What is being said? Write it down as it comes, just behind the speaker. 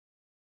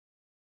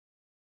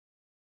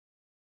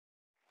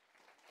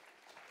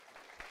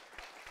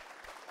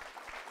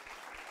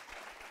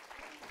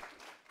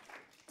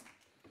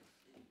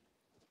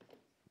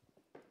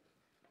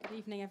Good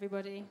evening,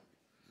 everybody.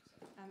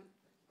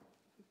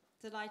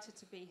 Delighted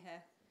to be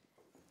here.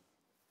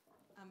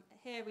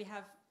 Here we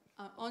have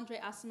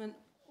André Aciman,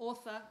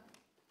 author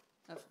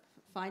of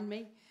Find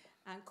Me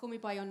and Call Me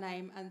By Your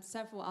Name, and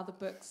several other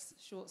books,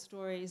 short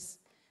stories,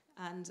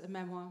 and a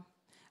memoir.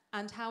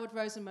 And Howard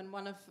Rosenman,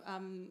 one of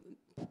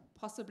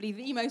possibly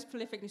the most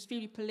prolific,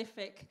 extremely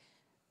prolific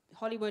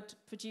Hollywood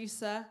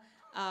producer,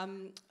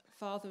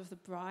 father of the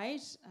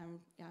bride.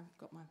 Yeah, I've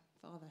got my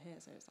father here,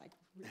 so it's like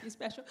really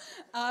special.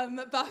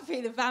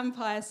 Buffy the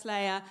Vampire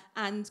Slayer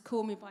and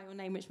Call Me By Your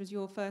Name, which was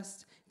your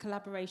first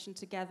collaboration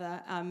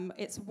together.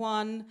 It's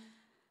won,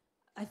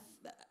 I've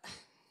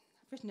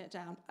written it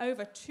down,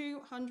 over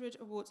 200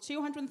 awards,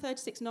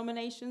 236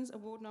 nominations,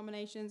 award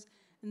nominations,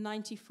 and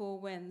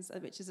 94 wins,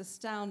 which is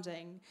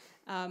astounding.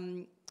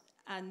 And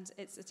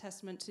it's a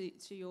testament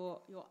to your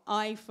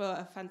eye for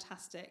a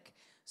fantastic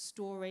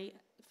story,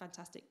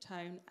 fantastic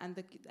tone, and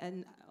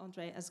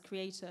André as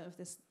creator of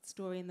this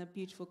story and the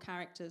beautiful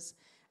characters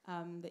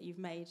that you've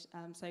made.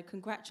 So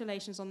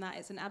congratulations on that.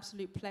 It's an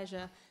absolute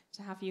pleasure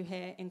to have you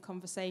here in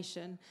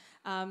conversation.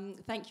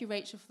 Thank you,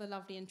 Rachel, for the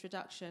lovely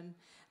introduction.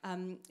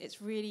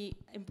 It's really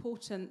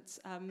important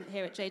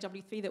here at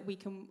JW3 that we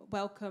can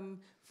welcome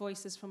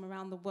voices from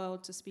around the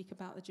world to speak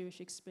about the Jewish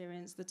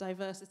experience, the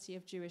diversity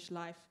of Jewish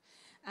life.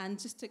 And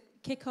just to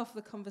kick off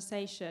the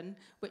conversation,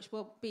 which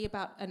will be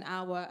about an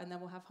hour, and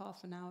then we'll have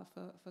half an hour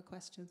for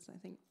questions, I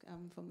think,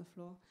 from the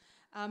floor.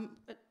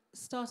 But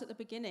start at the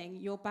beginning.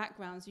 Your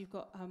backgrounds, you've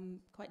got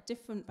quite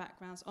different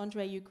backgrounds.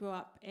 André, you grew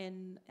up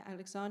in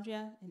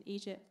Alexandria, in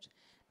Egypt,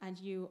 and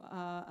you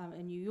are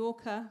a New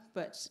Yorker,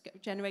 but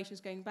generations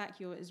going back,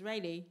 you're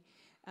Israeli,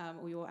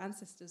 or your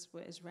ancestors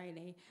were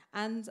Israeli.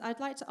 And I'd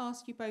like to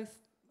ask you both,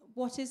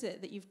 what is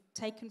it that you've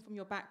taken from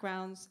your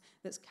backgrounds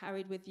that's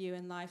carried with you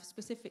in life,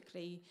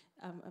 specifically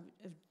of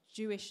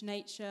Jewish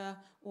nature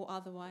or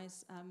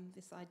otherwise,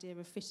 this idea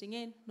of fitting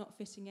in, not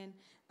fitting in,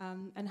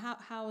 and how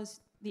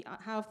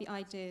have the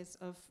ideas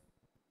of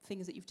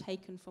things that you've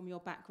taken from your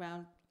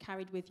background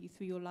carried with you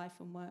through your life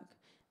and work?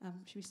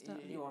 Should we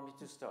start? You want me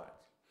to start?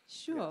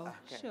 Sure, yeah,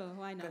 okay. Sure,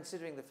 why not?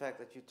 Considering the fact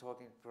that you're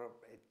talking from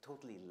a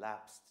totally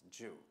lapsed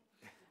Jew,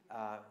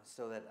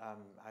 so that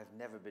I've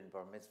never been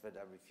bar mitzvahed.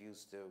 I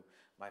refused to.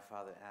 My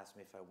father asked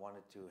me if I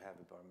wanted to have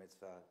a bar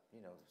mitzvah,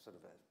 sort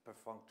of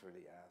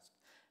perfunctorily asked.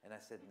 And I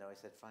said no. He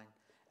said fine.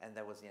 And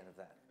that was the end of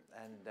that.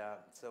 And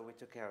so we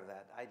took care of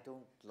that. I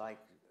don't like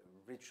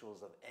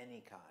rituals of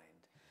any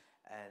kind.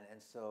 And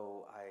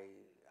so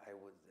I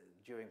would,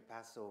 during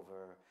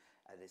Passover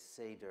at a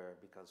Seder,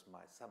 because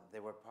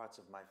there were parts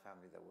of my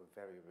family that were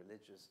very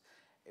religious,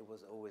 it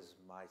was always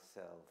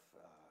myself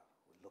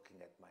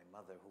looking at my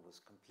mother, who was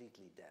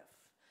completely deaf,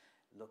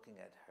 looking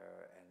at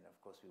her, and of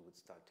course we would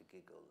start to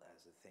giggle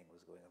as the thing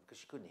was going on,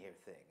 because she couldn't hear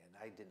a thing, and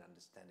I didn't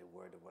understand a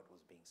word of what was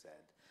being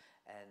said.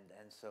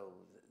 And so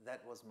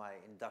that was my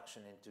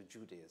induction into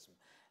Judaism.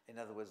 In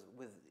other words,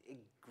 with a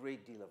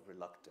great deal of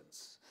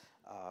reluctance.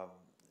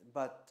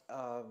 But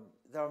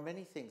there are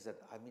many things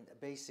that,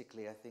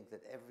 basically I think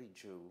that every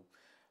Jew,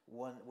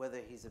 whether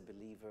he's a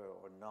believer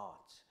or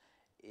not,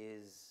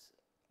 is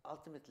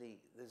ultimately,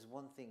 there's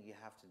one thing you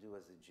have to do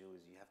as a Jew,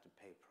 is you have to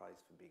pay a price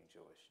for being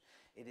Jewish.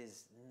 It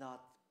is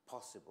not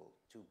possible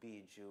to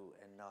be a Jew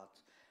and not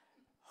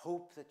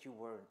hope that you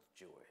weren't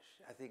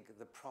Jewish. I think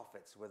the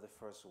prophets were the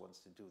first ones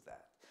to do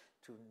that,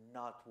 to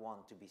not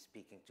want to be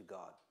speaking to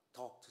God,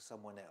 talk to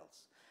someone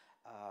else.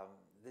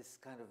 This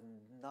kind of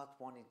not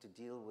wanting to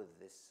deal with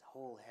this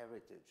whole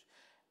heritage.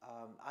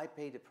 I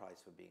paid a price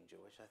for being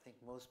Jewish. I think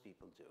most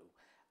people do.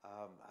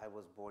 I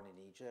was born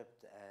in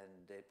Egypt,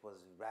 and it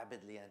was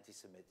rabidly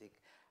anti-Semitic.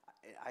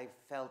 I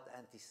felt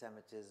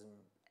anti-Semitism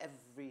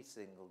every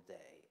single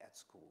day at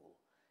school.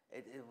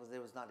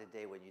 There was not a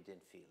day when you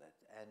didn't feel it,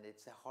 and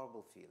it's a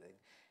horrible feeling.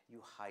 You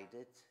hide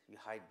it. You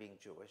hide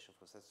being Jewish. Of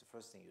course, that's the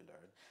first thing you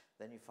learn.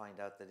 Then you find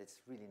out that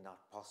it's really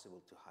not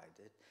possible to hide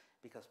it,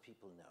 because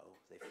people know.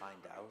 They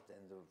find out,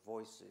 and the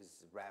voice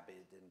is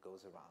rabid and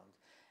goes around.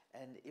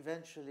 And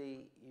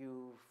eventually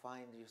you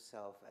find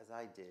yourself, as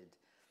I did,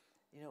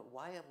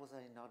 why was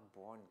I not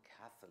born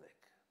Catholic?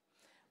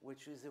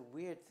 Which is a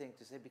weird thing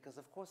to say, because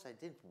of course I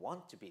didn't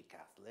want to be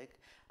Catholic.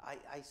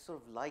 I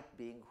sort of liked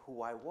being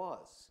who I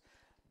was.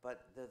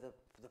 But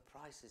the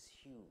price is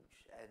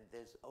huge, and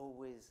there's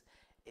always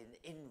an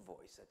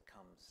invoice that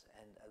comes.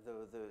 And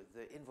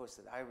the invoice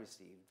that I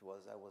received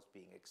was I was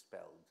being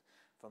expelled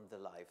from the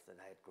life that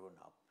I had grown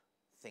up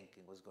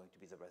thinking was going to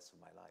be the rest of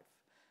my life.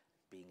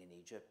 Being in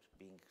Egypt,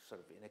 being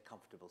sort of in a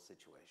comfortable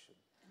situation.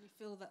 And you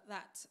feel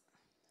that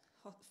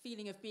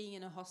feeling of being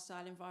in a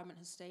hostile environment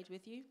has stayed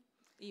with you,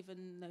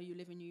 even though you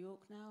live in New York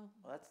now?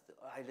 Well,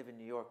 I live in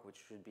New York, which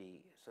should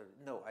be sort of,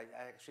 no, I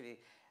actually,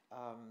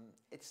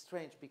 it's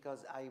strange,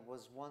 because I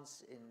was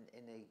once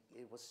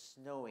it was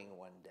snowing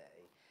one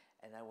day,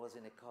 and I was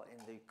in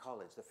the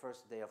college, the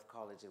first day of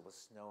college, it was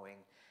snowing,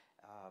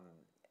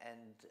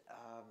 and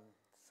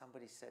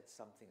somebody said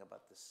something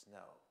about the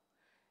snow.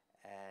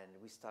 And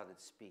we started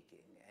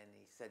speaking, and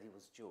he said he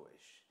was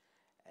Jewish.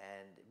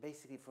 And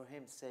basically for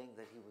him, saying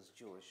that he was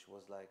Jewish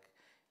was like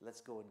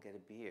let's go and get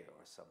a beer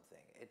or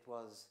something. It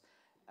was,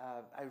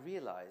 I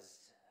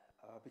realized,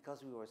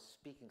 because we were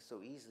speaking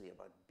so easily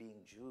about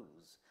being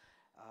Jews,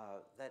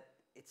 that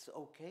it's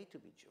okay to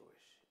be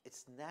Jewish.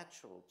 It's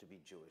natural to be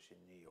Jewish in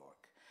New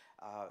York.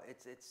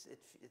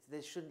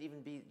 There shouldn't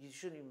even be, you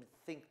shouldn't even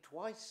think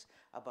twice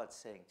about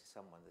saying to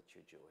someone that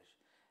you're Jewish.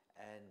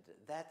 And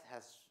that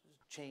has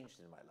changed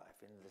in my life,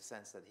 in the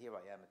sense that here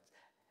I am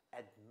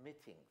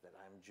admitting that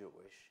I'm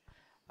Jewish,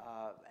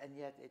 and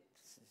yet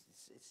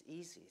it's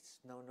easy, it's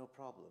no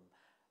problem.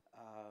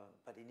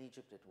 But in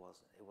Egypt it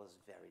wasn't. It was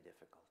very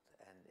difficult,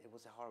 and it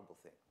was a horrible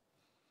thing.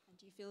 And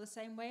do you feel the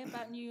same way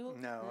about New York?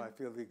 No, I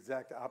feel the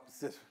exact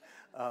opposite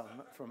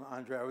from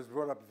André. I was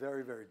brought up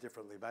very, very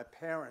differently. My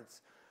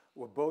parents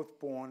were both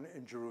born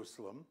in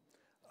Jerusalem,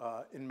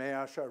 in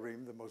Mea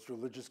Sharim, the most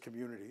religious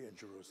community in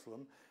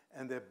Jerusalem,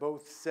 and they're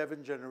both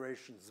 7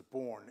 generations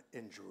born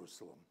in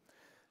Jerusalem.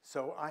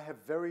 So I have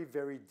very,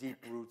 very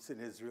deep roots in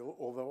Israel,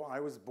 although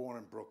I was born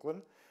in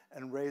Brooklyn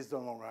and raised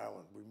on Long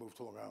Island. We moved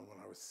to Long Island when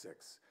I was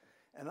 6.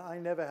 And I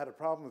never had a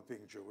problem with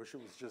being Jewish.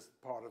 It was just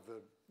part of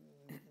the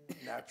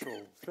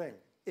natural thing.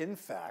 In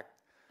fact,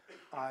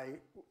 I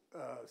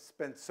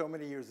spent so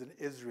many years in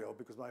Israel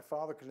because my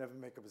father could never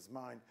make up his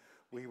mind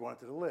where he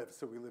wanted to live.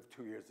 So we lived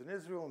 2 years in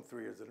Israel and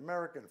 3 years in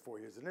America and 4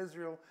 years in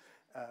Israel,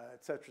 et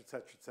cetera, et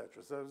cetera, et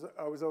cetera. So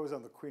I was always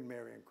on the Queen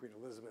Mary and Queen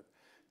Elizabeth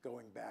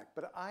going back.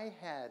 But I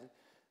had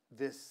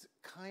this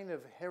kind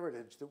of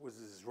heritage that was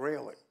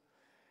Israeli.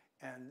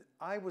 And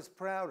I was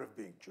proud of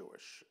being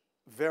Jewish,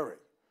 very.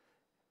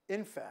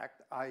 In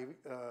fact,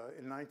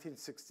 in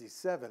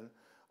 1967,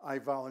 I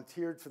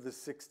volunteered for the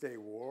Six-Day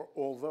War,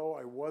 although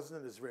I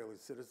wasn't an Israeli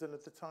citizen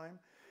at the time,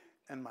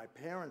 and my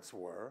parents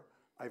were.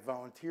 I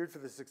volunteered for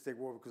the Six-Day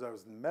War because I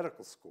was in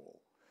medical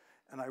school.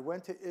 And I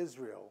went to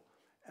Israel,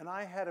 and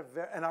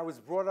I was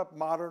brought up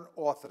modern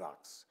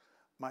Orthodox.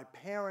 My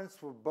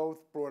parents were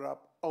both brought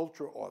up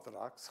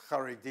ultra-Orthodox,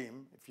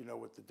 Haredim, if you know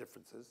what the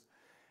difference is.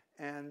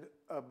 And,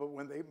 but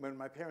when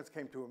my parents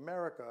came to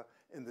America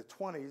in the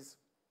 20s,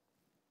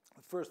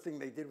 the first thing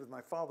they did with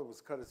my father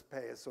was cut his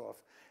payas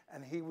off,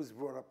 and he was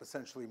brought up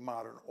essentially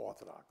modern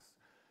Orthodox.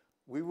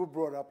 We were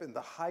brought up in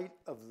the height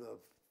of the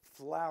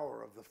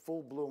flower of the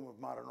full bloom of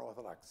modern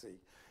Orthodoxy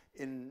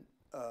in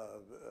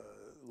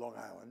Long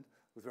Island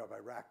with Rabbi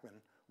Rackman.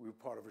 We were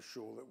part of a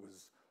shul that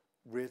was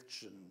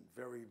rich and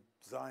very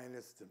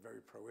Zionist and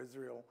very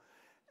pro-Israel.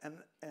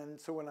 And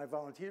so when I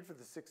volunteered for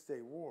the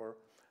Six-Day War,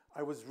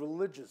 I was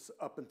religious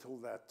up until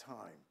that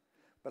time.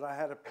 But I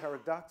had a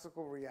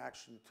paradoxical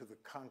reaction to the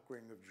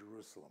conquering of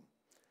Jerusalem.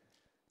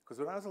 Because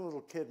when I was a little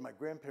kid, my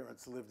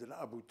grandparents lived in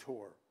Abu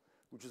Tor,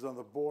 which is on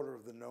the border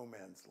of the no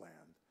man's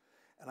land.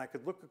 And I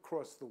could look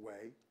across the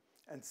way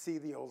and see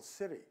the old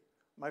city.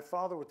 My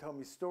father would tell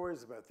me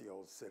stories about the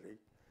old city,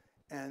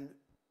 and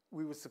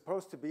we were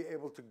supposed to be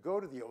able to go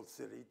to the old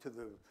city, to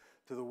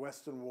the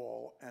Western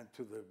Wall and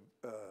to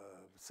the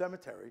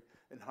cemetery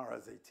in Har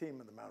HaZeitim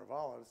in the Mount of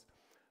Olives,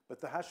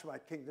 but the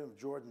Hashemite Kingdom of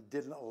Jordan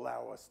didn't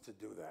allow us to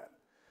do that.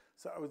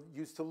 So I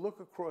used to look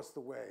across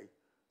the way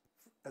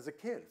as a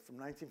kid from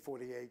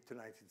 1948 to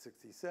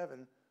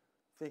 1967,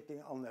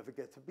 thinking I'll never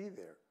get to be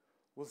there.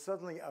 Well,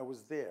 suddenly I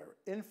was there.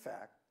 In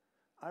fact,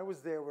 I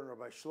was there when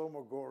Rabbi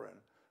Shlomo Goren,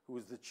 who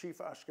was the chief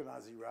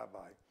Ashkenazi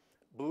rabbi,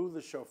 blew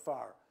the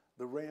shofar,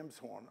 the ram's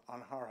horn,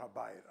 on Har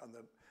HaBayit, on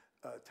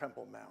the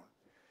Temple Mount.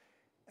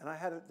 And I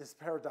had this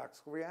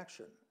paradoxical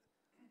reaction.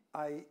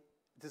 I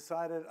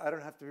decided I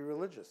don't have to be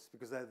religious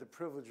because I had the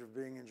privilege of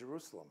being in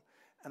Jerusalem.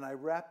 And I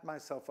wrapped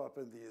myself up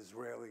in the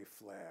Israeli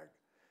flag.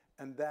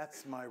 And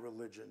that's my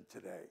religion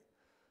today.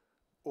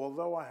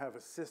 Although I have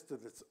a sister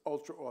that's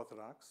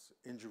ultra-Orthodox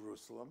in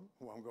Jerusalem,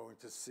 who I'm going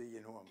to see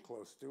and who I'm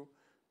close to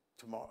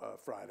tomorrow,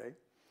 Friday,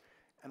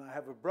 and I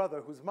have a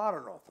brother who's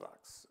modern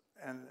Orthodox.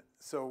 And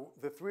so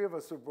the 3 of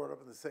us were brought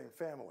up in the same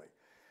family.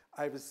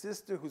 I have a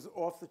sister who's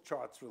off the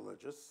charts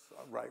religious,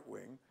 right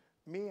wing.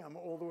 Me, I'm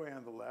all the way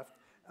on the left,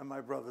 and my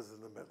brother's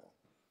in the middle.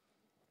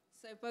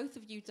 So both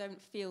of you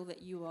don't feel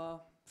that you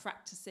are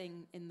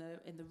practicing in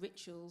the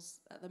rituals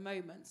at the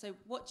moment. So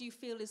what do you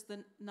feel is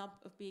the nub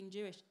of being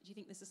Jewish? Do you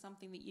think this is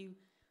something that you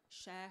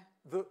share?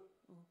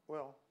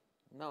 Well,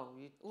 no,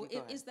 or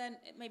is then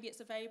maybe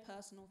it's a very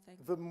personal thing?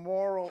 The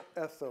moral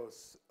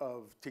ethos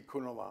of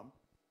Tikkun Olam,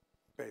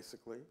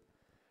 basically,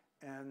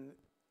 and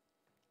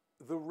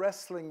the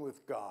wrestling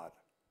with God.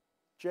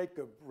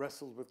 Jacob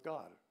wrestled with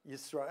God.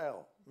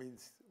 Yisrael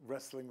means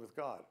wrestling with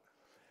God.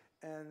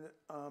 And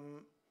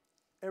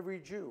every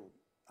Jew,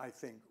 I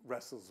think,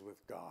 wrestles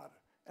with God.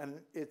 And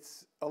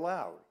it's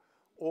allowed.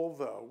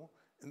 Although,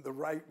 in the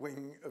right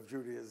wing of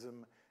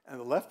Judaism and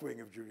the left wing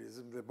of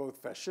Judaism, they're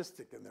both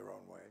fascistic in their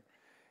own way.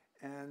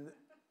 And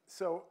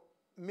so,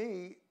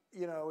 me,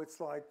 you know, it's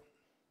like,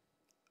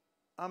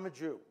 I'm a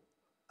Jew.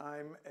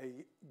 I'm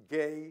a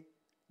gay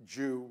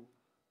Jew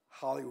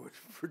Hollywood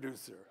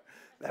producer.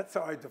 That's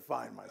how I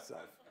define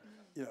myself,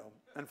 you know,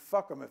 and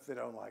fuck them if they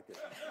don't like it.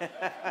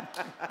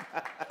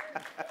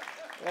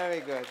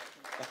 Very good.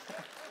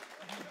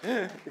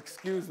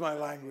 Excuse my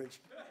language.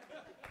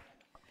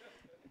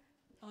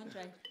 André,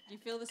 Andre, do you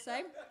feel the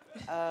same?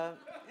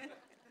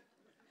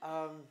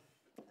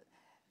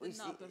 We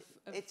see,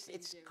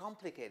 it's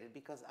complicated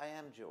because I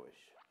am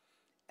Jewish,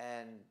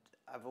 and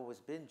I've always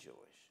been Jewish.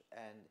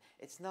 And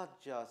it's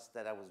not just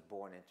that I was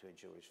born into a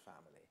Jewish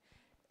family.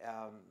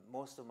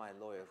 Most of my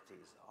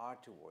loyalties are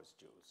towards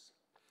Jews.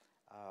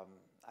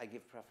 I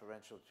give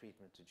preferential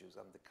treatment to Jews.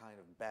 I'm the kind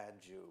of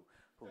bad Jew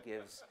who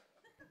gives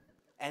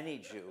any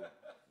Jew,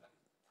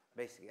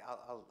 basically,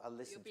 I'll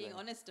listen to him. You're being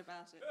honest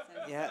about it.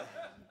 So. Yeah.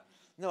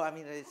 No, I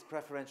mean, it's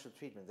preferential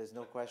treatment. There's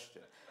no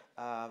question.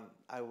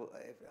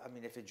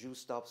 If a Jew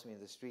stops me in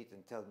the street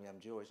and tells me I'm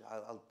Jewish,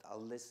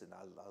 I'll listen.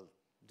 I'll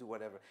do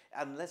whatever.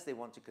 Unless they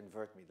want to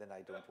convert me, then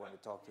I don't want to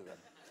talk to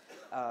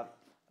them.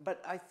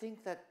 But I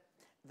think that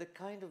the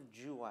kind of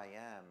Jew I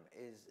am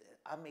is,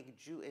 I'm a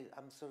Jew.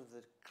 I'm sort of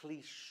the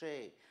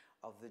cliche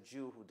of the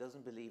Jew who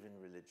doesn't believe in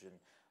religion,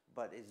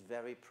 but is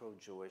very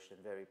pro-Jewish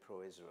and very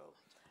pro-Israel.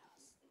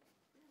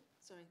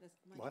 Sorry, there's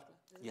what?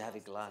 You have a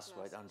glass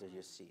right under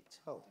your seat.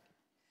 Oh,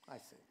 I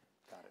see.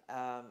 Got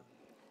it.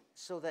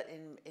 So that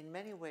in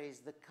many ways,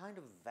 the kind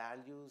of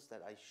values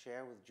that I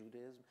share with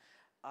Judaism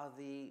are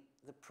the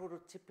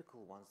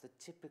prototypical ones, the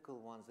typical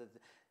ones, the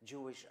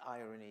Jewish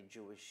irony,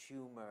 Jewish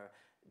humor,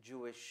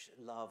 Jewish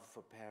love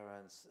for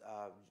parents,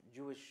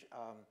 Jewish,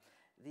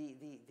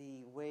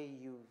 the way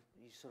you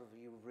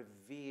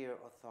revere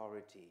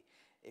authority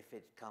if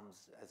it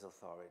comes as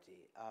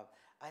authority.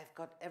 I've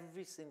got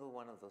every single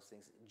one of those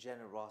things.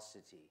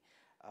 Generosity.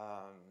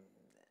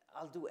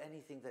 I'll do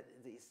anything that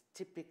is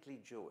typically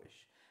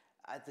Jewish.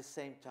 At the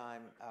same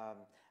time,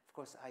 of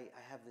course, I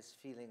have this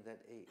feeling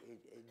that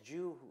a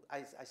Jew,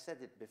 I said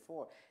it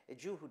before, a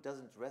Jew who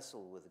doesn't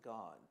wrestle with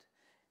God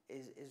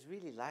is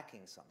really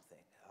lacking something.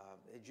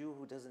 A Jew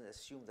who doesn't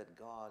assume that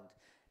God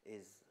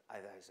is,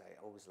 as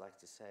I always like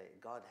to say,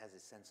 God has a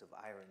sense of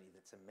irony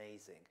that's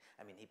amazing.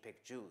 I mean, he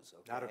picked Jews,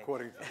 okay? Not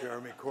according to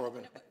Jeremy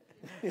Corbyn.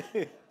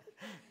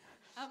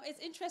 It's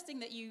interesting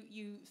that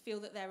you feel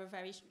that there are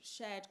very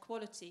shared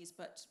qualities,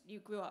 but you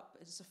grew up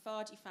as a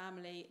Sephardi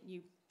family,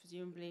 you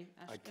presumably...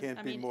 I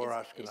can't be more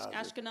Ashkenazi.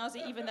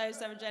 Ashkenazi, even though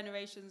 7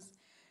 generations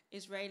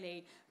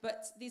Israeli.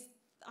 But this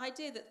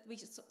idea that we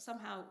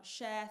somehow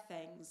share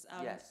things.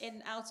 Yes.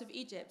 Out of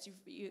Egypt,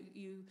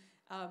 you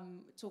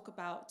talk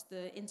about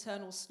the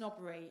internal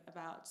snobbery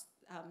about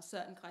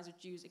certain kinds of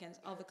Jews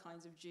against other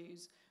kinds of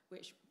Jews,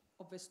 which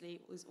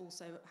obviously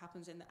also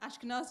happens in the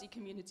Ashkenazi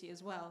community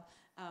as well.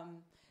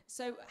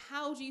 So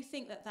how do you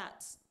think that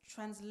that's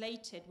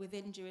translated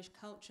within Jewish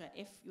culture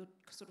if you're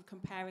sort of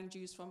comparing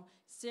Jews from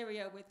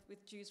Syria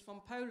with Jews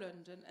from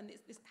Poland? And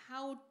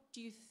how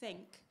do you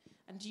think,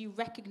 and do you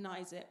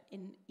recognize it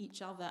in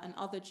each other and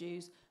other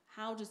Jews?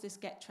 How does this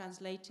get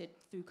translated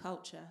through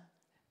culture?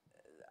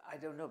 I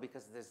don't know,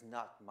 because there's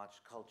not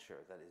much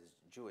culture that is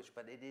Jewish,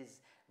 but it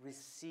is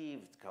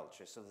received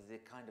culture, so that the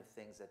kind of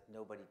things that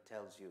nobody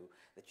tells you,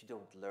 that you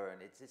don't learn.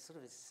 It's sort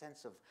of a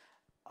sense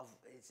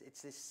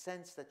it's this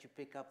sense that you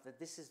pick up that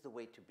this is the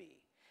way to be.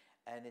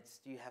 And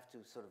you have to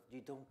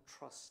you don't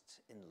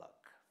trust in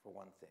luck, for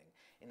one thing.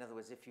 In other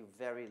words, if you're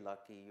very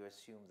lucky, you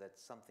assume that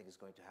something is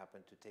going to happen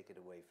to take it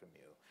away from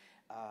you.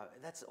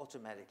 That's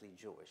automatically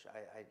Jewish.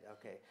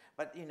 Okay.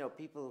 But,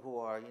 people who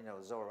are,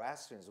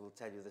 Zoroastrians will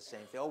tell you the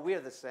same thing. Oh, we're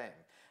the same.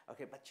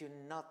 Okay, but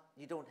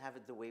you don't have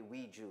it the way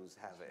we Jews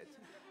have it.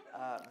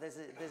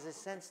 There's a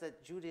sense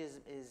that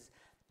Judaism is,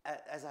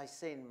 as I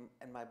say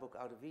in my book,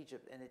 Out of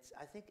Egypt, and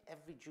I think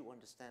every Jew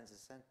understands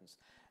this sentence.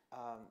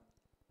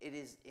 It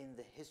is in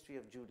the history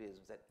of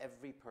Judaism that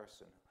every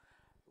person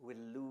will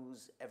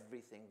lose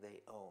everything they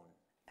own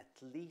at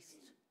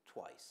least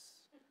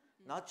twice.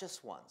 Not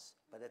just once,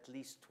 but at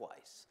least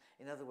twice.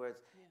 In other words,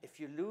 if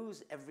you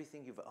lose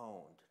everything you've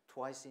owned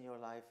twice in your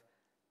life,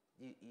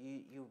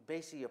 you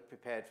basically are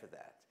prepared for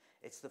that.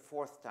 It's the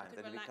 4th time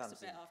that it becomes...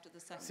 relax a bit after the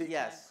second time.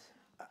 Yes.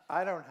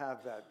 I don't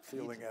have that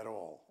feeling at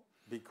all,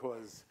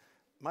 because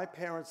my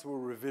parents were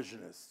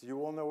revisionists.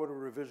 You all know what a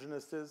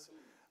revisionist is?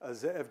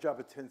 Ze'ev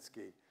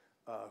Jabotinsky,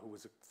 who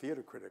was a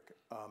theater critic,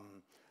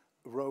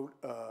 wrote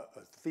a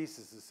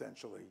thesis,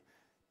 essentially,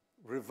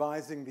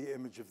 revising the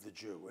image of the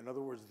Jew. In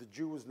other words, the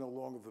Jew was no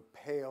longer the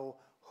pale,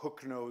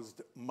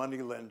 hook-nosed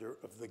moneylender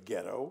of the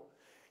ghetto.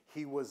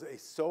 He was a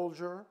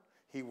soldier,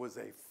 he was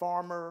a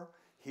farmer,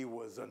 he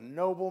was a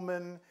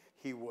nobleman,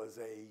 he was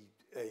a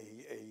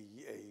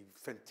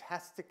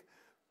fantastic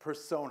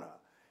persona.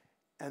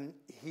 And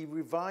he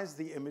revised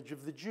the image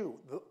of the Jew.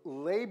 The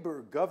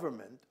Labor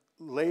government,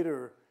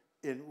 later,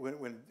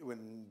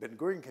 when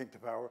Ben-Gurion came to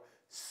power,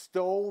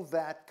 stole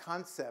that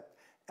concept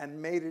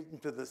and made it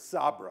into the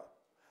Sabra.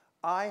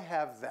 I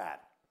have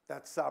that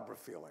Sabra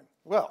feeling.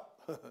 Well,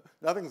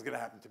 nothing's going to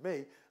happen to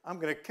me. I'm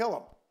going to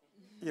kill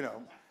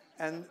him,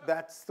 and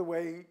that's the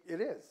way it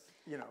is,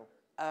 Do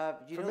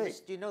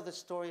you know the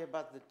story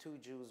about the 2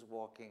 Jews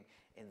walking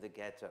in the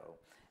ghetto,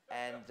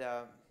 and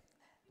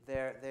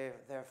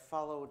they're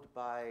followed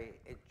by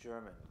a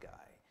German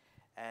guy,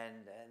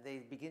 and they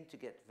begin to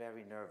get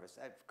very nervous.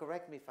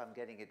 Correct me if I'm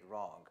getting it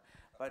wrong,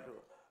 but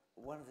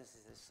one of this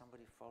is, there's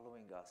somebody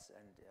following us,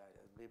 and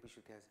maybe we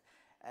should get.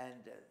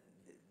 And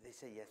they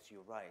say, yes,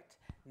 you're right.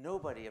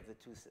 Nobody of the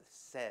two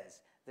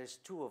says, there's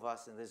two of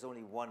us and there's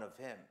only one of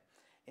him.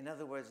 In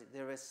other words,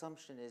 their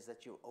assumption is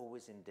that you're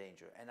always in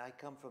danger. And I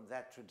come from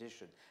that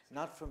tradition,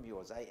 not from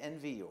yours. I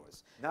envy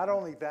yours. Not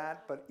only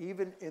that, but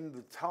even in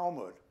the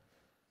Talmud,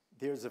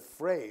 there's a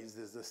phrase,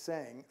 there's a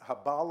saying,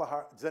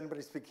 does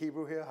anybody speak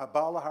Hebrew here?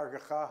 Haba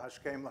lahargacha,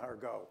 hashkem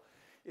lahargo.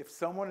 If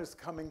someone is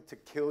coming to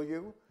kill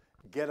you,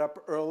 get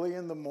up early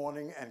in the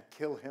morning and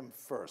kill him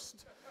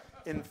first.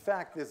 In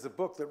fact, there's a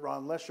book that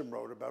Ron Leshem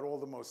wrote about all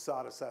the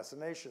Mossad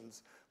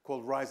assassinations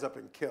called Rise Up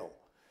and Kill.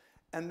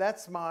 And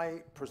that's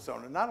my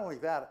persona. Not only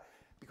that,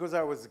 because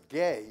I was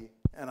gay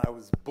and I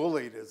was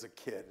bullied as a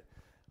kid,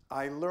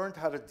 I learned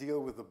how to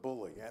deal with a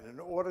bully. And in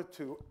order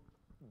to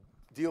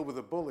deal with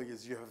a bully,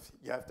 you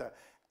have to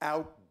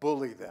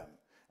out-bully them.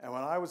 And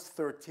when I was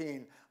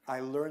 13,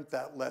 I learned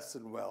that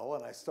lesson well,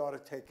 and I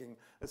started taking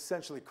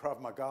essentially Krav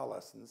Maga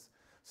lessons.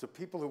 So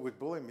people who would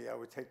bully me, I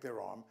would take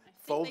their arm,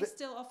 I think they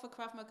still offer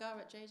Krav Maga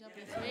at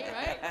JW3,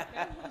 right?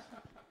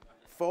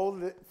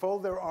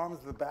 fold their arms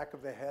to the back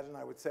of their head, and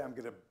I would say, I'm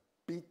going to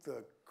beat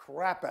the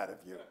crap out of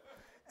you.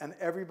 And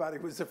everybody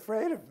was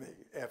afraid of me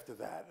after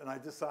that. And I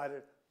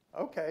decided,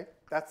 okay,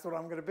 that's what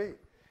I'm going to be.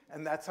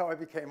 And that's how I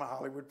became a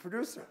Hollywood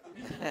producer.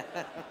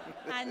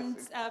 And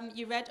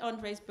you read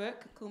Andre's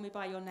book, Call Me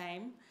By Your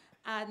Name.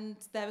 And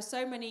there were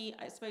so many,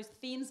 I suppose,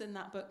 themes in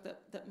that book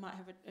that might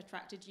have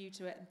attracted you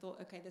to it and thought,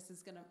 okay, this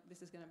is gonna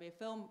be a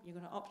film, you're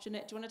going to option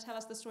it. Do you want to tell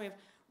us the story of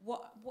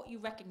what you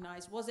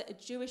recognized? Was it a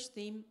Jewish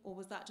theme, or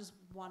was that just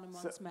one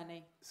amongst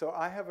many? So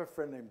I have a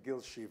friend named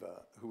Gil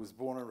Shiva, who was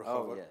born in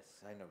Rehovot,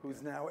 yes, I know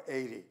who's Gil. now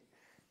 80.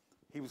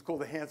 He was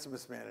called the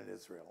handsomest man in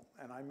Israel.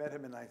 And I met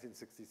him in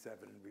 1967,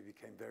 and we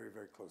became very,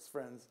 very close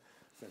friends.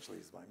 Essentially,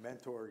 he's my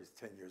mentor. He's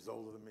 10 years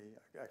older than me.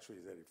 Actually,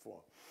 he's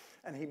 84.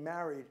 And he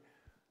married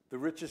the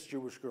richest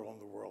Jewish girl in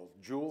the world,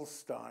 Jules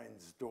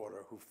Stein's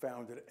daughter, who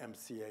founded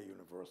MCA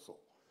Universal.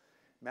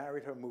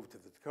 Married her, moved to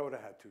the Dakota,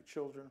 had 2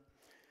 children.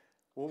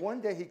 Well,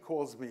 one day he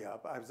calls me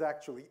up. I was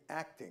actually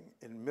acting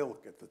in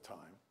Milk at the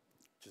time,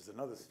 which is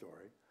another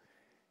story.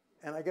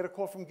 And I get a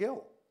call from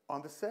Gil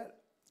on the set.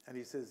 And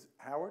he says,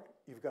 Howard,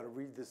 you've got to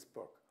read this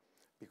book,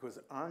 because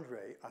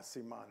André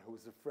Aciman, who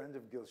was a friend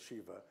of Gil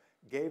Shiva,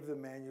 gave the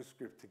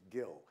manuscript to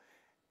Gil.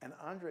 And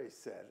André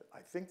said, I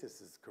think this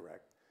is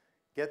correct,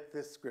 get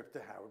this script to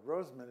Howard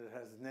Rosenman. It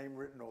has his name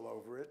written all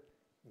over it,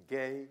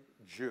 gay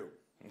Jew.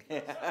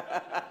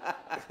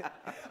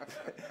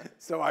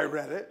 So I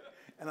read it,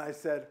 and I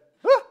said,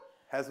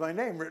 has my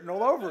name written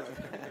all over it.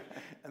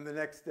 And the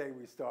next day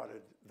we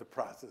started the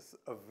process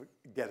of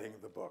getting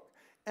the book.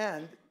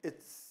 And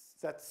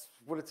that's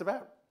what it's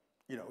about.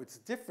 You know, it's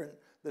different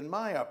than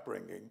my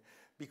upbringing,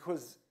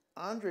 because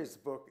Andre's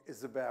book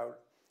is about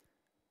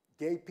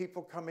gay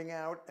people coming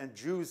out and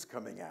Jews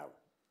coming out,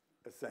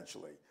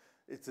 essentially.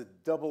 It's a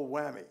double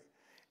whammy.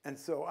 And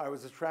so I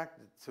was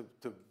attracted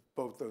to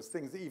both those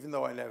things. Even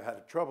though I never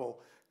had trouble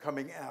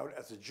coming out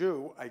as a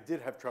Jew, I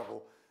did have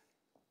trouble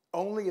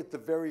only at the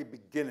very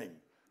beginning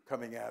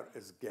coming out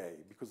as gay,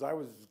 because I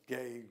was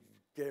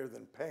gayer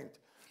than paint,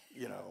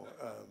 you know,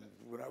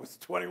 when I was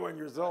 21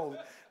 years old,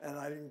 and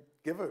I didn't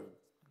give a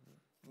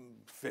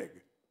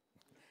fig.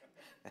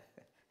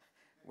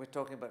 We're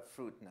talking about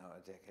fruit now,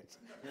 Jacket.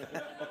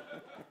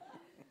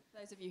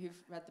 Those of you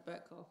who've read the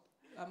book or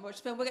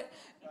watched the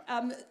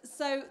film,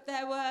 so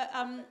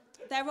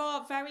there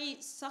are very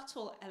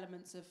subtle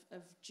elements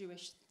of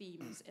Jewish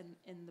themes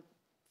in the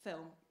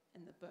film,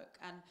 in the book,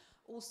 and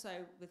also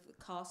with the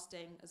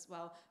casting as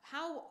well.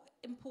 How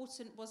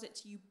important was it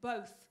to you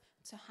both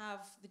to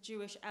have the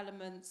Jewish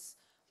elements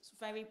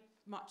very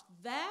much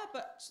there,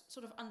 but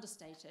sort of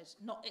understated?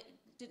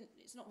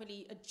 It's not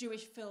really a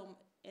Jewish film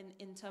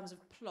in terms of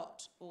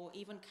plot or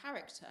even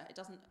character. It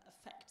doesn't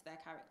affect their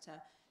character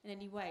in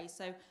any way.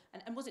 So,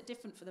 and was it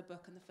different for the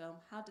book and the film?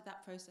 How did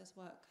that process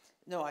work?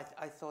 No,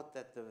 I thought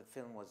that the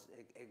film was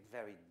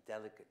very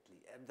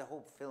delicately, the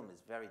whole film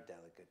is very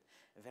delicate,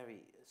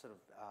 very sort of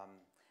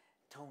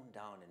toned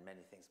down in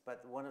many things.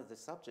 But one of the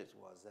subjects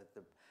was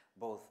that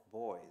both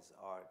boys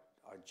are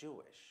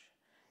Jewish.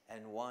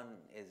 And one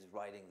is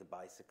riding the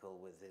bicycle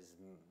with his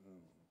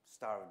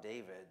Star of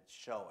David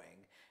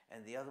showing,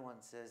 and the other one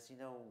says, you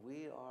know,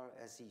 we are,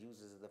 as he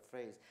uses the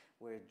phrase,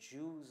 we're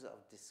Jews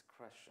of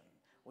discretion,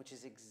 which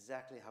is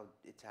exactly how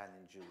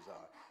Italian Jews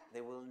are.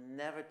 They will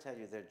never tell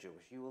you they're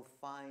Jewish. You will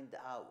find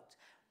out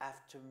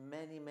after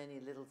many, many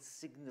little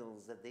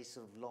signals that they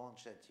sort of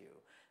launch at you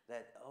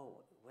that, oh,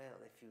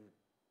 well, if you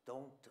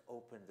don't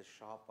open the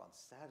shop on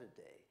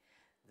Saturday,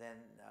 then,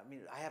 I mean,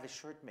 I have a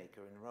shirt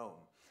maker in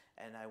Rome,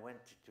 and I went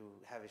to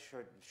have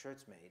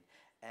shirts made,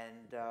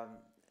 and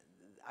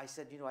I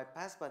said, you know, I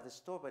passed by the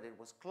store, but it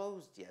was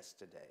closed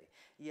yesterday.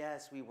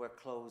 Yes, we were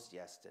closed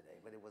yesterday,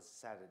 but it was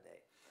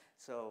Saturday.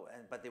 So,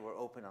 but they were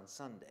open on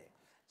Sunday.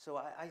 So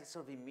I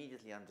sort of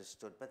immediately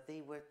understood, but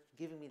they were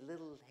giving me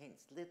little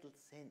hints,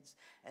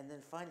 and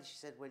then finally she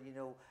said, well, you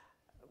know,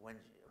 when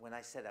when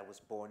I said I was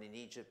born in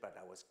Egypt, but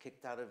I was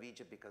kicked out of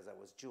Egypt because I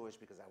was Jewish,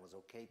 because I was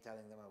okay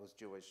telling them I was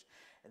Jewish.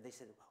 And they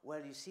said,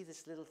 well, you see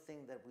this little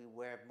thing that we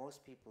wear,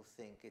 most people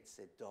think it's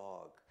a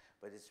dog,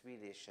 but it's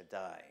really a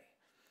Shaddai.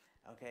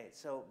 Okay,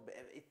 so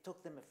it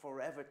took them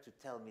forever to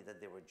tell me that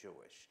they were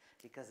Jewish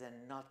because they're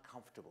not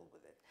comfortable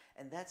with it.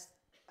 And that's,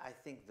 I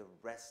think, the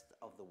rest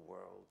of the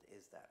world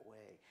is that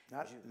way.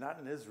 Not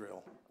in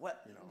Israel. Well,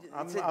 you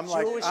know, it's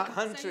a Jewish So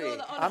country. you're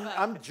the Oliver.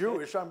 I'm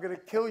Jewish. I'm going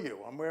to kill you.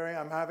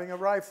 I'm having a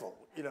rifle.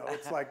 You know,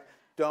 it's like,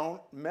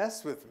 don't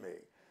mess with me.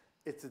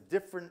 It's a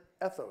different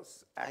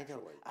ethos,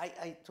 actually.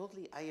 I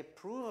totally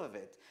approve of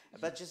it,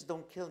 but just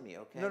don't kill me,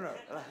 okay? No.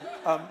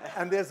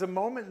 And there's a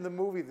moment in the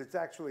movie that's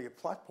actually a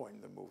plot point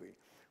in the movie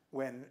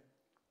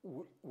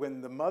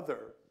when the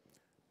mother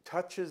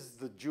touches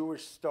the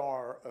Jewish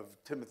star of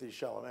Timothy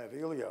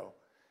Chalamet, Elio,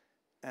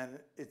 and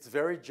it's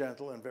very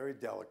gentle and very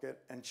delicate,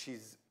 and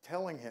she's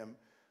telling him,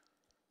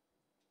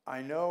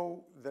 I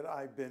know that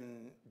I've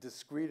been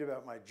discreet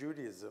about my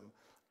Judaism.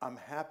 I'm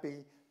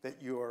happy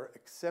that you're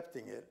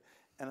accepting it.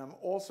 And I'm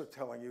also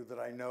telling you that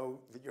I know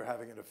that you're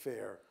having an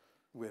affair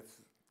with...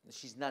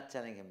 She's not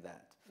telling him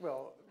that.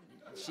 Well...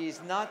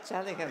 She's not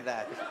telling him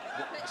that.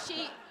 But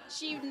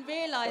she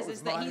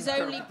realizes that he's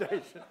only...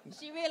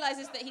 She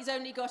realizes that he's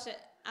only got it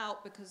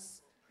out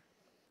because...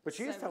 But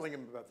she is telling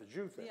him about the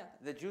Jew thing. Yeah.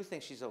 The Jew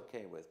thing she's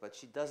okay with, but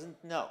she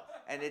doesn't know.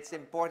 And it's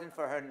important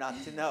for her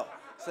not to know.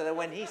 So that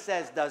when he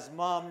says, does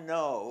mom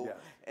know,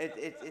 yeah.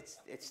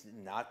 it's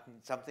not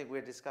something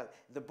we're discussing.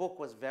 The book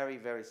was very,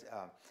 very...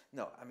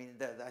 no, I mean,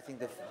 I think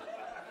the...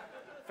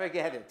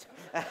 Forget it.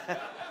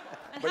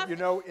 But you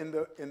know, in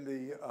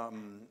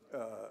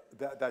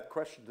that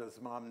question, does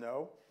mom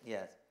know?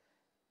 Yes.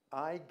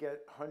 I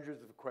get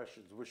hundreds of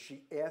questions. Was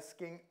she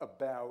asking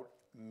about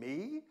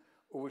me?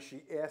 Or was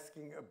she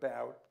asking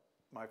about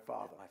my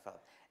father? My father.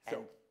 So,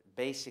 and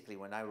basically,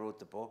 when I wrote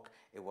the book,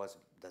 it was,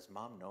 does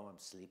mom know I'm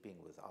sleeping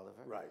with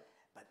Oliver? Right.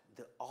 But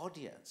the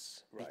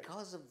audience, Right.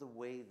 because of the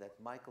way that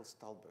Michael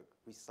Stolberg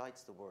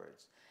recites the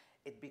words,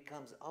 it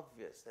becomes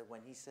obvious that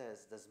when he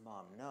says, does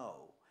mom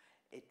know,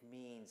 it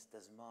means,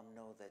 does mom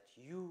know that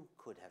you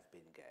could have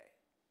been gay?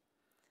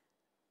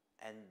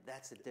 And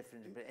that's a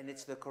different, and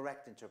it's the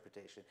correct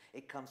interpretation.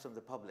 It comes from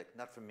the public,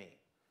 not from me.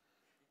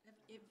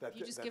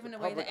 You've just given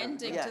away the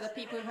ending to the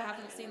people who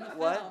haven't seen the film.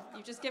 What?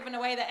 You've just given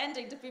away the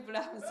ending to people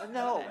who haven't seen the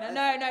No. film.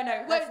 No.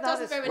 That's It not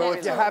doesn't as- go with well, it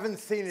if you at all. haven't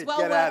seen it, It's well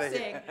get out worth of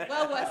seeing. here.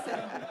 Well worth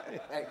seeing.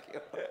 Thank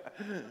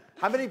you.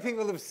 How many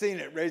people have seen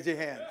it? Raise your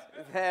hand.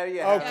 There you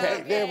have Okay,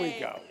 it. there we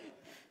go.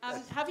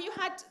 Have you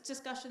had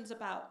discussions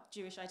about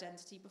Jewish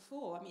identity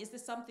before? I mean, is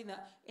this something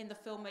that in the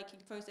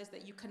filmmaking process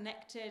that you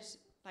connected,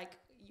 like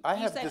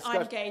you say,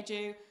 I'm gay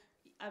Jew,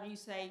 and you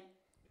say,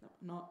 no,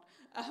 not.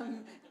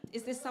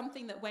 Is this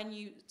something that when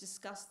you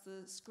discuss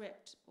the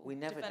script or We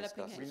never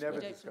developing discussed it, We it. never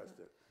you don't- discussed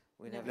it.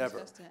 We Never. never. Never.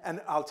 discussed it.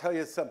 And I'll tell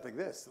you something,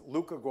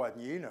 Luca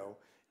Guadagnino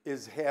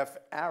is half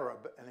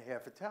Arab and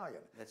half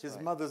Italian. That's His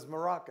right. mother's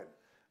Moroccan.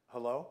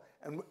 Hello?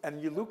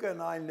 And Luca and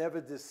I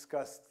never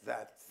discussed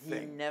that He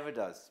thing. never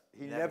does.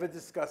 He never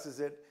discusses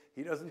it.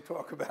 He doesn't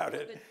talk about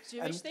it. The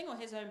Jewish thing or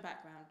his own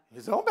background?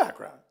 His own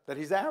background, that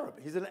he's Arab.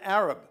 He's an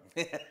Arab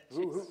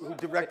who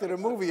directed a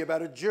movie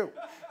about a Jew.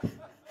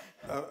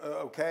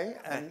 Okay?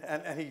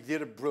 And he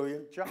did a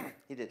brilliant job.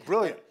 He did.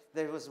 Brilliant.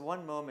 There was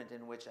one moment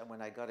in which,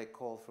 when I got a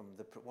call from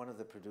one of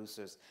the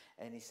producers,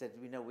 and he said,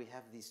 we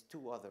have these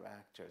two other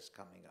actors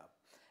coming up.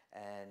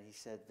 And he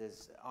said,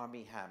 there's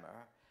Armie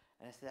Hammer.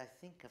 And I said, I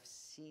think I've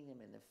seen him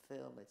in a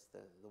film. It's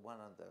the one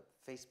on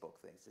the Facebook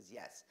thing. He says,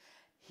 yes.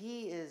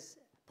 He is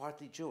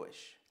partly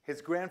Jewish.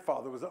 His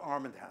grandfather was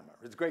Armand Hammer,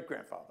 his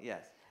great-grandfather.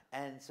 Yes.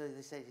 And so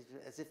they say,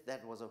 as if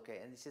that was okay.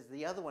 And he says,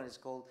 the other one is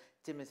called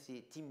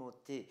Timothée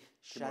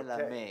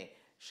Chalamet.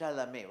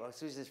 Chalamet. Well,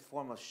 so it's this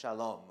form of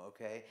shalom,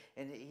 okay?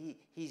 And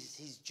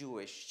he's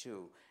Jewish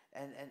too.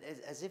 And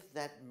as if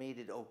that made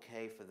it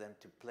okay for them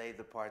to play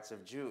the parts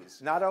of Jews.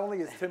 Not only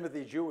is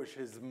Timothy Jewish,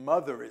 his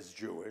mother is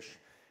Jewish.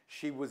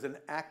 She was an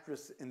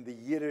actress in the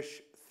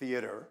Yiddish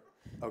theater,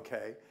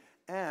 okay?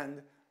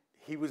 And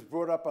he was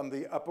brought up on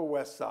the Upper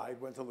West Side,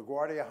 went to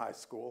LaGuardia High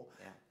School.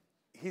 Yeah.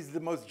 He's the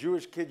most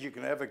Jewish kid you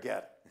can ever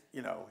get.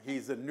 You know,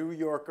 he's a New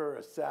Yorker,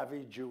 a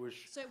savvy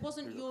Jewish. So it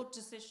wasn't your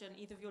decision,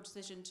 either of your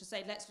decision, to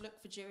say, let's look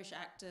for Jewish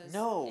actors?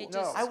 No,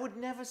 No. I would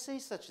never say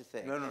such a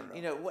thing. No.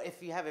 You know,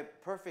 if you have a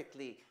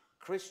perfectly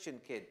Christian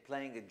kid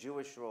playing a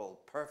Jewish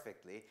role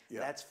perfectly,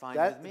 that's fine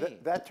with me.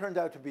 That turned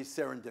out to be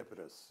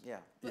serendipitous. Yeah.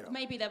 But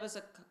maybe there was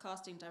a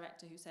casting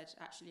director who said,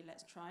 actually,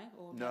 let's try,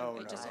 or No,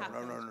 it just no,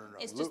 happened. no.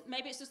 It's just,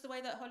 maybe it's just the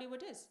way that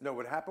Hollywood is. No,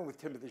 what happened with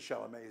Timothy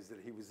Chalamet is that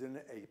he was in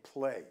a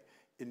play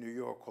in New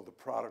York called The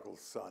Prodigal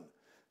Son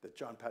that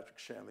John Patrick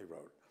Shanley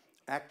wrote,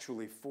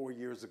 actually 4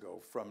 years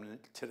ago from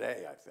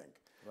today, I think,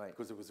 Right.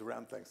 because it was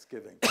around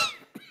Thanksgiving.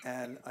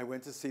 And I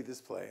went to see this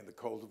play in the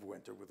cold of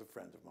winter with a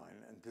friend of mine,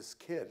 and this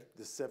kid,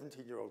 this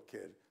 17-year-old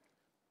kid,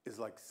 is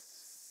like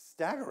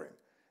staggering.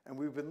 And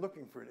we've been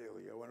looking for an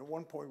Elio, and at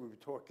one point we were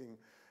talking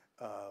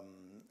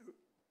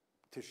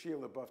to Shia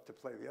LaBeouf to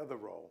play the other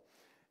role,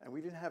 and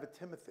we didn't have a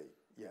Timothy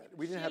yet.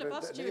 We didn't Shia have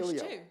LaBeouf's an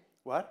Jewish Elio. too.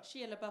 What?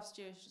 Shia LaBeouf's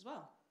Jewish as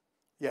well.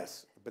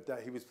 Yes, but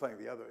he was playing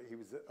the other. He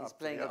was He's up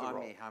playing the other Army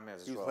role. Hammer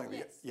as He was well. playing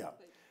Yes. yeah.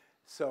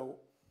 So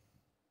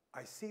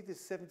I see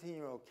this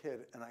 17-year-old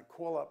kid, and I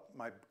call up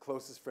my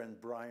closest friend,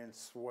 Brian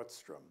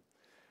Swartstrom,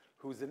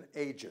 who's an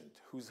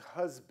agent, whose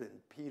husband,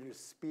 Peter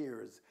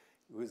Spears,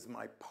 was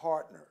my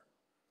partner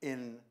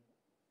in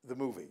the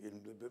movie,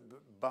 in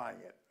buying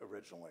it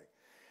originally.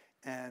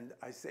 And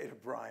I say to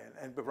Brian,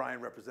 and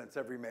Brian represents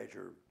every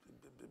major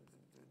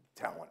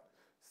talent,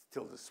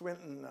 Tilda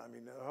Swinton, I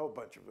mean, a whole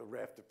bunch of a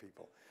raft of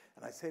people.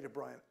 And I say to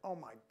Brian, oh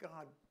my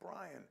God,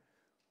 Brian,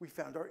 we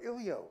found our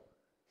Ilio.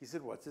 He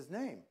said, what's his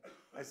name?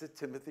 I said,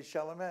 Timothy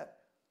Chalamet.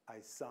 I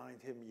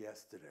signed him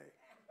yesterday.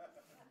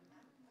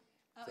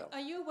 So.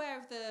 Are you aware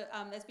of the,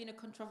 there's been a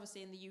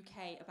controversy in the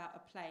UK about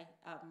a play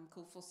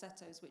called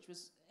Falsettos, which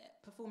was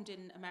performed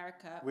in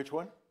America. Which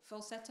one?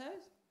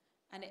 Falsettos.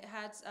 And it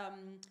had,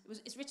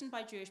 it's written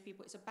by Jewish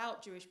people, it's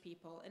about Jewish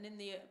people, and in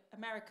the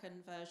American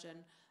version,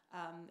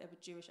 there were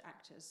Jewish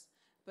actors.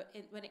 But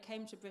when it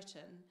came to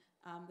Britain,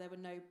 there were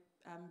no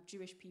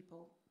Jewish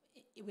people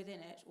within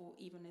it, or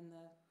even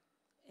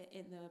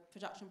in the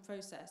production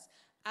process.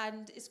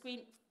 And it's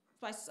been,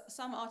 by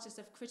some artists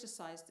have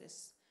criticised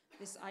this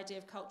idea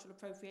of cultural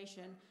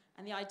appropriation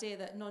and the idea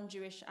that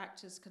non-Jewish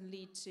actors can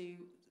lead to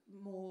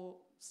more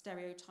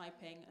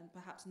stereotyping and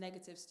perhaps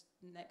negative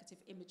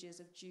images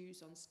of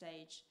Jews on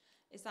stage.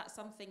 Is that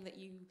something that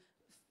you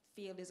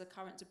feel is a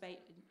current debate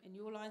in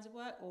your lines of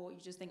work, or you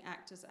just think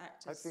actors are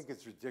actors? I think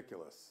it's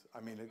ridiculous.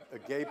 I mean, a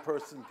gay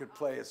person could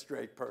play a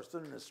straight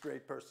person, and a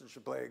straight person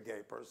should play a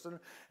gay person,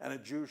 and a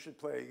Jew should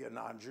play a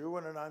non-Jew,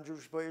 and a non-Jew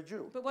should play a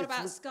Jew. But what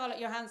about Scarlett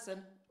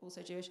Johansson,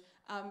 also Jewish,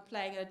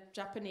 playing a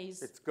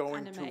Japanese It's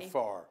going anime too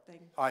far, thing?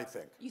 I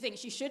think. You think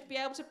she should be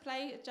able to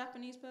play a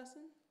Japanese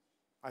person?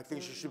 I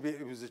think she should be,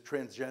 it was a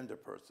transgender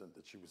person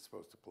that she was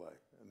supposed to play,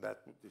 and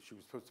that she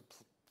was supposed to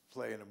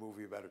play in a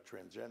movie about a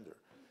transgender.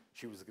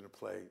 She was going to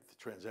play the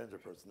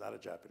transgender person, not a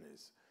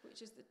Japanese.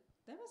 Which is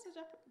there was a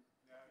Japanese.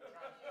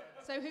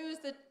 So who is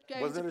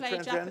going to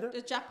play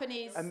the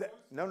Japanese? And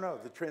no,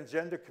 the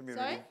transgender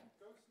community. Sorry?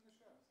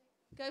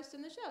 Ghost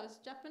in the Shell is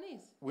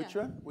Japanese. Which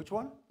one? Which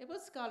one? It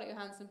was Scarlett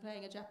Johansson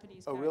playing a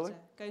Japanese character. character. Really?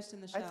 Ghost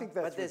in the Shell. I think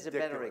that's But there's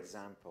ridiculous. a better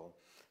example.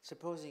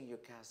 Supposing you're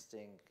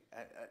casting,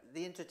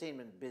 the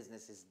entertainment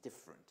business is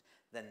different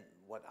than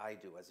what I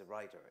do as a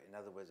writer. In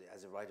other words,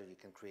 as a writer, you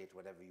can create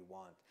whatever you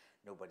want.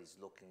 Nobody's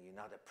looking. You're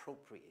not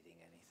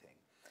appropriating anything.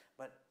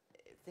 But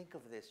think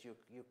of this.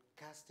 You're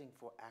casting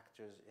for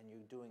actors, and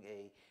you're doing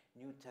a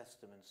New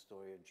Testament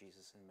story of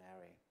Jesus and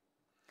Mary.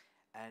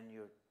 And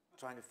you're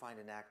trying to find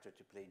an actor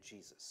to play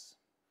Jesus.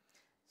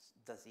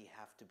 Does he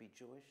have to be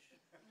Jewish?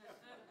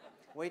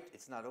 Wait,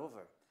 it's not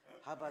over.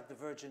 How about the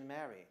Virgin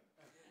Mary?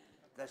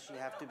 Does she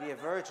have to be a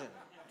virgin?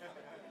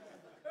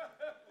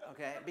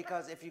 Okay,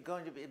 because if you're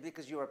going to be,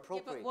 because you're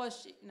appropriate. Yeah, but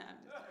was she? No.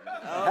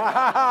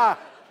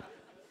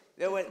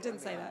 Didn't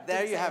say that. There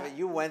Didn't you say have that. it.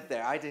 You went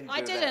there. I didn't. I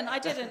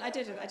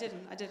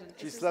didn't.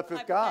 She slept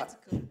with God.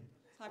 It's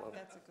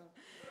hypothetical.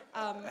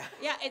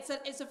 Yeah,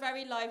 it's a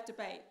very live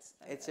debate.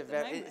 It's at a the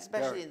very, moment.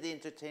 especially in the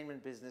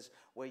entertainment business,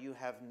 where you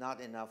have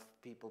not enough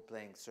people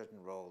playing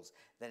certain roles,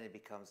 then it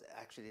becomes,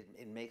 actually,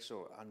 it makes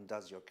or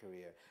undoes your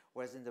career.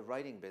 Whereas in the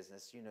writing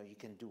business, you know, you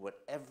can do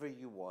whatever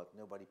you want.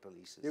 Nobody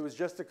polices. There was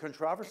just a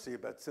controversy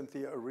about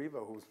Cynthia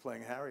Erivo, who was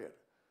playing Harriet.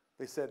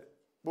 They said,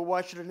 well,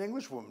 why should an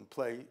English woman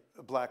play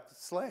a black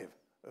slave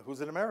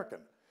who's an American?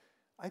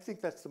 I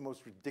think that's the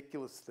most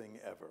ridiculous thing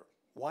ever.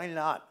 Why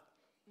not?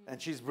 And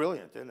she's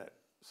brilliant in it.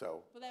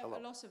 So, Well, there are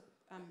a lot of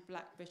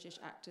black British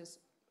actors.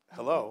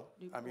 Hello.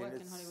 Who I mean, work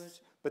in Hollywood.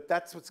 But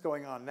that's what's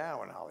going on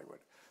now in Hollywood.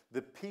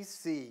 The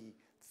PC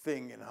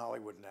thing in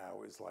Hollywood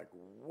now is like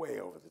way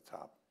over the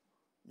top,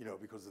 you know,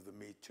 because of the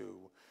Me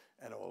Too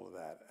and all of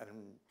that.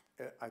 And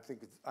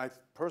I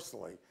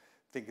personally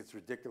think it's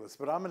ridiculous.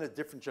 But I'm in a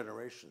different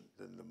generation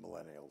than the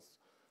millennials,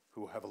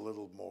 who have a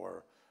little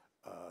more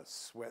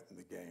sweat in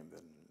the game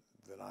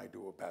than I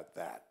do about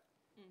that.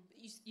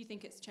 You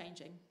think it's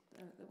changing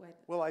the way?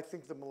 Well, I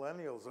think the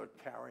millennials are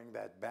carrying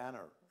that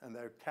banner, and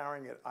they're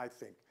carrying it, I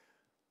think,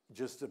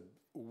 just a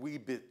wee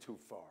bit too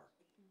far.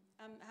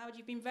 Howard,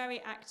 you've been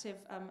very active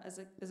as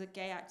a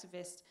gay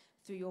activist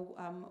through your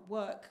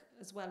work,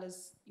 as well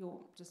as your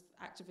just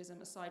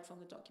activism aside from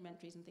the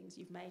documentaries and things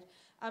you've made.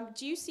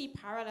 Do you see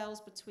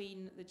parallels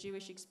between the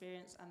Jewish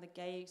experience and the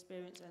gay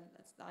experience, and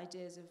the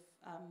ideas of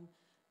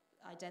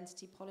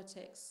identity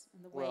politics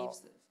and the waves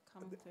that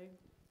have come through?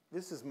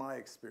 This is my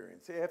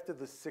experience. After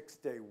the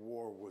Six-Day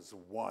War was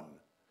won,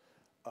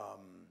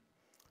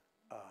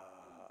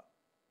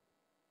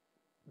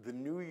 the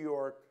New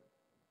York,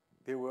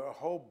 there were a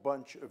whole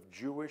bunch of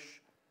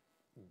Jewish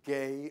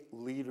gay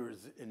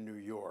leaders in New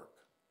York,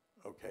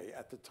 okay,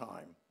 at the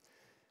time.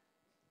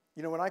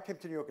 You know, when I came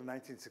to New York in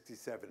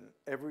 1967,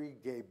 every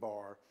gay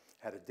bar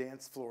had a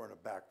dance floor and a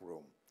back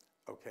room,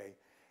 okay?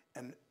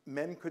 And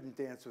men couldn't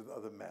dance with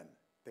other men.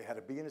 They had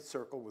to be in a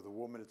circle with a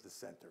woman at the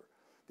center.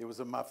 There was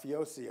a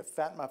mafiosi, a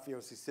fat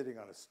mafiosi sitting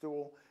on a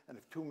stool, and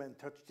if two men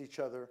touched each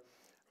other,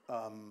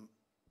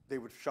 they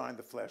would shine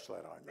the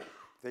flashlight on you.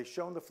 They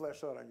shone the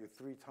flashlight on you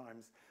 3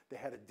 times. They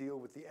had to deal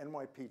with the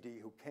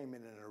NYPD who came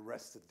in and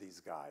arrested these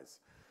guys.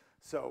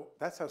 So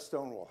that's how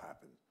Stonewall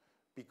happened,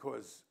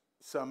 because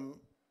some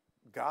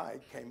guy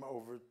came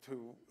over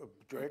to a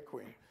drag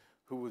queen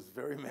who was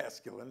very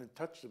masculine and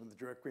touched him, and the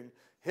drag queen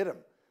hit him.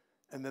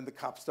 And then the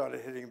cops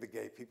started hitting the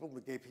gay people, and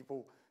the gay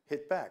people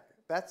hit back.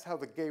 That's how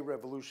the gay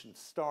revolution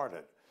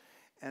started.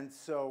 And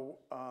so,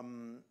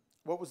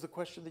 what was the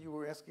question that you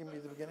were asking me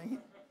at the beginning?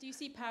 Do you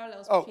see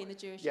parallels Oh, between the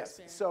Jewish yes.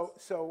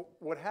 experience? So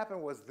what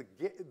happened was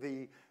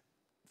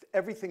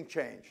everything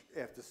changed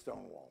after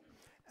Stonewall.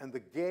 And the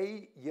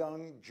gay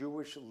young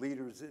Jewish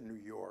leaders in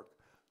New York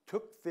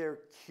took their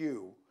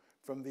cue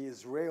from the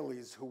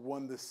Israelis who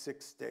won the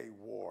Six-Day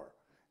War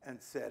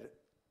and said,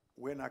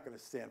 we're not going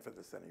to stand for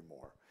this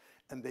anymore.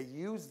 And they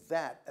used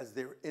that as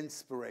their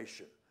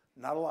inspiration.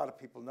 Not a lot of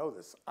people know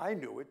this. I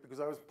knew it because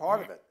I was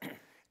part of it.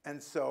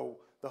 And so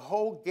the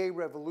whole gay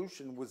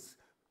revolution was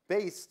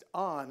based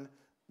on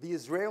the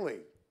Israeli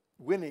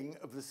winning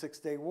of the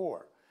Six-Day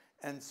War.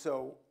 And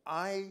so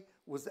I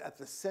was at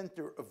the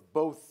center of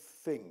both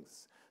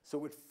things.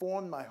 So it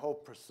formed my whole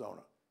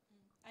persona.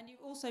 And you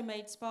also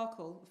made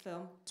Sparkle, a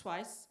film,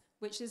 twice,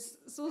 which is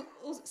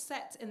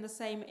set in the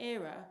same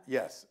era.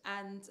 Yes.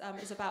 And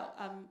is about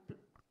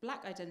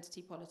black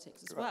identity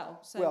politics as Right. well.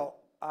 So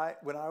well,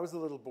 when I was a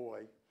little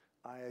boy,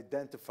 I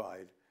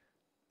identified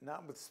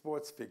not with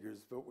sports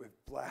figures, but with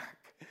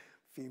black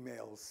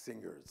female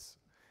singers.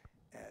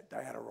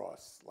 Diana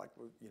Ross, like,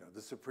 you know,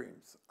 the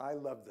Supremes. I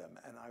loved them.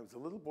 And I was a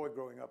little boy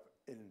growing up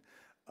in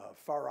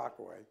Far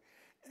Rockaway.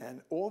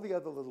 And all the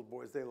other little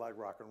boys, they liked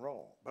rock and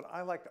roll. But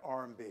I liked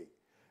R&B,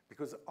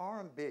 because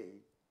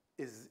R&B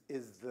is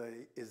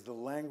the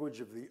language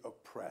of the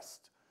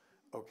oppressed,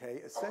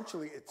 okay?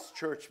 Essentially, it's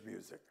church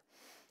music.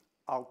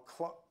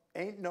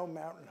 Ain't no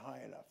mountain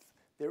high enough.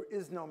 There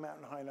is no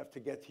mountain high enough to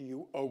get to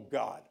you, oh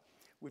God,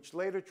 which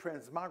later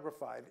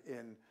transmogrified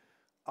in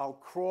I'll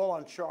crawl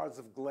on shards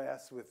of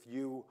glass with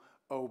you,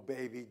 oh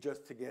baby,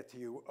 just to get to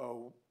you,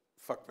 oh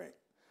fuck me.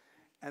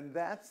 And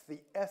that's the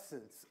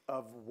essence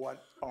of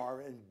what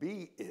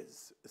R&B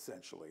is,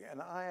 essentially.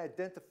 And I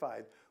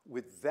identified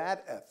with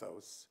that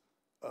ethos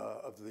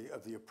of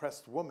the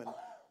oppressed woman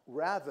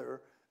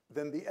rather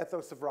than the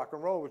ethos of rock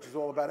and roll, which is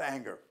all about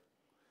anger.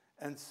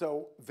 And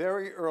so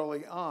very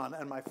early on,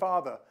 and my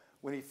father,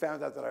 when he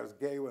found out that I was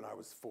gay when I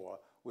was 4,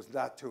 was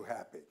not too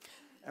happy.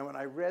 And when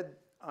I read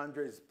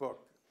Andre's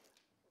book,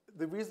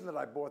 the reason that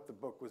I bought the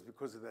book was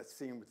because of that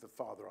scene with the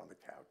father on the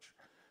couch.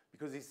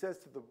 Because he says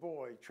to the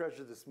boy,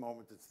 treasure this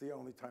moment, it's the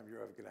only time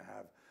you're ever gonna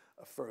have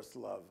a first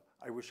love.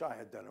 I wish I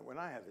had done it when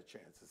I had the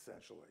chance,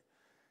 essentially.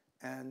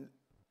 And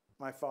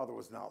my father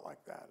was not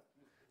like that.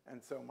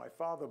 And so my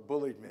father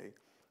bullied me,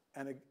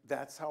 and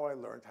that's how I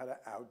learned how to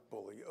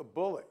out-bully a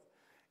bully.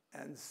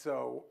 And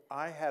so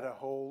I had a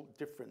whole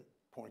different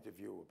point of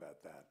view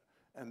about that,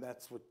 and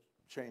that's what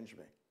changed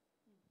me.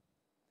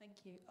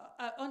 Thank you.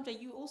 Andre,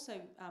 you also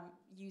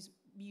use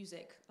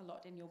music a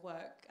lot in your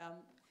work.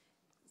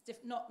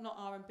 Not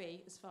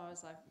R&B, as far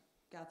as I've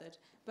gathered.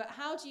 But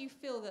how do you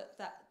feel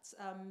that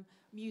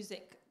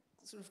music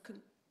sort of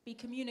can be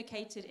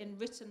communicated in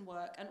written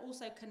work and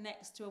also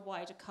connects to a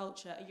wider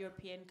culture, a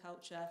European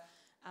culture,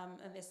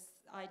 and this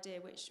idea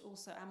which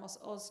also Amos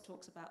Oz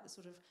talks about, the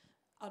sort of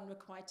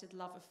unrequited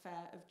love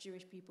affair of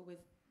Jewish people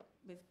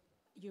with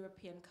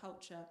European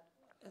culture,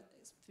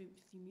 through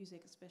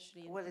music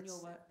especially in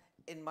your work?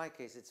 In my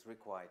case, it's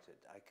requited.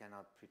 I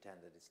cannot pretend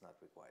that it's not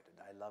requited.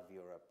 I love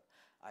Europe.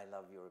 I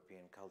love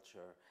European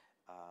culture.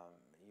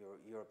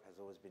 Europe has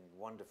always been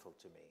wonderful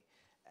to me.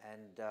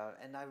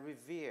 And I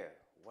revere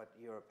what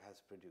Europe has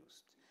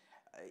produced,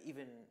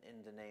 even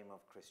in the name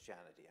of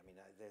Christianity. I mean,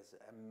 there's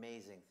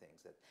amazing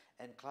things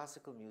and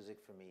classical music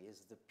for me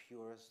is the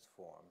purest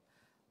form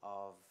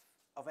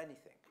of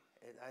anything.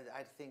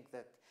 I think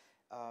that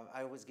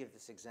I always give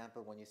this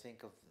example when you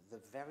think of the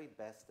very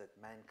best that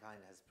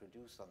mankind has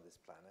produced on this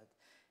planet.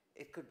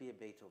 It could be a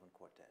Beethoven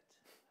quartet,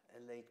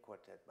 a late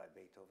quartet by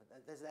Beethoven.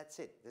 That's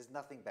it. There's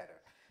nothing better.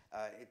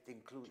 It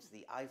includes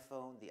the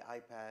iPhone, the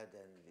iPad,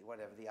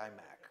 and the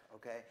iMac,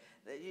 okay?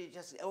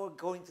 Or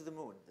going to the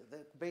moon. The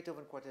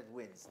Beethoven quartet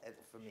wins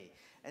for me.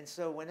 And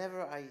so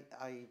whenever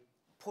I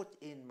put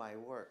in my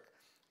work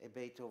a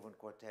Beethoven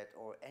quartet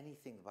or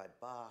anything by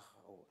Bach,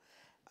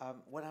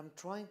 what I'm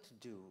trying to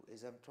do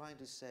is I'm trying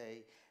to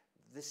say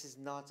this is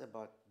not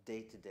about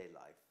day-to-day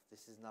life.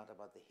 This is not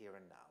about the here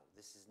and now.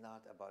 This is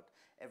not about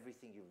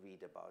everything you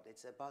read about.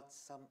 It's about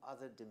some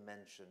other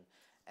dimension.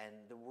 And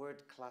the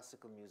word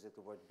classical music,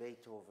 the word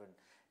Beethoven,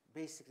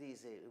 basically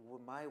is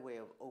my way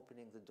of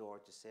opening the door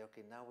to say,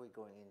 okay, now we're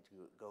going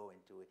to go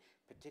into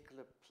a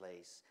particular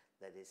place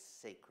that is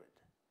sacred.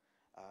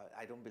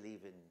 I don't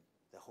believe in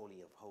the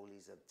Holy of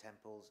Holies of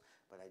temples,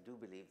 but I do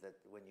believe that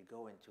when you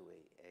go into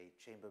a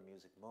chamber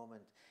music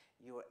moment,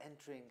 you're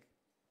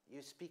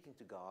speaking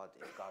to God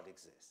if God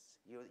exists.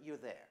 You're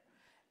there.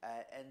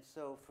 And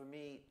so for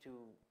me to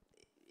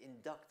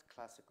induct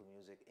classical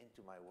music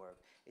into my work,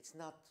 it's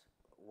not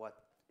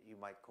what you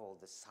might call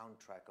the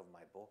soundtrack of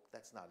my book.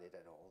 That's not it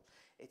at all.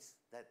 It's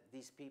that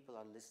these people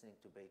are listening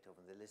to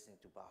Beethoven, they're listening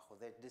to Bach, or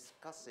they're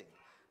discussing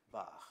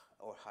Bach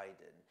or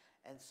Haydn.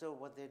 And so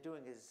what they're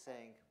doing is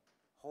saying,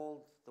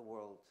 hold the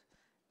world.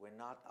 We're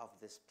not of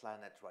this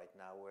planet right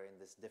now. We're in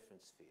this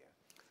different sphere.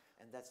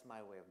 And that's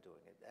my way of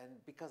doing it.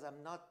 And because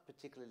I'm not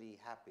particularly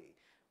happy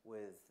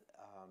with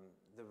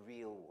the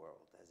real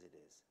world as it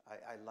is.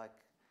 I like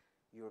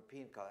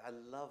European culture. I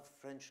love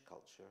French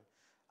culture.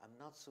 I'm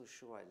not so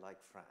sure I like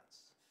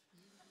France.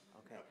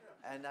 Okay,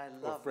 and I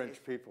love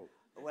French people.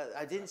 Well,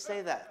 I didn't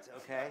say that.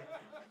 Okay,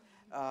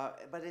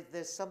 but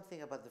there's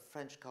something about the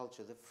French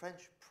culture. The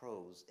French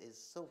prose is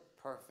so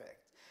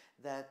perfect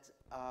that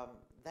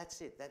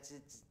that's it. That's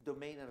its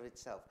domain of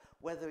itself.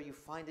 Whether you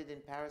find it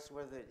in Paris,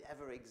 whether it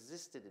ever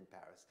existed in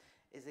Paris,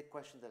 is a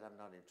question that I'm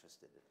not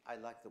interested in. I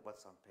like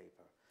what's on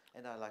paper,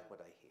 and I like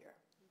what I hear.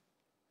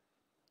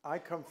 I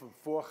come from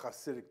 4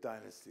 Hasidic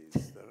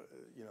dynasties,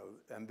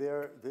 that, and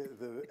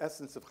the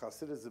essence of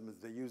Hasidism is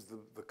they use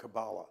the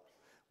Kabbalah,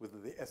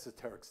 with the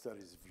esoteric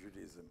studies of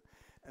Judaism.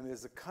 And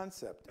there's a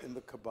concept in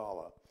the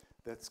Kabbalah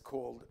that's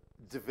called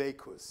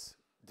dvekus,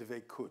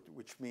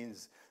 which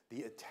means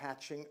the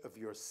attaching of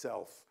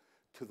yourself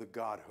to the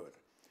godhood.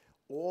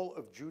 All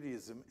of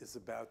Judaism is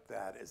about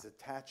that, is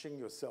attaching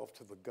yourself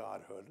to the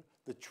godhood,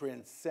 the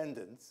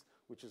transcendence,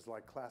 which is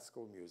like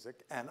classical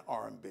music and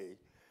R&B.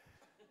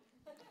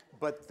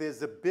 But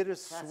there's a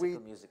bittersweet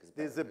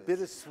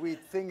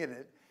thing in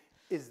it,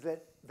 is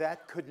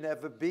that could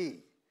never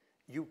be.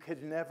 You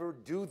could never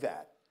do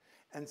that.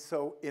 And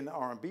so in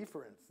R&B,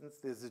 for instance,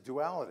 there's a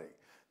duality.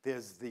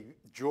 There's the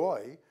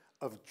joy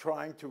of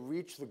trying to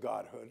reach the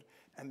godhood,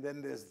 and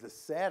then there's the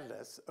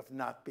sadness of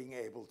not being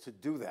able to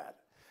do that.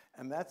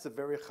 And that's a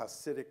very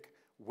Hasidic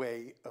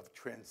way of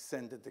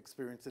transcendent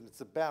experience, and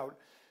it's about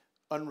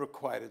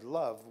unrequited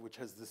love, which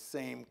has the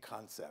same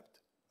concept,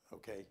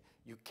 okay?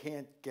 You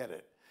can't get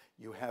it.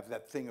 You have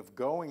that thing of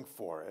going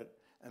for it,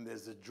 and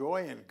there's a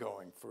joy in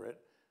going for it,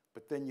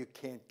 but then you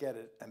can't get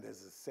it, and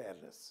there's a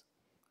sadness.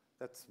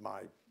 That's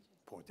my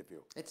point of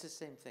view. It's the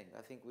same thing.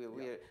 I think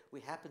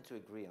we happen to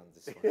agree on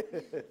this one.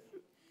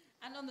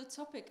 And on the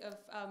topic of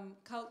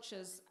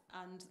cultures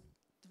and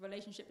the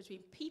relationship between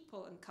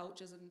people and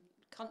cultures and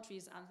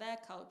countries and their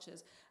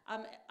cultures,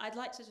 I'd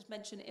like to just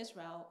mention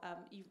Israel.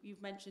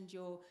 You've mentioned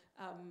your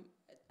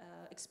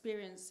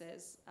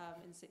experiences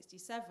in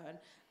 '67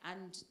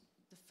 and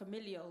the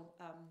familial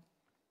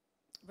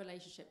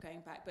relationship going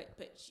back,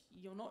 but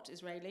you're not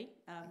Israeli,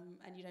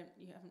 and you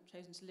haven't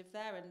chosen to live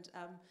there. And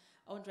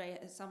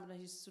André is someone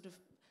who's sort of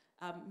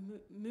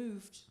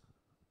moved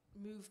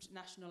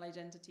national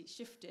identity,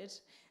 shifted.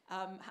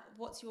 I'm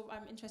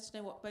interested to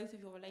know what both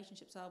of your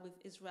relationships are with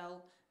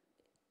Israel.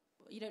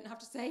 You don't have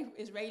to say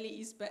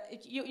Israelis,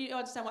 but you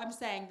understand what I'm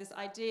saying.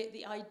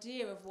 The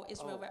idea of what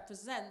Israel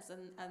represents,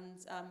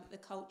 and the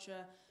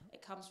culture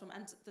it comes from,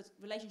 and the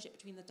relationship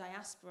between the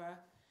diaspora,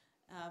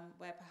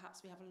 where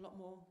perhaps we have a lot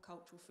more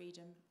cultural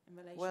freedom in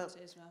relation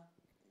to Israel.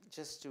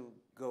 Just to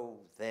go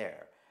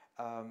there,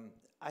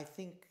 I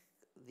think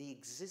the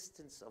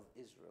existence of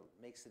Israel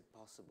makes it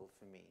possible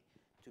for me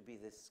to be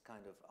this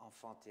kind of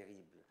enfant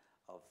terrible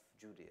of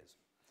Judaism.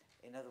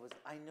 In other words,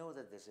 I know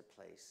that there's a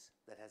place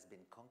that has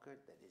been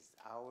conquered, that is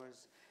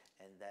ours,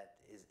 and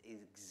that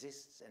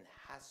exists and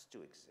has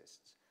to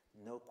exist.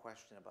 No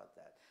question about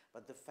that.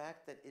 But the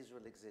fact that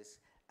Israel exists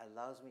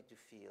allows me to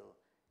feel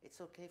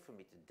it's okay for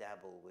me to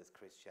dabble with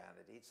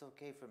Christianity. It's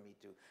okay for me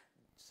to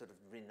sort of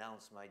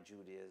renounce my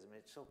Judaism.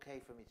 It's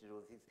okay for me to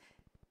do things.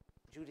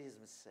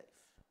 Judaism is safe.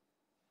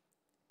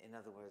 In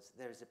other words,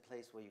 there is a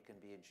place where you can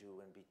be a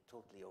Jew and be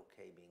totally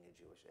okay being a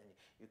Jewish, and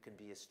you can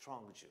be a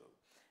strong Jew,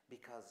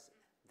 because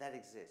that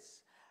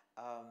exists.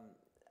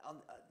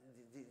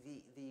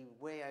 The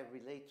way I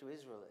relate to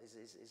Israel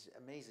is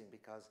amazing,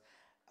 because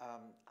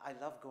I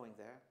love going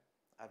there.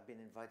 I've been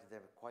invited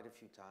there quite a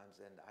few times,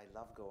 and I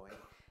love going.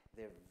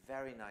 They're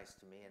very nice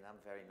to me, and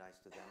I'm very nice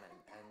to them.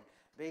 And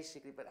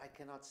basically, but I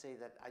cannot say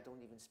that I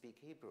don't even speak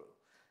Hebrew.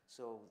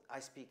 So I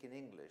speak in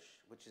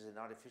English, which is an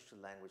artificial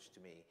language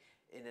to me,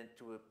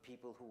 to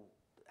people who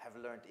have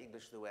learned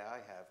English the way I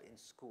have in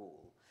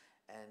school.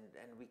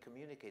 And we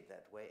communicate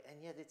that way,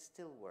 and yet it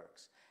still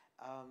works.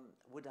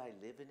 Would I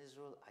live in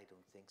Israel? I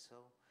don't think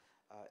so.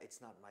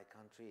 It's not my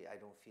country. I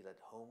don't feel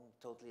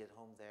totally at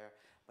home there.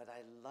 But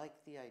I like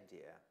the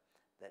idea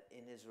that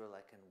in Israel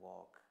I can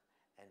walk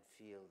and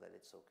feel that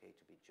it's okay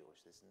to be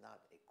Jewish. There's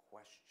not a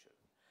question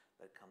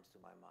that comes to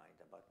my mind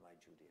about my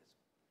Judaism.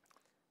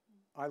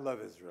 I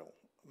love Israel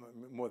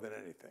more than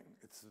anything.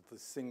 It's the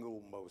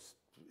single most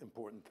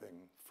important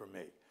thing for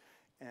me.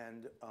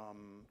 And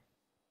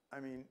I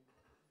mean,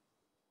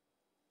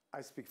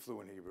 I speak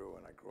fluent Hebrew,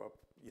 and I grew up,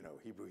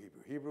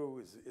 Hebrew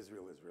is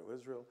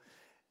Israel.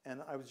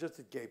 And I was just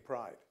at Gay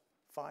Pride,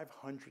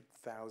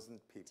 500,000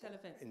 people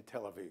in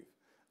Tel Aviv,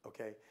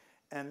 okay?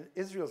 And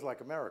Israel's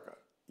like America,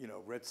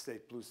 red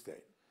state, blue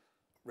state.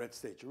 Red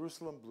state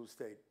Jerusalem, blue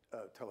state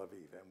Tel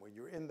Aviv. And when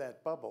you're in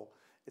that bubble,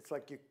 it's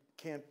like you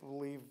can't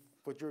believe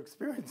what you're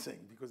experiencing,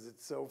 because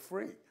it's so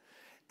free.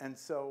 And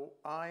so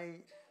I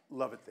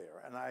love it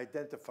there, and I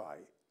identify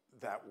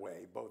that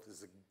way, both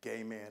as a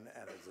gay man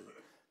and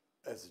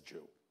as a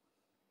Jew.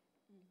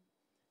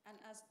 And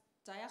as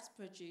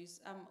diaspora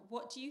Jews,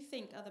 what do you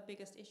think are the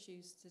biggest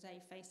issues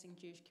today facing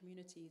Jewish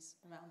communities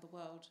around the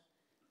world?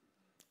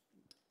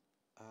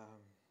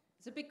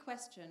 It's a big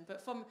question,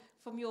 but from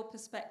your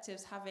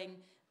perspectives, having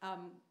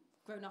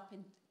grown up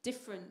in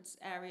different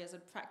areas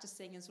and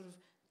practicing in sort of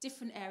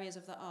different areas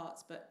of the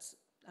arts, but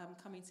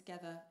coming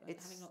together and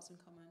having lots in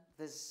common.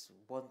 There's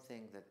one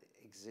thing that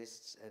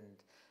exists, and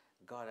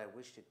God, I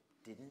wish it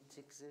didn't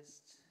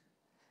exist,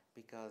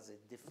 because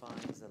it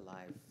defines the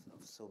life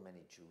of so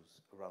many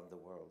Jews around the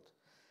world.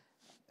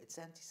 It's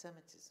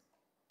anti-Semitism.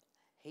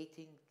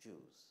 Hating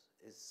Jews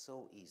is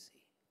so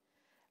easy.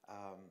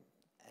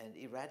 And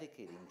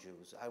eradicating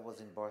Jews. I was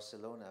in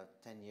Barcelona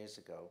 10 years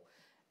ago,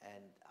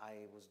 and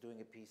I was doing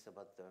a piece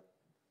about the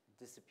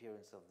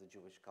disappearance of the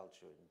Jewish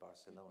culture in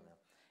Barcelona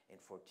in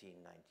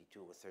 1492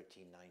 or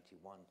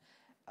 1391.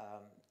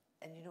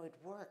 And you know, it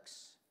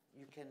works.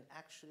 You can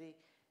actually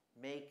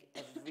make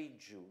every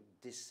Jew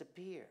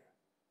disappear.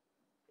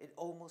 It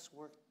almost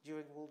worked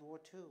during World War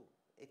II.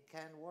 It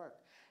can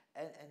work.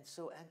 And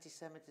so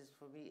anti-Semitism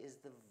for me is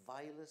the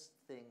vilest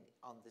thing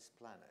on this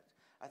planet.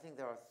 I think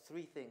there are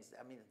three things.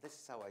 I mean, this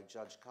is how I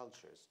judge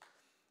cultures.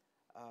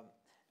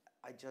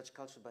 I judge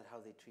culture by how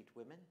they treat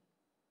women.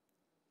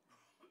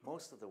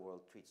 Most of the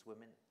world treats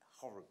women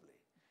horribly.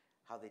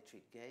 How they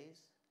treat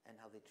gays and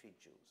how they treat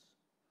Jews.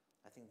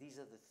 I think these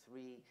are the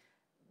three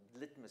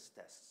litmus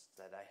tests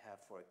that I have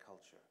for a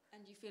culture.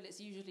 And you feel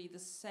it's usually the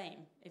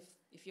same?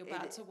 If you're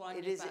bad to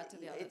one, you're bad to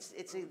the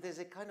other? There's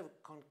a kind of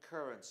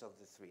concurrence of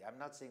the three. I'm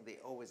not saying they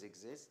always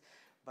exist,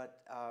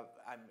 but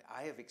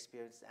I have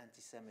experienced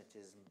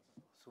anti-Semitism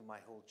through my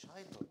whole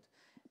childhood.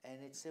 And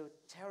it's a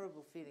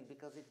terrible feeling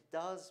because it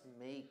does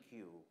make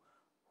you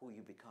who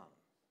you become.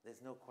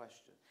 There's no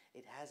question.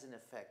 It has an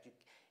effect.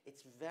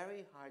 It's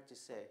very hard to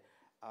say,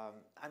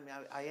 I mean,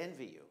 I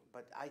envy you,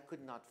 but I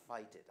could not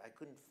fight it. I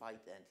couldn't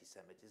fight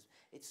anti-Semitism.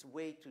 It's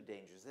way too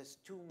dangerous. There's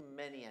too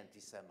many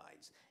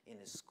anti-Semites in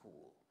a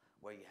school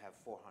where you have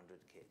 400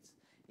 kids.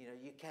 You know,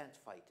 you can't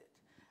fight it.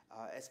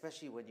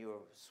 Especially when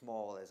you're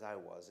small, as I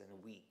was,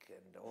 and weak,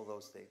 and all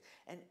those things.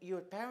 And your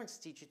parents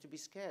teach you to be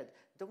scared.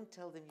 Don't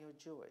tell them you're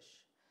Jewish.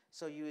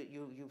 So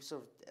you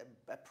sort of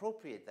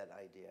appropriate that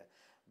idea.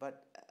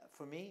 But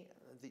for me,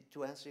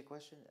 to answer your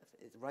question,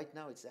 right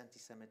now it's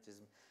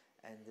anti-Semitism,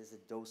 and there's a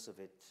dose of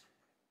it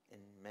in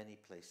many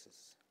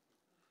places.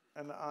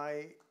 And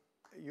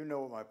you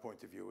know what my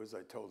point of view is.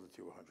 I told it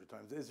to you 100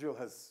 times. Israel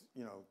has,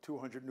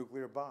 200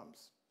 nuclear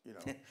bombs.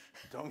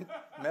 Don't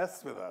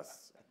mess with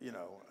us.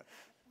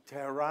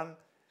 Tehran,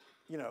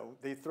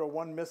 they throw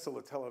one missile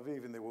at Tel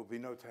Aviv and there will be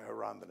no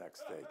Tehran the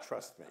next day.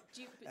 Trust me.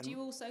 Do you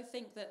also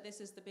think that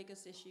this is the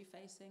biggest issue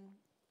facing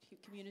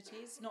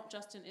communities, not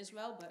just in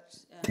Israel, but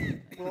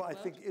well, I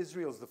think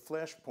Israel's the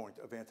flashpoint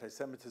of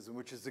anti-Semitism,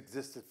 which has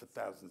existed for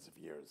thousands of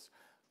years.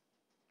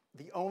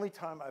 The only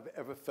time I've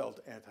ever felt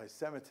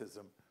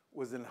anti-Semitism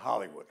was in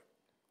Hollywood,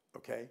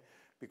 okay?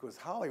 Because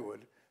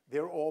Hollywood,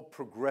 they're all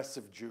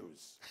progressive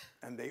Jews,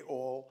 and they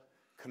all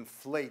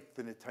conflate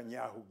the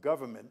Netanyahu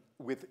government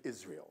with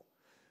Israel.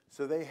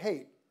 So they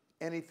hate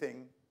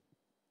anything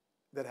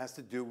that has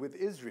to do with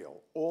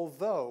Israel,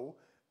 although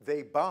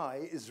they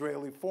buy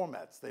Israeli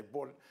formats. They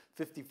bought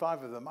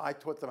 55 of them. I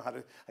taught the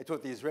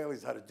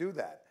Israelis how to do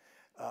that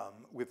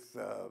with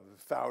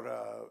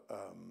Fauda.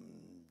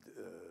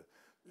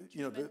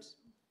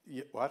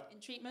 What? In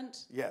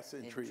treatment? Yes,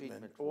 in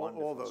treatment.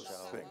 All those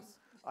things.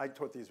 I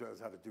taught the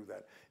Israelis how to do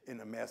that in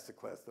a master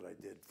class that I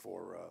did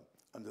for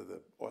under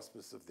the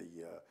auspice of the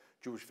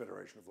Jewish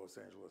Federation of Los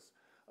Angeles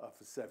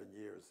for 7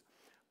 years.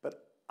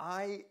 But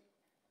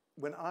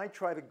when I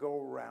try to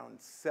go around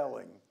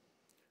selling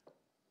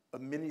a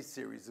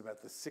mini-series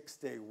about the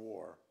Six-Day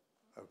War,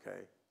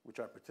 okay, which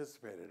I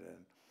participated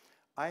in,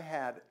 I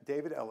had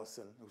David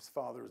Ellison, whose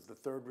father is the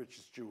third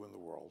richest Jew in the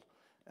world,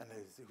 and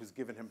who's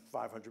given him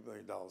 $500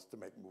 million to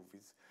make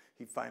movies.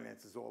 He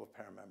finances all of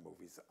Paramount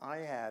movies. I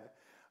had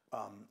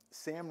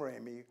Sam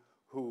Raimi,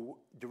 who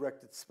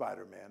directed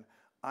Spider-Man.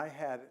 I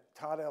had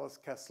Todd Ellis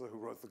Kessler, who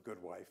wrote The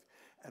Good Wife,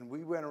 and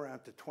we went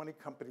around to 20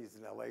 companies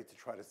in LA to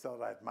try to sell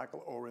it. I had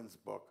Michael Oren's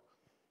book.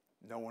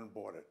 No one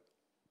bought it,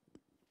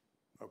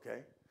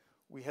 okay?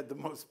 We had the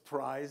most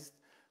prized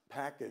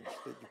package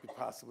that you could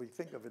possibly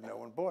think of, and no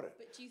one bought it.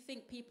 But do you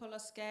think people are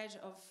scared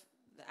of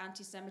the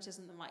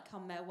anti-Semitism that might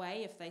come their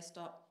way if they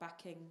start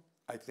backing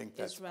I think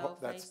that's Israel?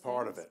 That's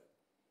part of it.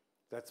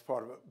 That's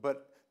part of it.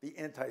 But the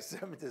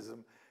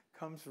anti-Semitism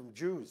comes from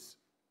Jews,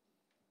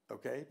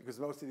 okay? Because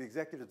most of the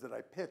executives that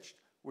I pitched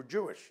were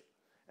Jewish.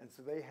 And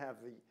so they have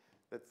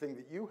that thing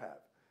that you have.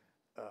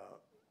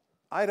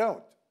 I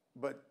don't,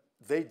 but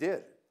they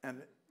did.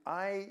 And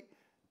I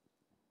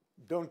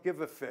don't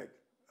give a fig,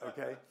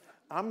 okay?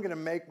 I'm going to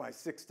make my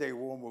Six-Day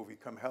War movie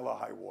come hell or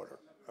high water,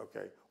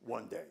 okay,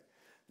 one day.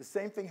 The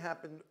same thing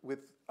happened with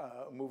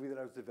a movie that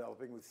I was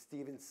developing with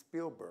Steven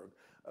Spielberg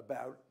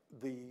about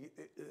the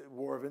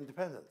War of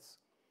Independence,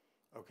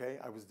 okay?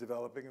 I was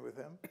developing it with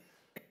him.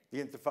 the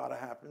Intifada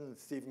happened, and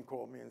Stephen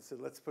called me and said,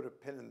 let's put a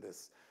pin in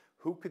this.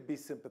 Who could be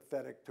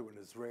sympathetic to an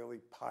Israeli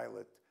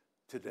pilot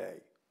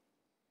today?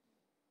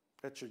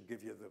 That should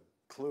give you the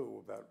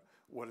clue about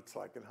what it's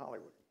like in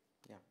Hollywood.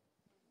 Yeah.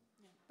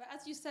 But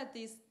as you said,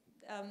 these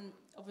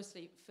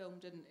obviously film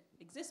didn't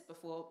exist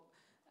before,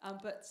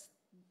 but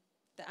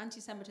the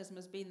anti-Semitism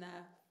has been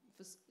there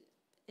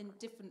in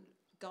different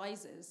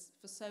guises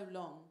for so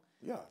long.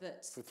 Yeah,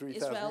 that for 3,000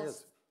 Israel's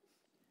years.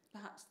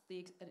 Perhaps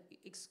the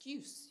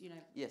excuse, you know,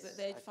 Yes, that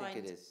they'd I find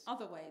think it is.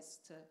 other ways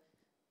to.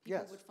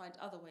 People Yes. would find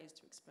other ways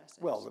to express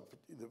it. Well,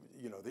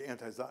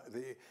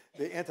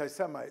 the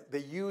anti-Semite, they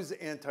use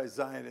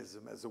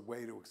anti-Zionism as a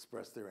way to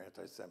express their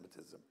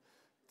anti-Semitism.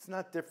 It's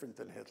not different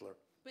than Hitler.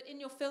 But in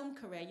your film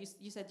career,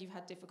 you said you've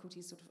had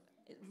difficulties sort of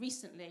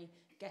recently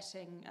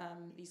getting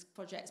these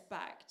projects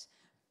backed.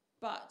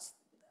 But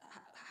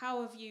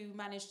how have you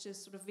managed to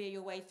sort of veer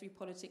your way through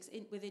politics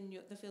within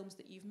the films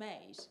that you've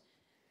made?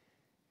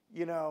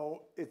 You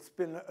know, it's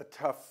been a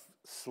tough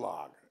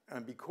slog.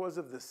 And because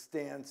of the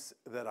stance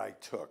that I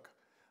took,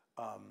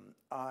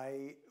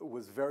 I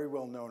was very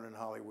well known in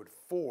Hollywood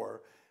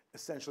for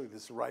essentially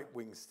this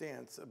right-wing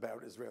stance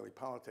about Israeli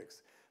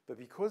politics. But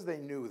because they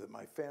knew that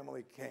my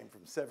family came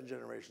from 7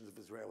 generations of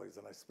Israelis,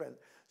 and I spent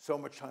so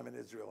much time in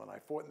Israel, and I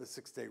fought in the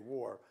Six-Day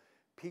War,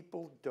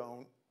 people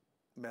don't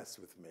mess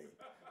with me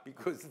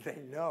because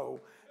they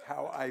know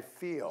how I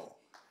feel.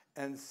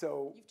 And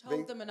so you've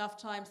told them enough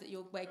times that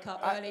you'll wake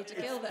up early to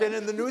kill them. It's been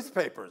in the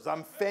newspapers.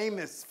 I'm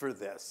famous for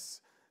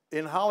this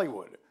in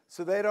Hollywood.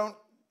 So they don't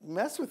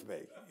mess with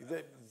me.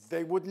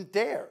 They wouldn't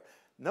dare.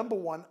 Number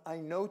one, I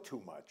know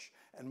too much.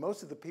 And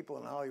most of the people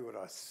in Hollywood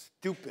are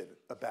stupid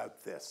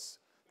about this.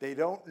 They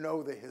don't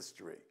know the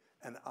history,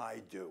 and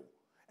I do.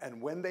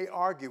 And when they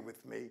argue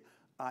with me,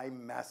 I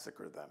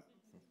massacre them.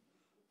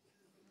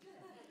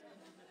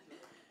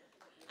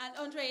 And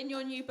André, in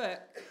your new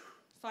book,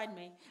 Find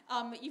Me,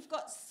 you've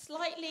got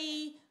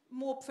slightly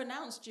more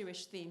pronounced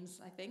Jewish themes,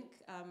 I think.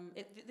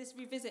 This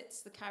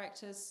revisits the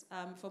characters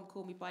from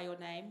Call Me By Your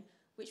Name,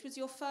 which was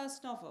your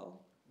first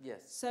novel.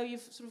 Yes. So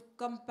you've sort of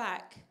gone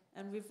back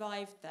and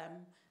revived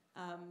them.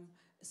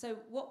 So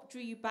what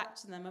drew you back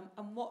to them,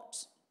 and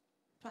what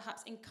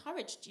perhaps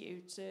encouraged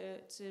you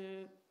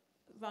to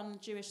run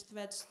Jewish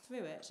threads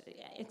through it,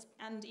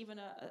 and even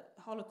a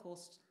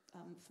Holocaust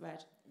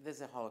thread?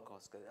 There's a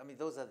Holocaust. I mean,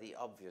 those are the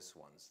obvious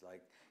ones,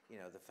 like, you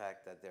know, the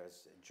fact that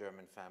there's a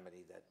German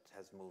family that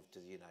has moved to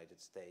the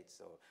United States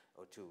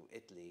or to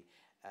Italy,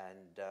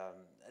 and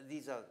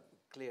these are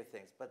clear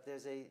things. But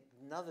there's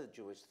another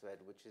Jewish thread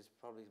which is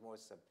probably more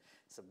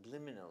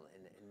subliminal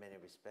in many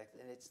respects,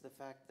 and it's the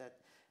fact that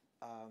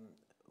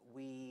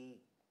we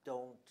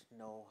don't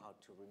know how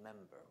to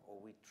remember, or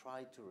we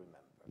try to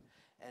remember.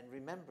 And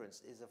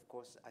remembrance is, of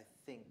course, I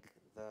think,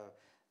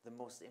 the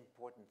most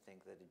important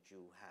thing that a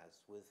Jew has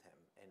with him.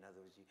 In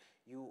other words,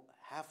 you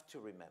have to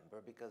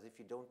remember, because if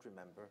you don't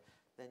remember,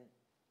 then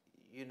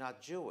you're not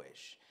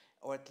Jewish.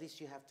 Or at least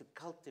you have to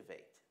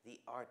cultivate the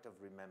art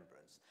of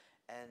remembrance.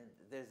 And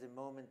there's a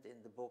moment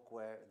in the book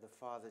where the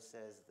father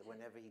says that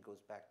whenever he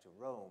goes back to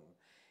Rome,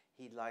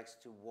 he likes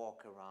to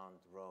walk around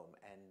Rome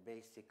and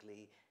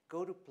basically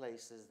go to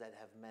places that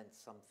have meant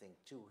something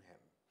to him.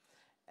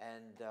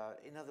 And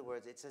in other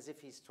words, it's as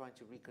if he's trying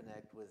to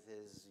reconnect with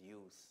his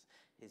youth,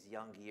 his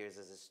young years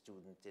as a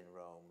student in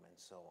Rome, and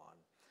so on.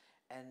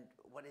 And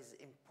what is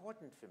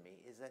important for me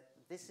is that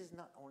this is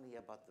not only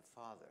about the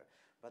father,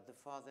 but the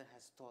father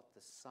has taught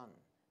the son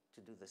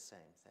to do the same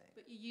thing.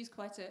 But you use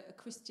quite a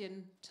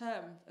Christian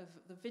term of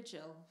the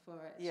vigil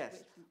for it.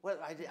 Yes. Well,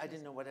 I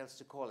didn't know what else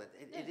to call it.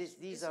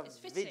 These are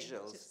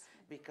vigils,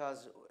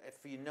 because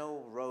if you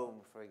know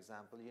Rome, for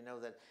example, you know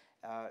that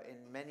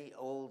in many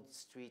old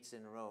streets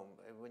in Rome,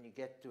 when you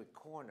get to a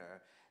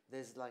corner,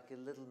 there's like a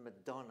little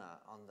Madonna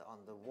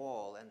on the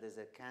wall, and there's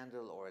a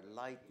candle or a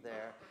light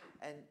there,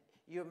 and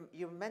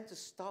you're meant to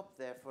stop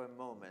there for a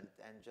moment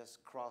and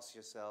just cross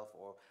yourself,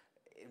 or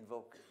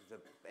invoke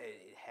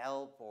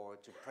help, or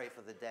to pray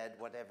for the dead,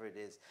 whatever it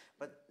is.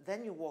 But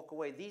then you walk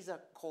away. These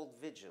are called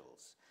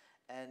vigils.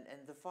 And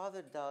the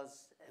father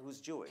does,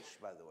 who's Jewish,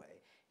 by the way,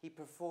 he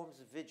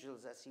performs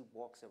vigils as he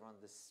walks around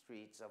the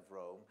streets of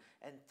Rome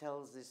and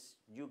tells this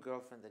new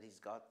girlfriend that he's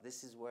got,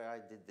 this is where I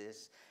did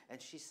this.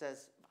 And she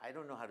says, I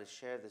don't know how to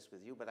share this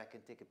with you, but I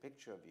can take a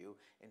picture of you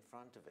in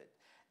front of it.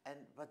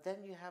 But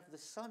then you have the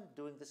son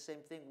doing the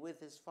same thing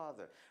with his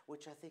father,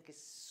 which I think is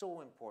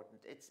so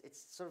important.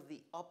 It's sort of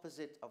the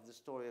opposite of the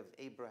story of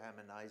Abraham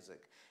and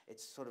Isaac.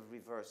 It's sort of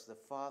reversed. The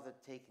father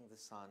taking the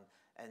son,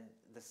 and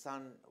the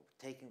son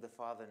taking the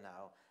father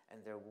now,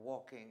 and they're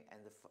walking, and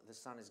the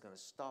son is going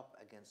to stop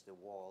against the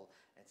wall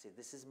and say,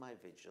 this is my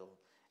vigil,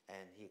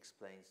 and he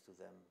explains to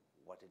them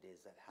what it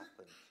is that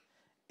happened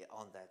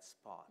on that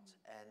spot.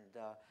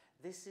 And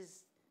this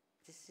is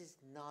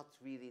not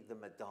really the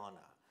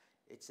Madonna.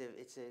 It's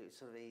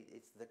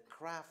the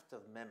craft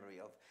of memory,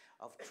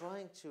 of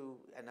trying to,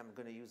 and I'm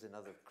going to use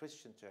another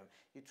Christian term,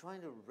 you're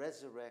trying to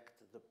resurrect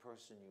the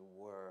person you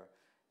were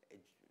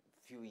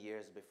few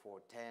years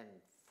before, 10,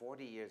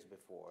 40 years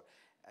before,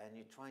 and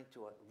you're trying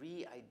to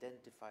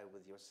re-identify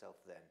with yourself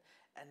then.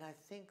 And I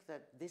think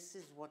that this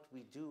is what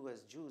we do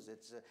as Jews.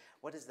 It's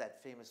what is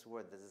that famous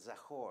word? The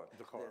zachor.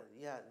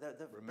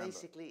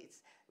 Basically,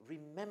 it's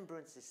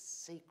remembrance is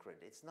sacred.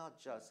 It's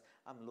not just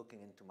I'm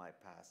looking into my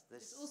past.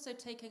 It's also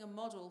taking a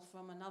model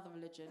from another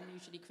religion,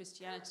 usually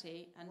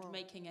Christianity, and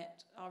making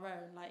it our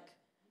own, like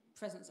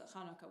presents at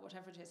Hanukkah,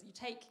 whatever it is. You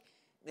take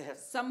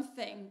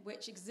something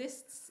which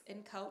exists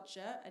in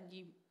culture and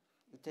you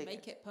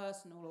make it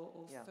personal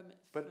or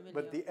familiar.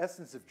 But the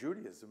essence of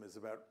Judaism is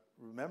about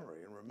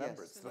memory and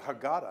remembrance. Yes. The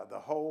Haggadah, the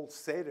whole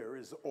Seder,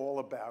 is all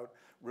about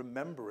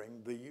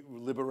remembering the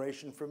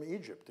liberation from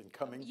Egypt and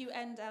coming. You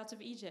end out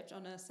of Egypt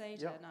on a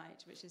Seder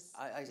night, which is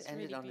I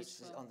ended really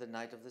on the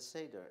night of the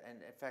Seder,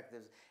 and in fact,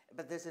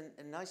 there's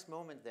a nice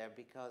moment there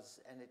because,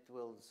 and it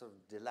will sort of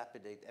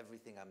dilapidate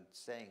everything I'm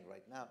saying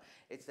right now.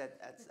 It's that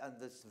on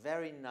this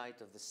very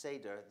night of the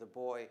Seder, the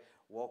boy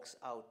walks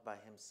out by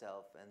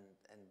himself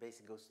and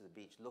basically goes to the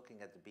beach,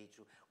 looking at the beach,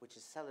 which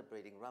is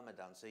celebrating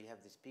Ramadan. So you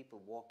have these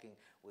people walking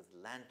with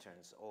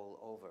lanterns all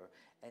over,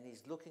 and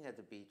he's looking at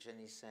the beach and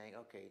he's saying,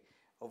 okay,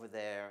 over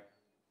there,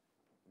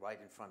 right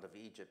in front of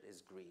Egypt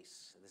is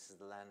Greece. This is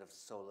the land of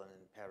Solon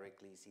and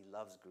Pericles. He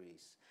loves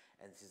Greece.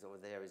 And he says over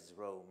there is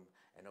Rome,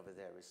 and over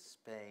there is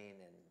Spain,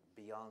 and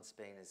beyond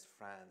Spain is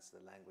France,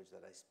 the language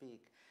that I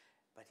speak.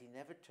 But he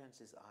never turns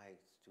his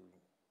eyes to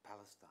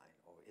Palestine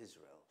or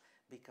Israel,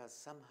 because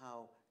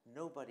somehow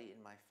nobody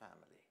in my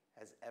family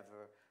has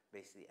ever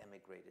basically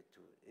emigrated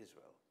to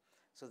Israel.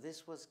 So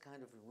this was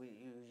kind of,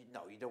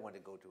 no, you don't want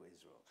to go to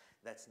Israel.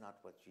 That's not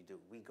what you do.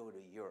 We go to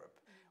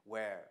Europe,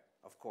 where,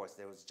 of course,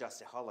 there was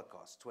just a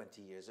Holocaust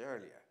 20 years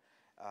earlier.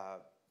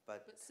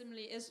 But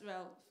similarly,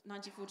 Israel,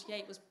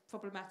 1948, was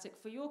problematic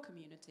for your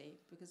community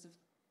because of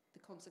the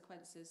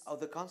consequences. Oh,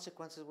 the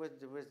consequences were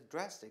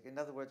drastic. In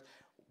other words,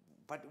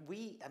 but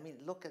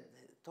look at,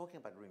 talking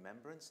about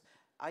remembrance,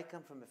 I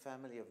come from a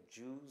family of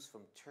Jews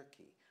from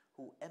Turkey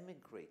who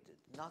emigrated,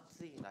 not to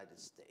the United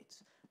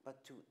States,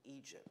 but to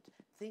Egypt.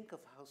 Think of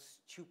how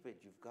stupid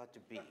you've got to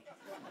be.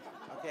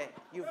 Okay,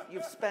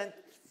 you've spent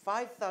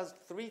 5,000,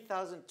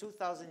 3,000,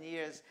 2,000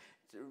 years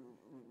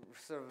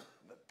sort of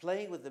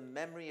playing with the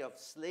memory of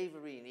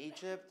slavery in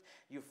Egypt.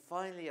 You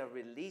finally are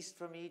released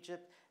from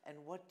Egypt, and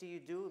what do?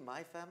 In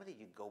my family,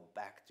 you go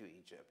back to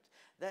Egypt.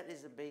 That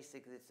is a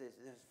basic,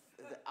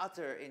 the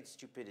utter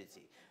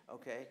stupidity,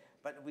 okay?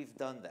 But we've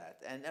done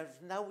that. And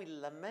now we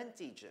lament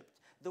Egypt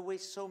the way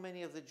so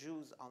many of the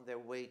Jews on their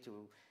way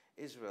to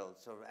Israel,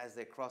 so as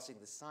they're crossing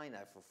the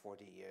Sinai for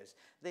 40 years,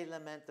 they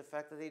lament the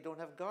fact that they don't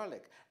have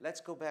garlic.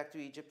 Let's go back to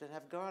Egypt and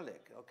have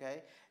garlic,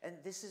 okay? And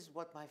this is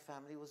what my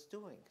family was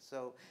doing.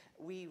 So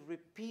we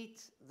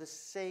repeat the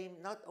same,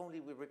 not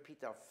only we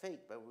repeat our fate,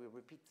 but we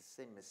repeat the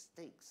same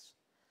mistakes.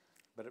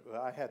 But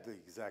I had the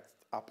exact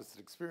opposite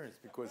experience,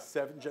 because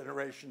 7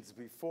 generations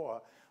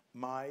before,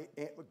 my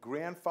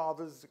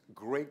grandfather's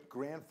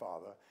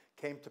great-grandfather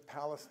came to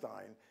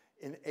Palestine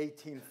in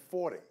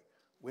 1840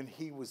 when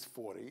he was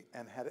 40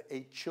 and had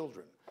 8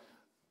 children.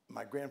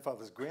 My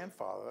grandfather's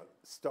grandfather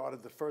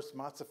started the first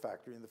matzah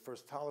factory and the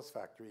first tallis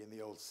factory in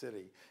the old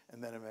city,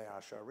 and then in Mea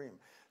Shearim.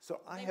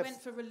 So they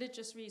went for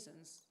religious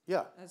reasons.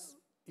 Yeah,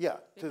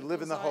 to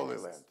live in the Holy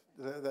Land.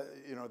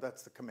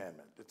 That's the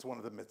commandment. It's one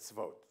of the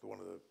mitzvot, one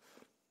of the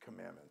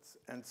commandments.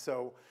 And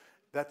so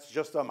that's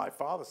just on my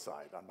father's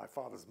side. On my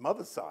father's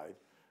mother's side,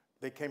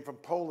 they came from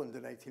Poland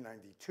in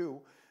 1892.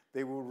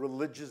 They were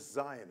religious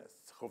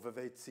Zionists,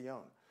 Chovevei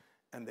Tzion.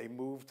 And they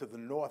moved to the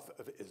north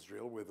of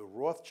Israel, where the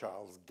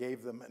Rothschilds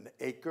gave them an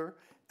acre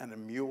and a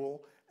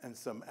mule and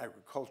some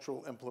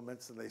agricultural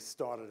implements, and they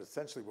started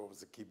essentially what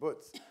was a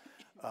kibbutz.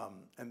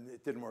 And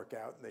it didn't work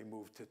out, and they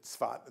moved to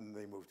Tzfat, and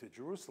they moved to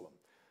Jerusalem.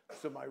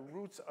 So my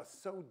roots are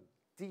so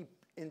deep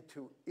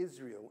into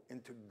Israel,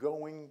 into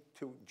going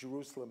to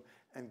Jerusalem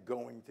and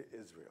going to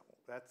Israel.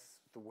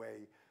 That's the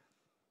way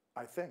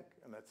I think,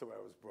 and that's the way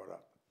I was brought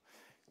up.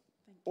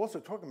 Also,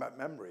 talking about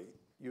memory,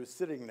 I'm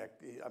sitting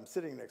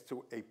next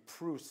to a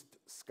Proust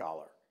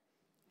scholar,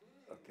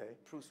 okay?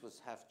 Proust was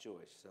half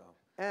Jewish, so.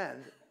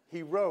 And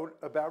he wrote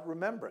about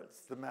remembrance.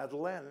 The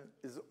Madeleine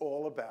is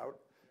all about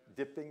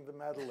dipping the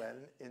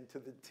Madeleine into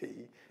the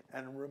tea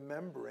and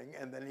remembering,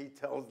 and then he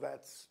tells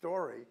that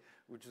story,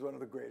 which is one of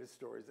the greatest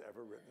stories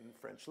ever written in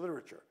French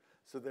literature.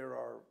 So there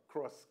are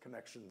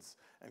cross-connections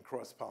and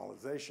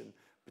cross-pollination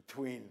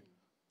between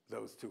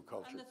those two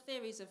cultures. And the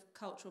theories of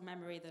cultural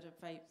memory that are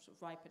very sort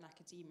of ripe in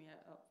academia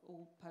are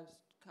all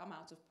come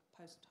out of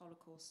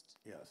post-Holocaust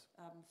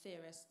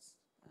theorists,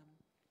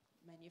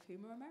 many of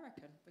whom are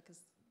American,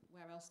 because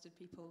where else did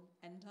people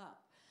end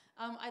up?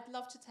 I'd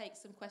love to take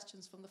some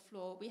questions from the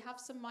floor. We have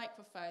some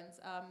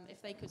microphones,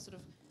 if they could sort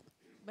of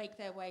make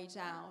their way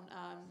down.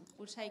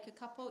 We'll take a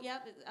couple. Yeah,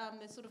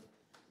 there's sort of,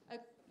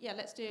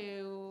 let's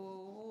do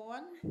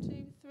 1,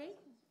 2, 3,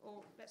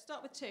 or let's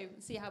start with 2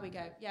 and see how we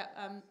go. Yeah.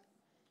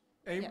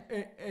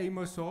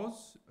 Amos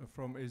Oz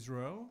from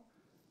Israel,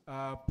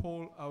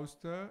 Paul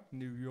Auster,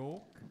 New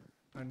York,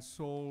 and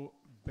Saul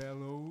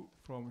Bellow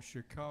from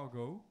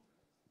Chicago.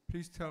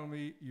 Please tell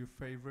me your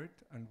favorite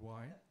and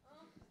why.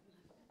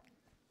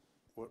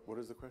 What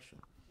is the question?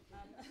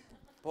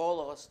 Paul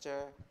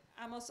Auster.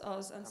 Amos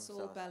Oz and Amos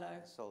Saul Oz,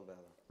 Bellow. Saul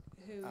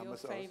Bellow. Who are your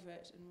Amos Oz.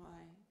 favourite and why?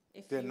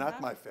 If They're you not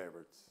have my a-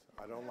 favorites.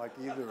 I don't like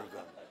either of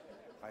them.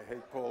 I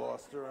hate Paul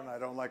Auster and I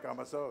don't like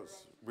Amos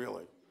Oz,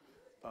 really.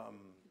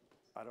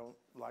 I don't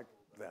like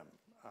them.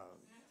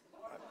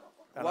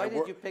 And Why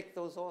did you pick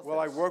those authors? Well,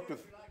 I worked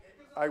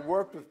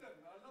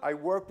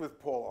with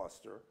Paul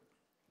Auster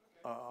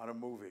on a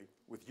movie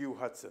with Hugh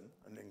Hudson,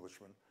 an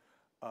Englishman.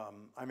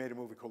 I made a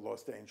movie called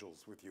Lost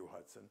Angels with Hugh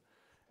Hudson,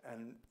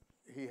 and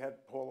he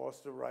had Paul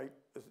Auster write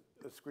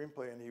a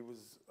screenplay, and he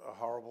was a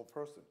horrible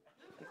person.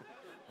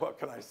 What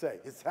can I say?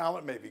 His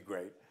talent may be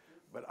great,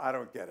 but I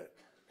don't get it.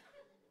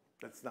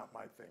 That's not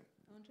my thing.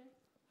 Andre?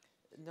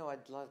 No,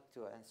 I'd like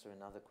to answer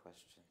another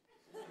question.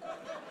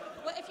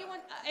 Well,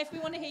 if we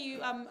want to hear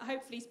you,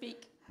 hopefully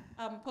speak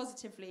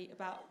positively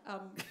about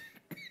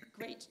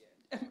great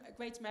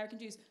American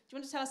Jews. Do you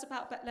want to tell us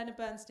about Leonard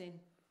Bernstein?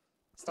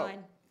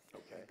 Stein.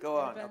 Okay. Go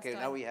on. Bernstein. Okay,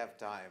 now we have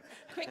time.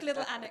 Quick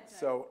little anecdote.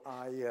 So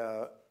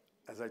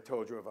as I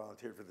told you, I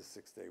volunteered for the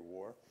Six-Day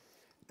War.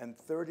 And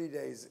 30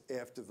 days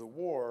after the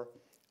war,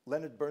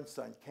 Leonard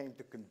Bernstein came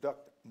to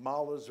conduct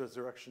Mahler's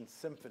Resurrection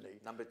Symphony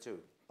Number 2.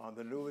 on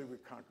the newly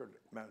reconquered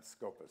Mount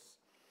Scopus,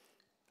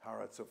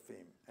 Howard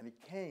Rosenman. And he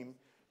came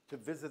to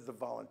visit the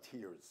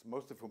volunteers,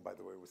 most of whom, by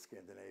the way, were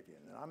Scandinavian.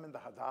 And I'm in the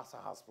Hadassah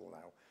Hospital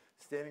now,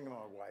 standing in my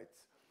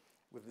whites,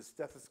 with the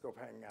stethoscope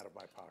hanging out of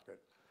my pocket,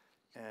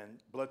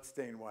 and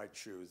blood-stained white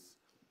shoes.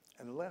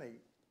 And Lenny,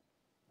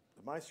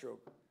 the maestro,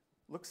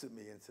 looks at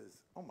me and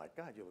says, "Oh my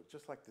God, you look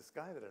just like this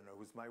guy that I know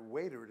who's my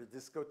waiter at a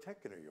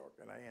discotheque in New York."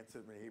 And I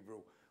answered him in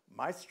Hebrew,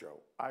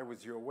 "Maestro, I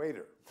was your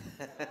waiter."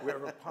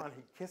 Whereupon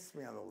he kissed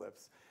me on the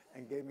lips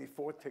and gave me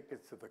 4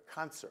 tickets to the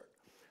concert.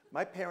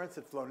 My parents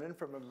had flown in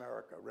from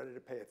America, ready to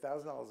pay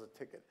 $1,000 a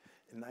ticket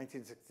in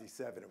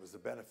 1967. It was a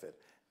benefit,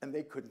 and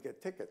they couldn't get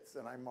tickets.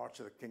 And I marched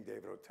to the King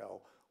David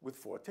Hotel with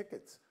 4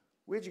 tickets.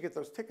 "Where'd you get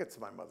those tickets?"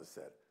 my mother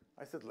said.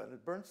 I said,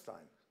 "Leonard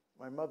Bernstein."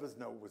 My mother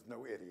was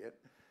no idiot.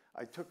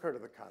 I took her to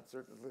the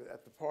concert.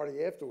 At the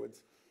party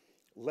afterwards,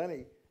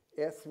 Lenny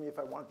asked me if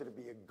I wanted to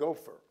be a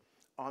gopher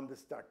on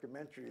this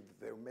documentary that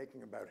they were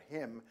making about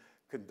him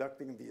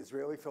conducting the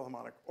Israeli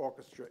Philharmonic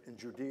Orchestra in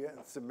Judea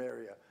and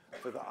Samaria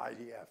for the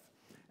IDF.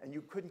 And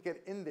you couldn't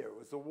get in there. It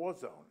was a war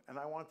zone. And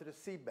I wanted to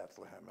see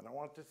Bethlehem, and I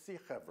wanted to see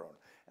Hebron,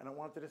 and I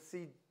wanted to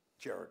see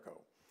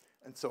Jericho.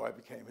 And so I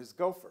became his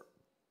gopher.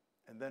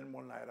 And then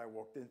one night I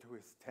walked into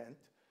his tent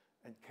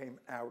and came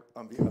out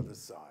on the other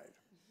side,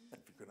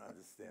 if you can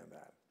understand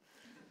that.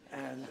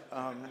 And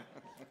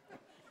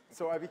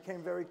so I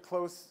became very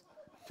close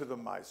to the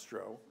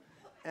maestro.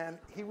 And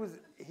he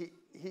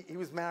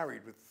was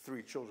married with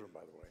 3 children,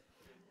 by the way.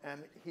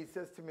 And he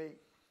says to me,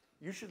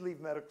 "You should leave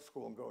medical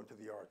school and go into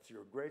the arts.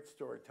 You're a great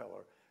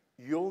storyteller.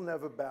 You'll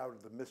never bow to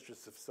the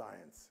mistress of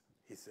science,"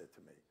 he said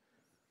to me.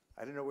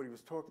 I didn't know what he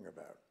was talking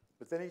about.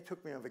 But then he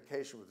took me on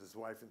vacation with his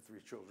wife and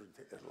 3 children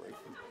to Italy,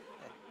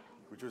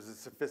 which was a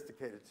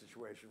sophisticated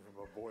situation from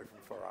a boy from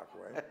Far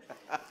Rockaway.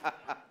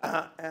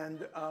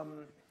 And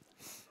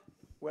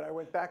when I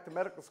went back to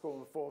medical school in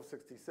the fall of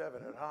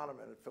 '67 at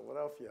Hahnemann in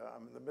Philadelphia,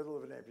 I'm in the middle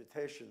of an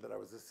amputation that I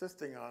was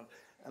assisting on,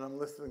 and I'm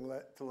listening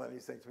to Lenny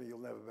saying to me, "You'll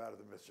never bow to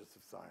the mistress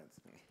of science."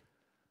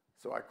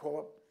 So I call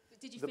up.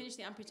 Did you finish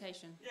the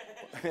amputation?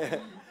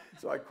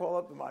 So I call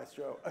up the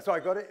maestro. So I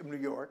go to New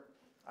York.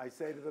 I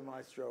say to the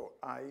maestro,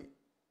 "I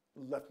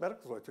left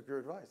medical school. I took your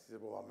advice." He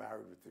said, "Well, I'm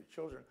married with 3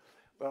 children,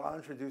 but I'll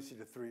introduce you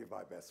to 3 of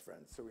my best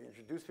friends." So he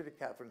introduced me to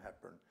Katharine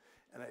Hepburn,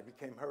 and I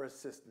became her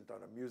assistant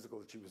on a musical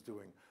that she was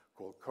doing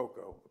called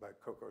Coco,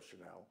 about Coco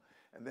Chanel.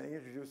 And then he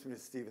introduced me to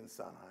Stephen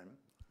Sondheim.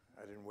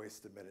 I didn't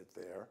waste a minute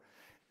there.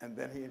 And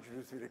then he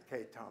introduced me to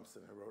Kay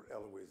Thompson, who wrote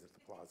Eloise at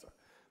the Plaza.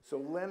 So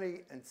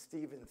Lenny and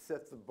Stephen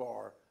set the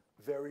bar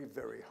very,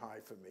 very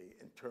high for me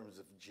in terms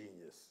of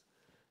genius.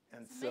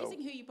 And It's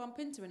amazing who you bump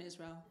into in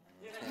Israel.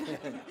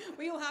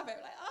 We all have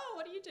it. Like, "Oh,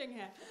 what are you doing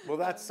here?" Well,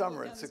 that summer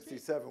walk in down the street.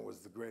 '67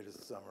 was the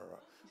greatest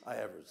summer I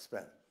ever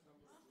spent.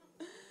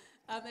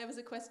 There was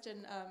a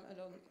question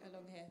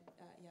along here.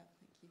 Yeah,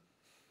 thank you.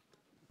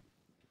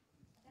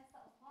 I guess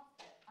that was part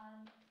of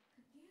it.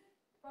 Could you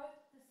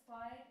both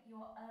describe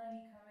your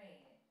early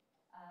career,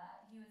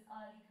 you as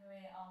early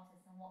career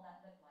artists, and what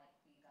that looked like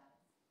for you guys?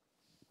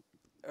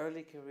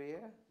 Early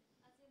career?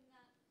 As in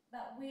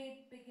that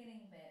weird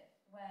beginning bit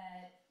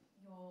where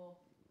you're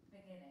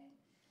beginning.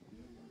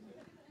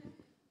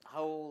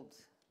 How old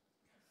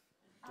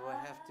do I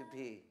have to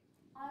be?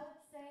 I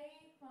would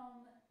say tell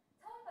me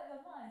about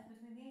your lives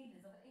between the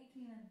ages of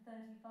 18 and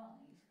 35.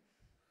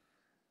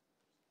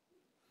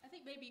 I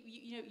think maybe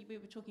we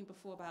were talking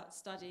before about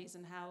studies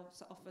and how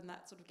so often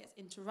that sort of gets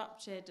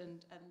interrupted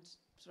and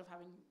sort of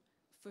having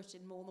foot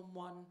in more than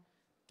one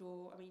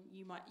door. I mean,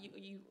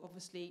 you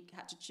obviously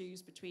had to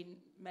choose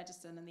between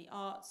medicine and the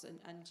arts,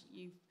 and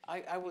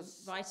I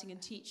was writing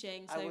and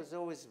teaching. So I was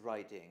always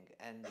writing,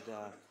 and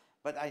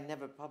but I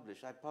never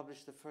published. I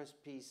published the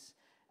first piece.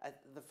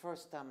 The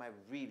first time I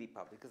really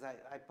published, because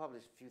I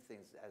published a few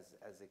things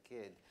as a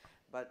kid,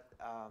 But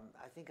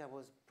I think I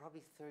was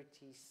probably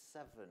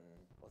 37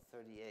 or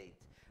 38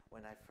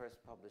 when I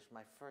first published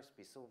my first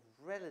piece, so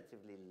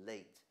relatively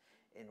late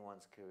in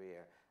one's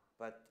career.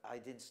 But I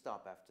didn't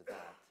stop after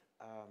that.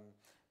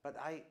 But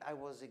I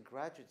was a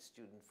graduate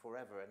student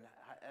forever. And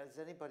has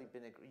anybody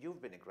been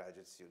you've been a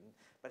graduate student,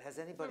 but has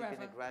anybody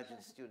been a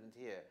graduate student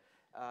here?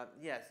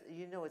 Yes,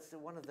 you know, it's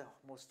one of the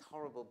most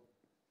horrible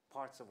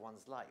parts of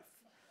one's life.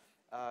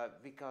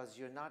 Because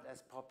you're not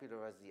as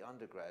popular as the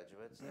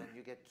undergraduates, and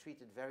you get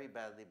treated very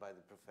badly by the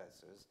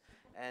professors,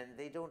 and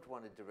they don't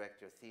want to direct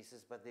your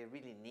thesis, but they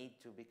really need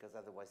to, because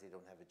otherwise they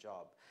don't have a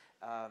job.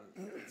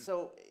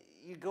 So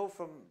you go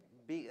from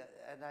being,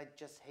 and I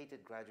just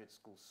hated graduate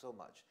school so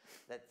much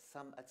that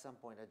at some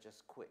point I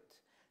just quit.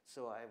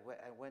 So I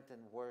went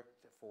and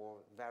worked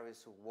for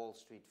various Wall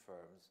Street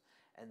firms,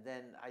 and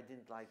then I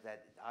didn't like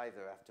that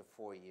either after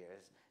 4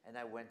 years, and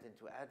I went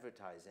into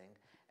advertising.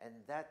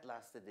 And that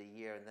lasted a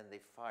year, and then they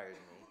fired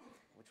me,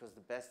 which was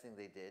the best thing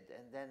they did.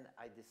 And then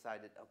I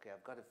decided, okay,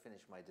 I've got to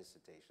finish my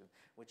dissertation,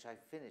 which I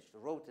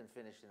wrote and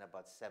finished in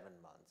about 7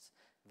 months,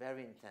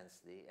 very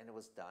intensely, and it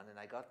was done, and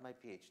I got my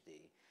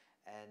PhD.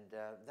 And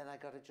then I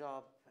got a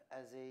job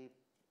as an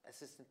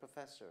assistant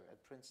professor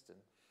at Princeton.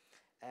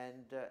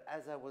 And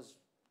as I was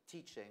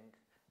teaching,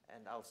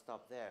 and I'll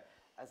stop there,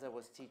 as I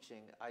was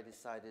teaching, I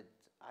decided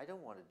I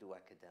don't want to do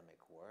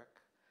academic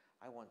work.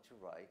 I want to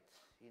write,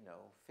 you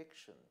know,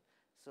 fiction.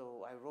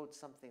 So I wrote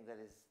something that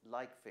is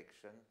like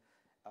fiction,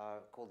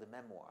 called a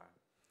memoir.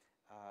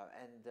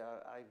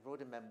 I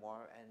wrote a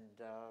memoir, and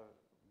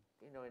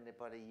you know, in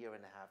about a year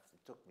and a half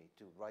it took me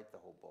to write the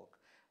whole book.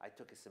 I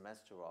took a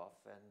semester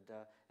off,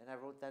 and I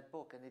wrote that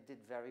book, and it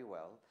did very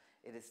well.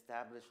 It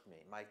established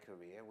my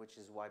career, which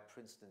is why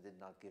Princeton did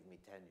not give me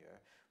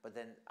tenure. But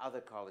then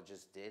other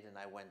colleges did, and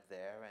I went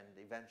there, and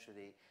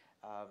eventually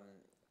I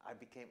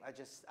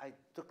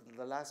took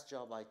the last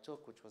job I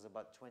took, which was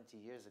about 20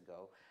 years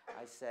ago.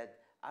 I said,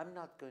 I'm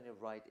not going to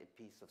write a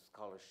piece of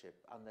scholarship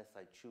unless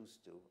I choose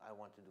to. I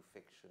want to do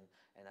fiction,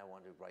 and I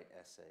want to write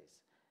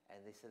essays.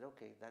 And they said,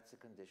 okay, that's a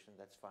condition,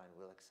 that's fine,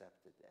 we'll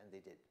accept it. And they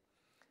did.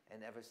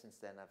 And ever since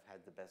then, I've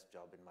had the best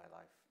job in my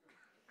life.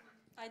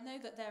 I know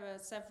that there are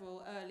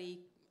several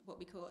what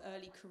we call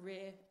early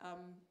career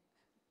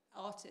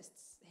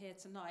artists here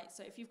tonight.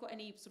 So if you've got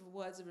any sort of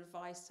words of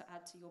advice to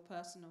add to your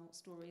personal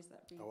stories,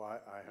 that'd be... Oh,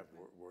 I have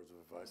words of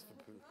advice for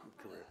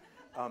career.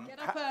 Get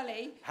up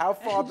early. How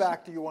far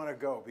back do you want to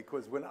go?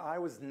 Because when I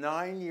was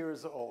 9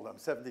 years old, I'm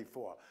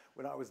 74,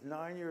 when I was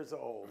 9 years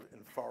old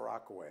in Far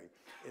Rockaway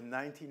in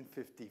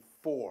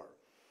 1954,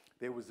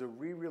 there was a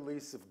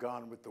re-release of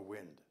Gone with the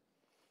Wind.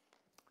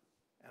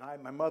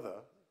 And my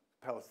mother,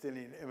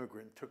 Palestinian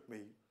immigrant, took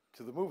me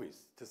to the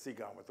movies to see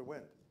Gone with the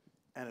Wind.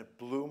 And it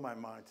blew my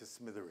mind to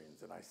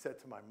smithereens. And I said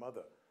to my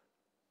mother,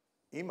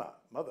 Ima,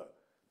 mother,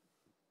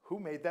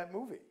 who made that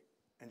movie?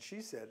 And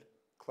she said,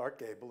 Clark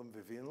Gable and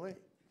Vivien Leigh.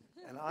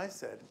 And I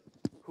said,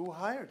 who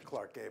hired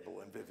Clark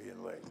Gable and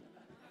Vivien Leigh?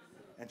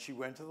 And she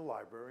went to the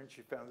library and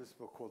she found this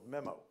book called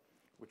Memo,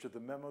 which are the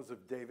memos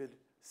of David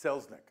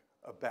Selznick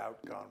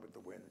about Gone with the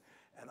Wind.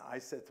 And I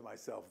said to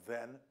myself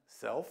then,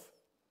 self,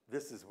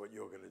 this is what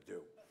you're going to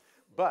do.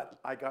 But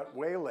I got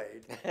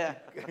waylaid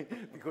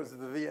because of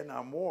the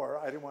Vietnam War.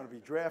 I didn't want to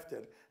be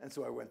drafted, and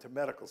so I went to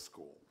medical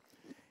school.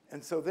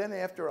 And so then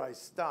after I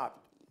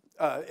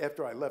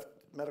left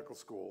medical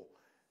school,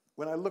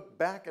 when I look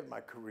back at my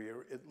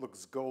career, it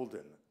looks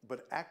golden,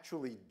 but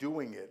actually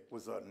doing it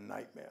was a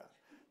nightmare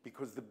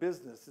because the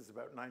business is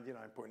about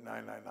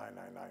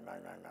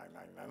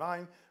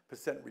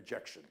 99.999999999%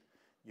 rejection.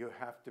 You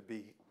have to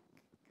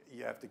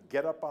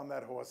get up on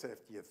that horse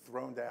after you're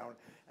thrown down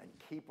and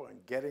keep on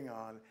getting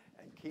on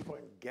and keep on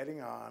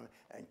getting on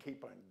and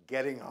keep on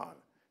getting on.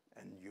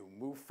 And you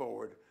move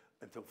forward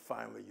until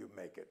finally you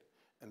make it.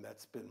 And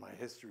that's been my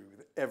history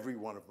with every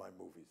one of my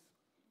movies.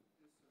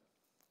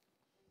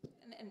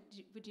 And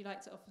would you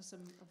like to offer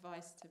some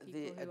advice to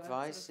people The who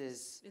advice are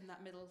is in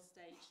that middle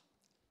stage?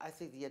 I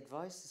think the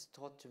advice is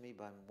taught to me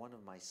by one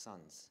of my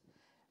sons.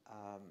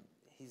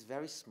 He's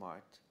very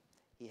smart.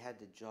 He had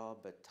a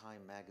job at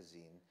Time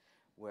magazine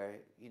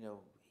where, you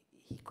know,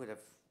 he could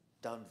have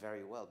done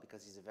very well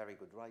because he's a very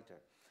good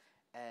writer.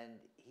 And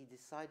he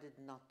decided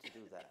not to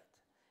do that.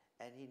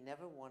 And he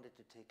never wanted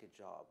to take a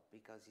job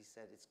because he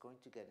said it's going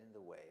to get in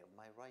the way of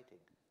my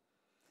writing.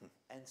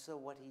 And so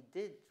what he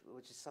did,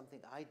 which is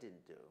something I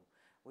didn't do,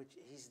 which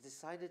he's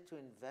decided to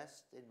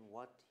invest in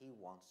what he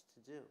wants to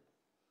do.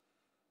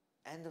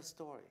 End of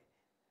story.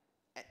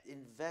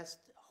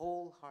 Invest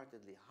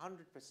wholeheartedly,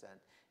 100%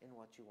 in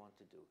what you want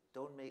to do.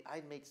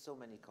 I made so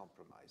many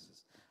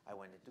compromises. I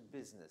went into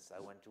business,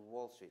 I went to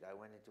Wall Street, I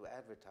went into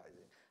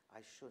advertising.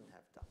 I shouldn't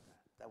have done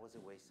that. That was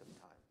a waste of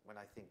time when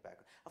I think back.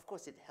 Of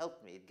course, it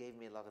helped me. It gave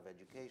me a lot of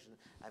education.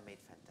 I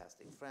made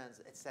fantastic friends,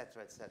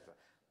 etc., etc.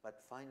 But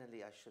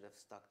finally, I should have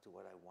stuck to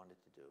what I wanted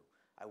to do.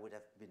 I would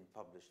have been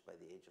published by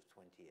the age of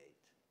 28.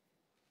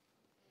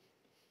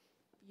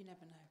 You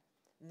never know.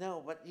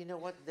 No, but you know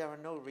what? There are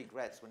no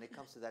regrets. When it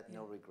comes to that,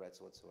 no regrets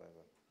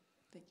whatsoever.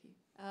 Thank you.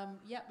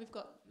 Yeah, we've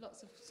got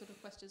lots of sort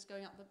of questions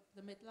going up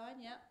the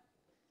midline, yeah.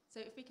 So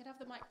if we could have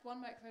the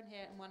one microphone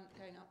here and one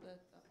going up the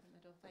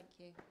middle. Thank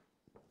you.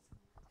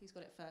 Who's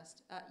got it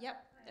first?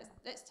 Yep.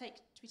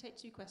 Should we take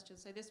two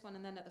questions? So this one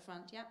and then at the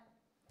front. Yep.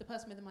 The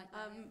person with the mic.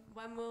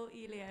 When will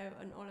Elio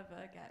and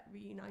Oliver get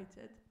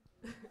reunited?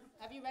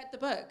 Have you read the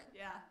book?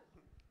 Yeah.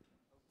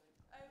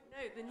 Oh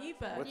no, the new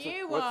book. What's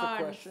New what's the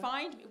one. question?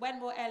 When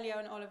will Elio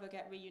and Oliver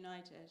get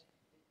reunited?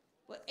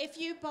 Well, if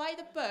you buy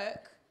the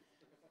book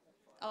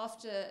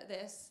after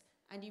this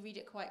and you read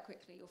it quite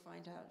quickly, you'll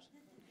find out.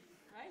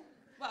 Right?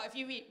 Well, if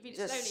you read it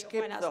Just slowly, you'll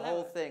skip find out the slower.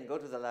 whole thing. Go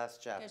to the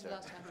last Go chapter. to the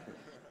last chapter.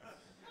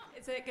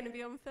 Is it going to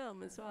be on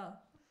film as well?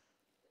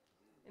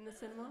 In the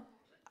cinema?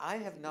 I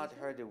have not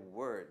heard a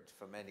word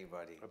from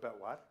anybody About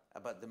what?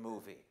 about the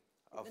movie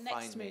of The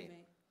Find next Me.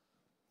 movie.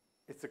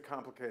 It's a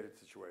complicated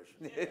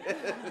situation.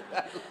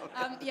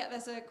 Yeah,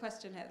 there's a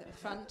question here at the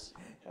front.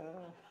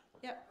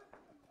 Yep.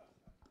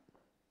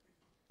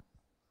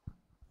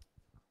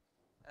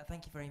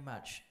 Thank you very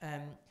much.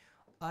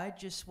 I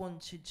just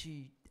wanted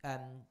to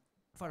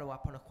follow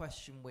up on a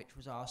question which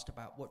was asked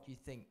about what do you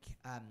think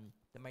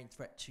the main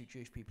threat to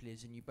Jewish people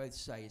is, and you both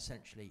say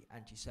essentially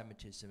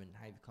anti-Semitism and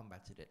how you've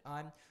combated it.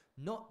 I'm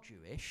not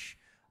Jewish,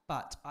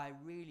 but I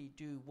really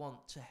do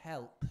want to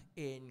help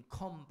in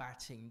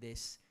combating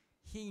this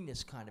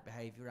heinous kind of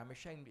behaviour. I'm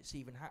ashamed it's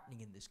even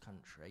happening in this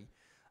country.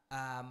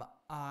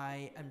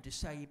 I am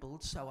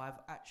disabled, so I've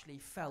actually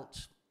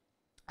felt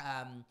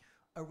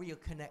a real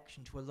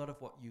connection to a lot of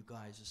what you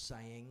guys are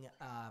saying.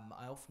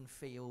 I often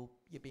feel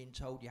you're being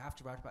told you have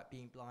to write about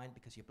being blind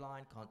because you're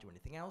blind, can't do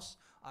anything else.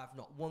 I've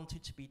not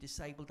wanted to be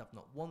disabled, I've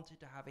not wanted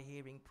to have a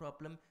hearing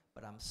problem,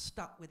 but I'm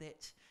stuck with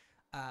it.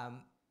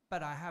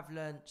 But I have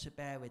learned to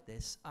bear with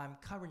this. I'm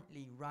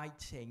currently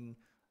writing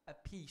a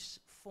piece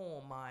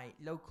for my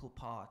local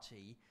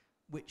party,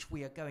 which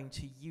we are going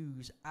to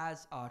use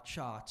as our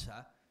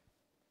charter,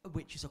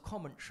 which is a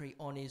commentary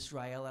on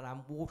Israel, and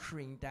I'm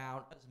watering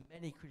down as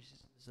many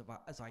criticisms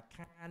as I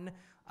can.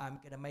 I'm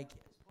going to make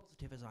it as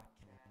positive as I can.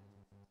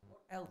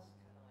 What else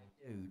can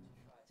I do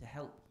to try to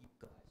help you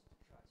guys,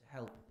 to try to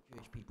help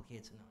Jewish people here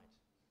tonight?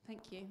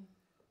 Thank you.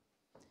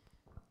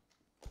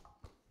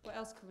 What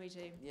else can we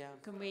do? Yeah.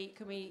 Can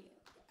we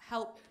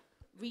help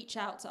reach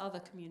out to other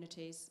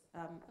communities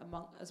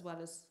as well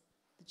as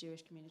the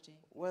Jewish community?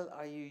 Well,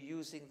 are you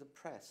using the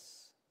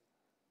press?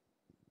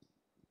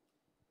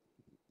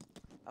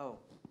 Oh,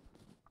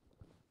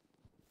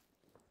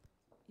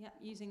 Yeah,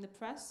 using the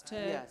press to.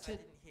 yes. I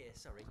didn't hear,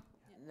 sorry.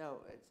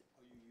 no. It's,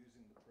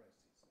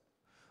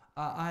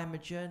 I'm a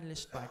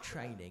journalist by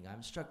training.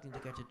 I'm struggling to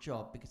get a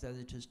job because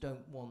editors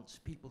don't want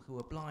people who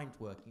are blind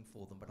working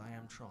for them, but I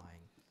am trying.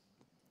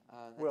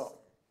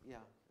 Well, yeah.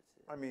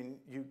 I mean,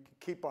 you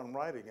keep on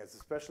writing,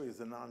 especially as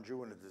a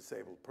non-Jew and a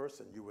disabled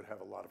person, you would have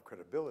a lot of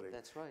credibility.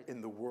 That's right.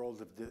 In the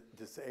world of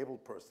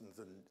disabled persons,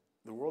 and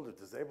the world of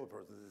disabled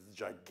persons is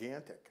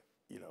gigantic.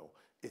 You know,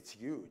 it's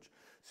huge.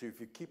 So if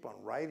you keep on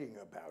writing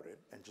about it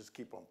and just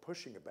keep on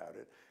pushing about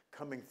it,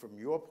 coming from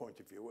your point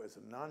of view as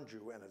a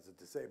non-Jew and as a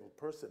disabled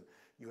person,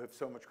 you have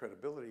so much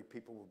credibility,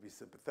 people will be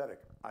sympathetic,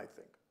 I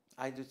think.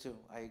 I do too.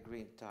 I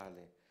agree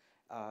entirely.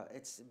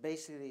 It's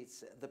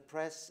the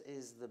press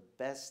is the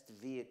best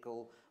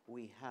vehicle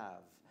we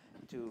have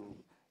to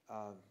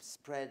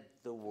spread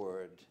the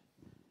word,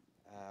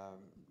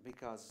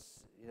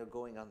 because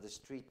going on the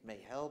street may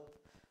help,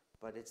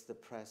 but it's the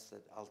press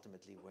that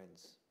ultimately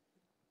wins.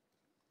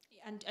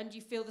 And you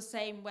feel the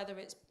same whether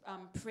it's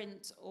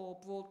print or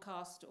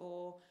broadcast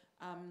or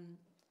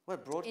Well,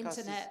 broadcast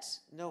internet?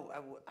 No,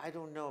 I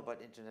don't know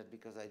about internet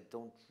because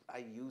I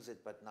use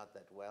it, but not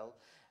that well.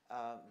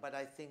 But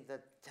I think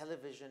that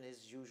television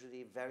is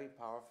usually very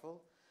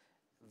powerful,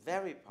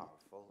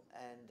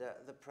 and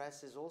the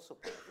press is also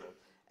powerful.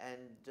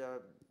 And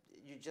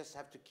you just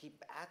have to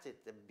keep at it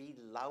and be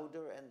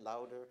louder and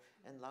louder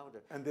and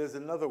louder. And there's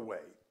another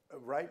way.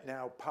 Right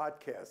now,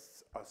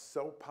 podcasts are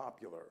so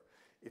popular.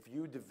 If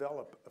you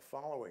develop a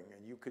following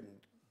and you can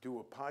do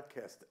a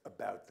podcast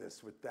about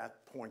this with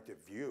that point of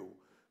view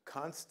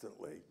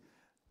constantly,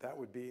 that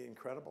would be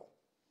incredible,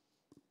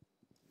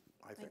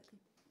 I think.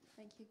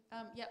 Thank you.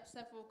 Yep,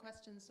 several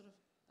questions sort of,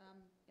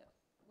 yep.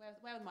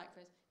 Where the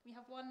microphone is. Can we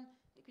have one,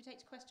 if we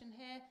take a question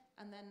here,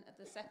 and then at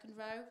the second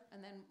row,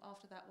 and then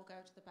after that we'll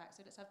go to the back.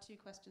 So let's have two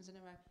questions in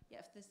a row.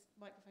 Yeah, if this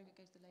microphone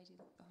goes to the lady.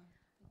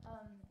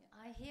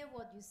 I hear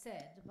what you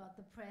said about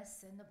the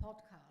press and the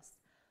podcast,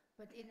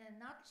 but in a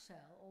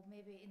nutshell, or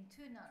maybe in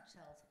two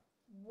nutshells,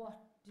 what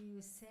do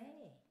you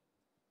say?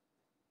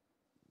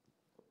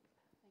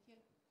 Thank you.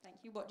 Thank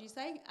you. What do you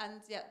say?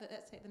 And yeah,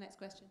 let's take the next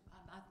question.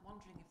 I'm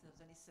wondering if there was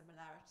any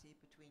similarity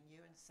between you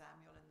and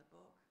Samuel in the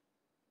book.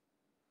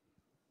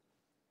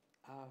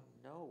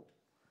 No.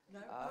 No,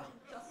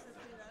 just as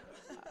you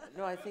know.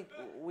 No, I think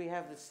we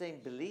have the same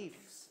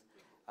beliefs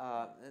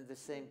and the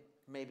same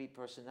maybe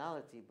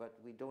personality, but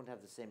we don't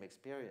have the same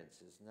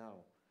experiences,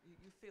 no.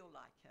 You feel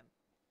like him?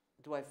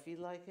 Do I feel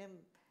like him?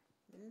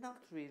 Not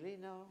really,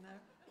 no.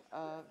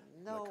 No?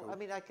 No, Like who? I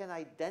mean, I can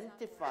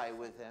identify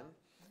with him,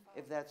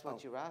 if that's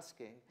what you're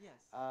asking. Yes.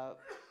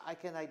 I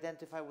can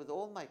identify with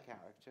all my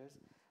characters,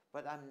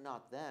 but I'm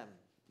not them.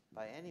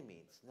 by any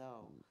means.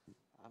 No,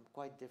 I'm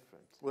quite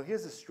different. Well,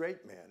 here's a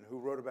straight man who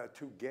wrote about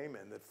two gay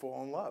men that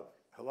fall in love.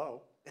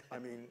 Hello? I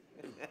mean,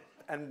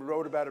 and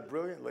wrote about it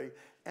brilliantly.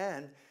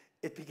 And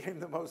it became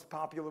the most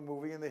popular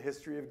movie in the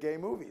history of gay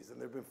movies. And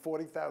there have been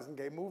 40,000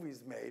 gay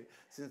movies made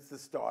since the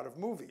start of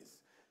movies.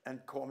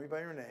 And Call Me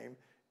By Your Name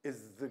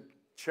is the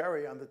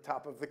cherry on the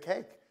top of the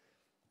cake,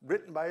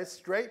 written by a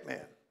straight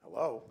man.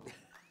 Hello?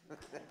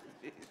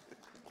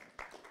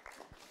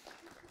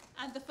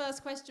 And the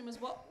first question was,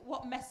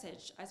 what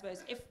message, I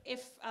suppose,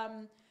 if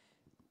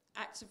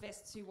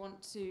activists who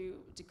want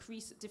to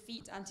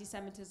defeat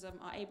anti-Semitism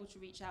are able to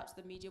reach out to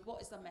the media,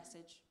 what is the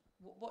message?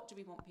 What do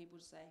we want people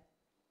to say?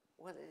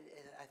 Well,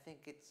 I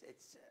think it's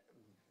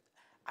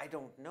I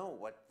don't know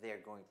what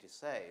they're going to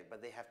say,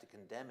 but they have to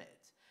condemn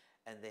it.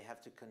 And they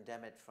have to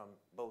condemn it from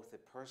both a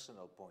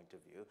personal point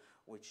of view,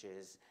 which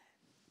is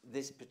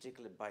this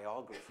particular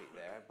biography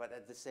there, but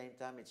at the same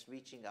time it's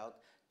reaching out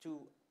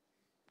to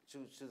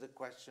the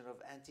question of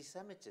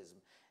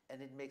anti-Semitism.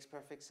 And it makes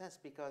perfect sense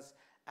because,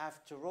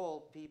 after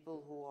all,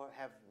 people who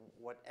have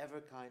whatever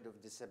kind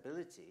of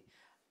disability,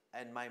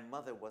 and my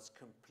mother was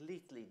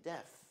completely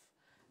deaf,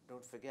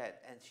 don't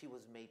forget, and she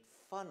was made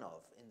fun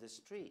of in the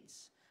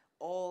streets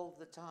all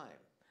the time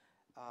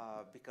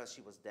because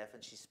she was deaf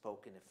and she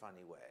spoke in a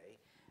funny way.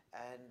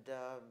 And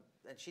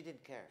she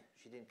didn't care.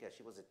 She didn't care.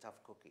 She was a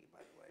tough cookie, by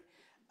the way.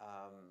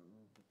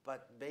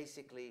 But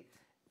basically,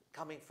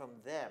 coming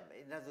from them,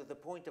 the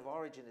point of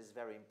origin is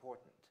very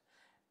important.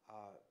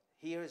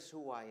 Here's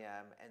who I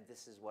am, and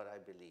this is what I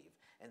believe.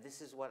 And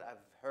this is what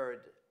I've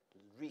heard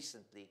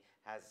recently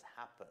has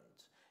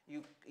happened.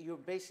 You're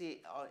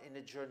basically in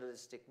a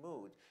journalistic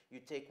mood. You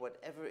take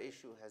whatever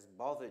issue has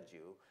bothered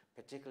you,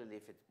 particularly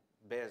if it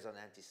bears on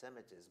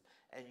anti-Semitism,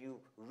 and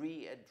you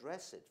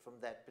readdress it from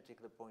that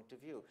particular point of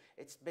view.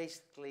 It's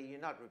basically,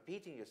 you're not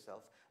repeating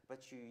yourself,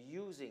 but you're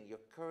using your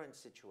current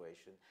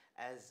situation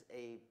as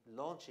a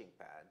launching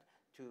pad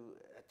to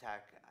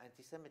attack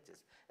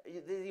anti-Semitism.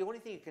 The only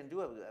thing you can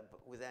do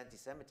with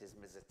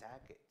anti-Semitism is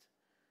attack it.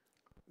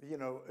 You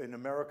know, in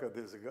America,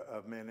 there's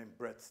a man named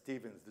Bret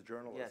Stephens, the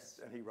journalist, yes.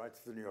 And he writes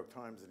for the New York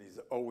Times, and he's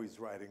always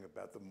writing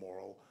about the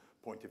moral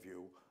point of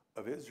view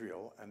of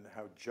Israel and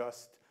how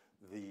just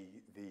the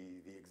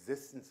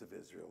existence of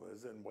Israel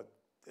is, and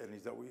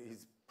he's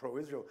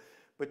pro-Israel.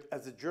 But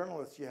as a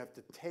journalist, you have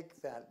to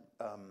take that.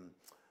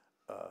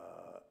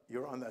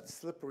 You're on that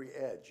slippery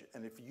edge,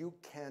 and if you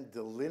can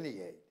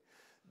delineate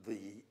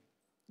the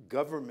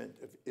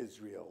government of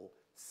Israel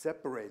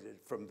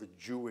separated from the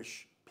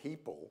Jewish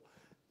people,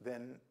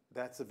 then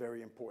that's a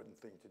very important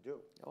thing to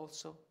do.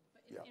 Also,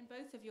 in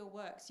both of your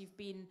works, you've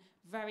been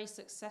very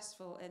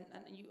successful, and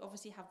you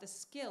obviously have the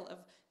skill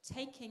of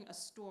taking a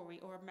story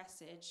or a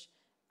message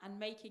and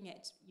making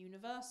it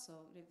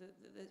universal.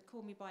 The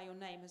Call Me By Your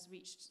Name has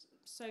reached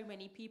so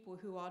many people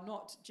who are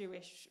not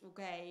Jewish or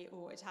gay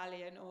or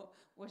Italian or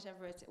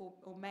whatever it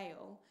or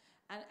male,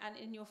 and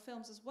in your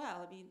films as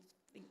well. I mean,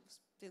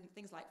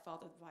 things like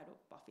Father of the Bride or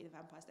Buffy the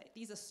Vampire Slayer.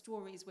 These are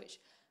stories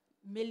which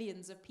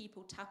millions of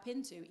people tap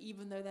into,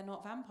 even though they're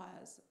not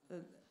vampires.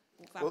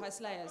 Vampire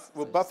slayers.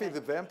 Well, Buffy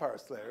the Vampire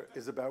Slayer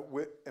is about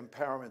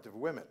empowerment of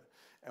women.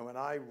 And when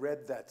I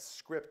read that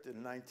script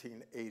in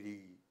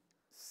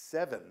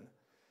 1987,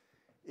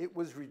 it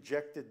was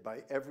rejected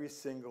by every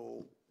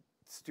single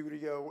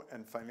studio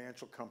and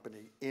financial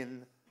company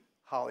in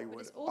Hollywood.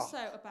 But it's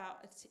also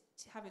about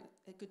having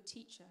a good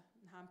teacher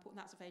and how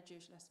important that's a very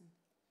Jewish lesson.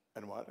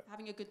 And what?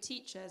 Having a good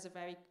teacher is a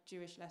very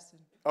Jewish lesson.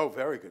 Oh,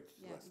 very good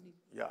lesson.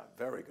 Yeah, yeah,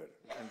 very good.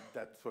 And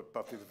that's what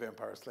Buffy the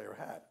Vampire Slayer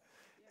had.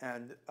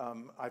 And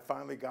I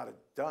finally got it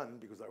done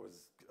because I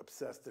was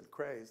obsessed and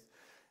crazed,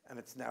 and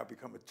it's now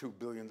become a $2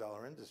 billion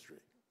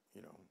industry,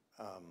 you know,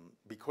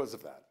 because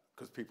of that,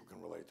 because people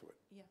can relate to it.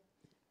 Yeah,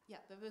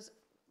 yeah. There was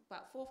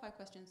about 4 or 5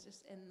 questions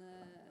just in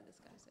this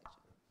kind of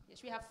section. Yeah,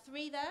 should we have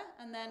 3 there,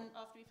 and then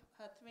after we've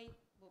heard 3,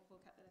 we'll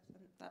cut the rest,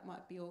 and that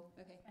might be all.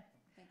 Okay. Thanks.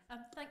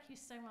 Thank you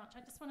so much.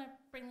 I just want to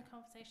bring the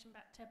conversation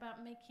back to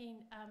about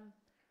making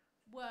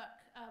work,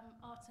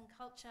 art and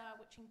culture,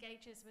 which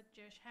engages with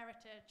Jewish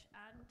heritage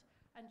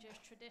and Jewish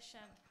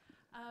tradition.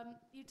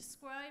 You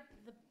describe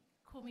the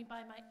Call Me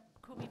By My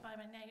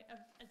Name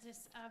as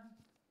this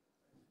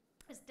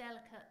as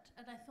delicate,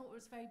 and I thought it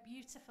was very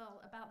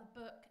beautiful about the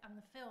book and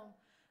the film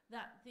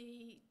that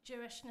the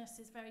Jewishness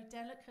is very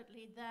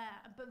delicately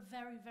there, but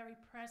very, very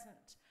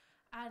present.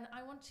 And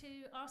I want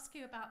to ask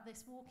you about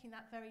this, walking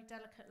that very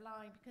delicate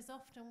line, because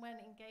often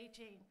when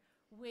engaging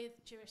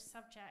with Jewish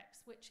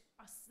subjects,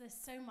 there's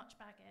so much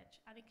baggage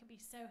and it can be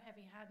so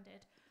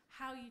heavy-handed,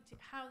 how you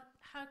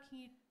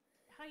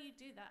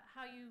do that,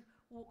 how you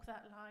walk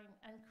that line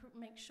and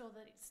make sure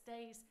that it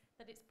stays,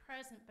 that it's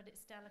present but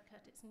it's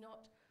delicate. It's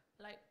not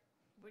like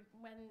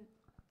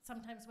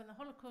sometimes when the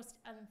Holocaust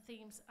and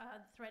themes,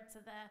 threads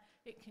are there,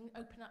 it can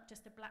open up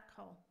just a black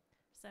hole.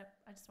 So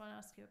I just want to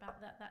ask you about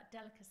that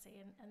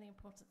delicacy and the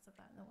importance of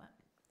that in the work.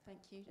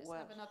 Thank you.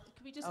 Can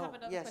we just have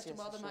another question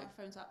while the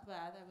microphone's up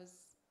there? There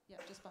was,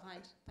 just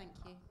behind. Thank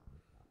you.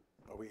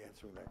 Are we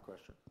answering that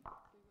question?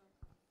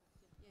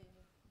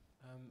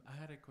 I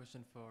had a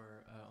question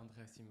for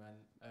André Aciman.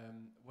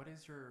 What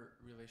is your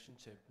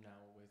relationship now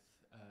with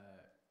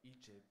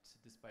Egypt?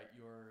 Despite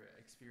your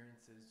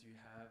experiences, do you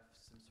have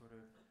some sort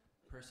of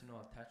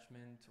personal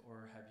attachment,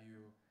 or have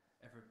you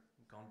ever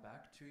gone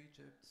back to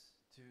Egypt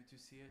to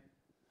see it?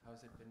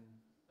 How's it been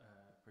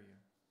for you?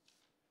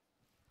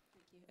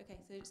 Thank you. Okay,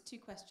 so it's two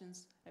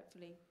questions,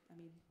 hopefully. I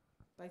mean,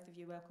 both of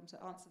you are welcome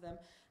to answer them.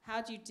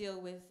 How do you deal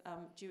with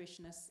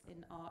Jewishness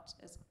in art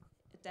as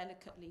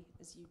delicately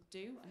as you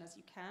do and as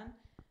you can?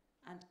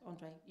 And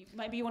Andre,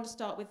 maybe you want to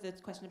start with the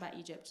question about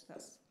Egypt.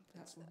 That's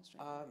one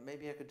straight.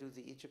 Maybe I could do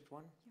the Egypt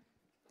one.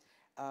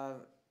 Yeah.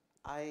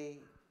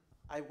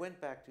 I went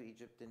back to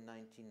Egypt in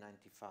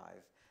 1995.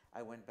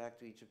 I went back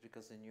to Egypt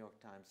because the New York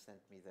Times sent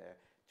me there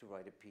to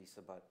write a piece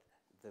about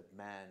the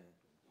man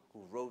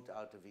who wrote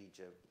out of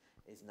Egypt,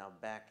 is now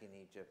back in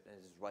Egypt and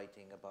is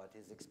writing about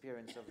his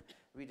experience of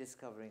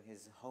rediscovering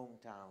his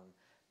hometown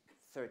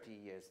 30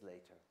 years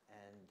later.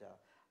 And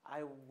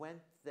I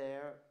went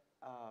there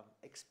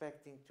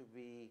expecting to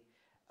be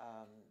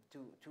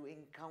to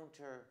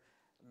encounter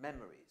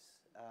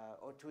memories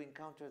or to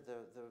encounter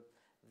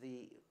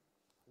the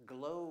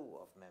glow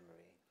of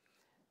memory.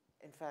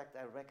 In fact,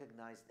 I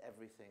recognized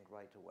everything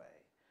right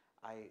away.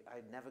 I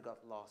never got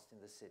lost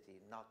in the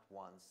city, not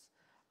once.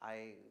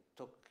 I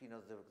took,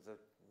 the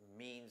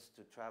means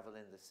to travel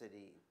in the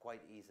city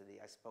quite easily.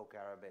 I spoke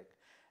Arabic.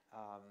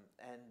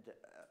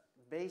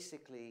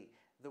 Basically,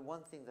 the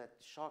one thing that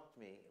shocked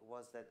me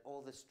was that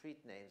all the street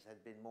names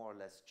had been more or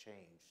less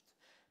changed,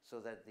 so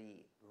that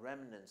the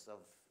remnants of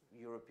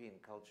European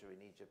culture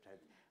in Egypt had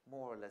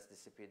more or less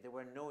disappeared. There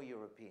were no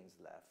Europeans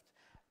left.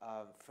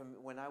 From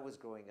when I was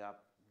growing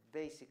up,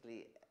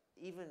 basically,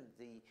 even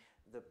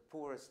the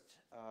poorest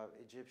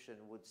Egyptian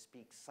would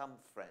speak some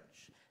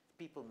French.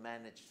 People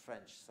managed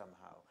French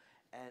somehow,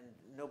 and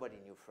nobody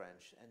knew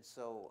French, and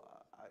so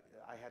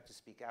I had to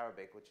speak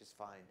Arabic, which is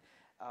fine.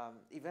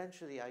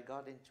 Eventually, I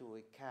got into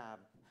a cab,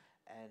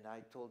 and I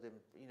told him,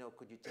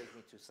 could you take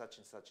me to such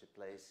and such a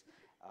place?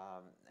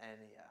 And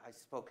I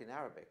spoke in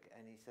Arabic,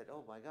 and he said,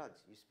 oh my God,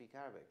 you speak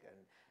Arabic? And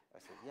I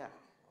said, yeah.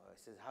 I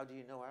said, how do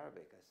you know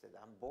Arabic? I said,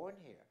 I'm born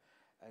here.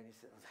 And he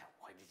said,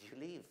 why did you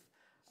leave?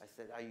 I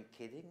said, are you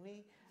kidding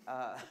me?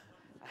 I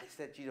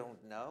said, you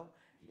don't know?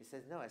 He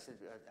said, no. I said,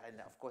 and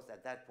of course,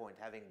 at that point,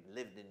 having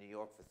lived in New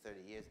York for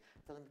 30 years,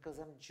 I told him, because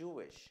I'm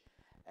Jewish.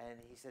 And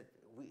he said,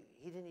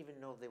 he didn't even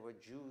know there were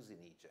Jews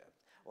in Egypt,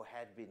 or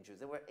had been Jews.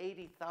 There were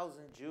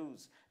 80,000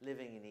 Jews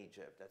living in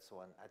Egypt at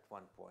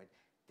one point.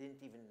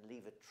 Didn't even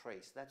leave a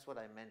trace. That's what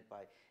I meant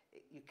by,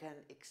 you can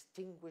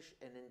extinguish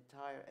an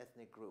entire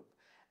ethnic group.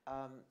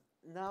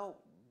 Now,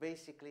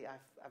 basically,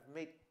 I've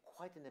made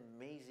quite an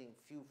amazing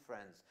few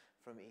friends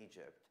from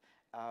Egypt.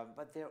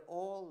 But they're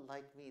all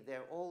like me.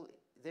 They're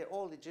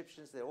all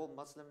Egyptians, they're all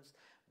Muslims,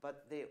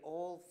 but they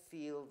all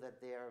feel that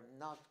they are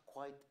not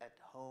quite at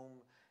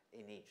home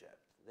in Egypt.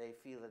 They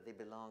feel that they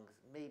belong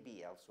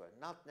maybe elsewhere.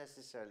 Not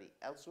necessarily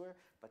elsewhere,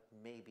 but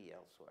maybe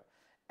elsewhere.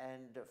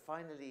 And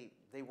finally,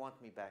 they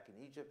want me back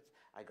in Egypt.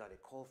 I got a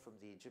call from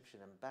the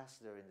Egyptian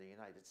ambassador in the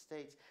United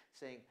States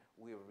saying,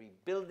 we're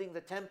rebuilding the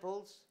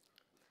temples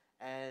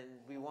and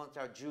we want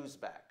our Jews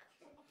back.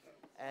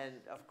 And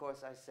of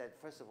course I said,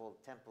 first of all,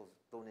 temples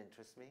don't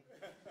interest me.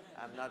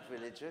 I'm not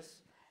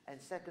religious.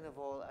 And second of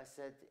all, I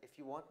said, if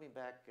you want me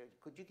back,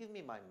 could you give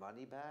me my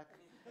money back?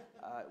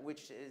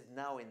 Which is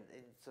now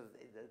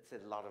it's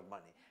a lot of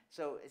money.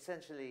 So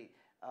essentially,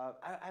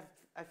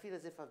 I feel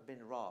as if I've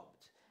been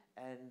robbed.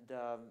 And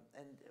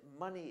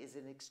money is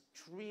an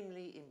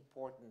extremely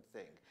important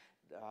thing.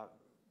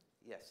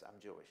 Yes, I'm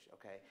Jewish,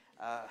 okay?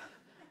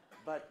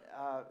 But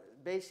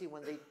basically,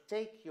 when they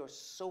take your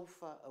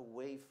sofa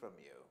away from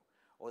you,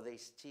 or they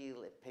steal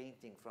a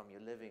painting from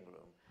your living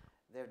room,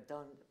 they've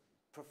done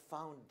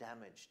profound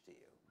damage to you.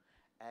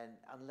 And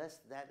unless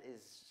that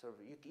is sort of,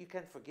 you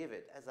can forgive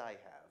it, as I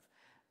have,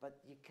 but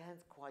you can't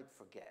quite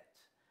forget.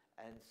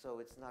 And so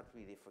it's not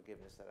really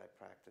forgiveness that I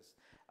practice.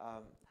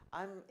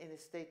 I'm in a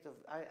state of,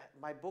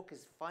 my book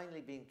is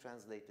finally being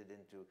translated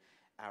into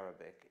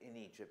Arabic in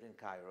Egypt, in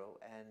Cairo,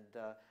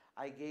 and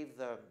I gave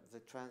the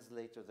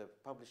translator, the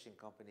publishing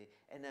company,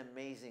 an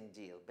amazing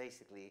deal.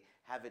 Basically,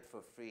 have it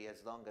for free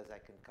as long as I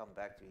can come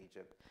back to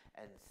Egypt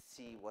and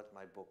see what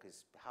my book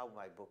is, how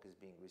my book is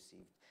being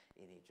received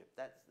in Egypt.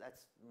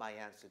 That's my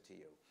answer to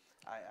you.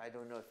 I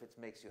don't know if it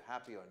makes you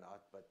happy or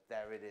not, but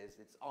there it is.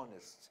 It's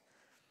honest.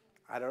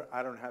 I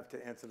don't have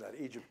to answer that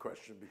Egypt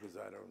question because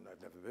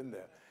I've never been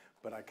there,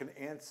 but I can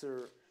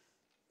answer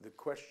the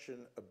question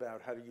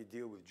about how do you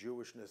deal with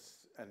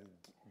Jewishness and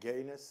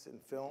gayness in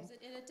film. Is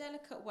it in a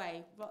delicate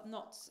way, but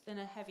not in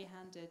a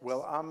heavy-handed?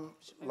 Well,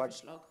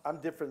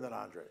 I'm different than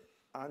Andre.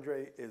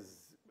 Andre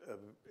is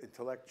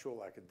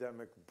intellectual,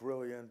 academic,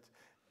 brilliant,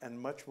 and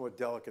much more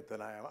delicate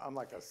than I am. I'm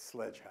like a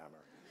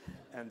sledgehammer.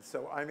 And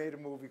so I made a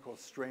movie called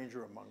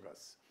Stranger Among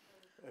Us,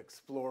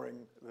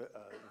 exploring the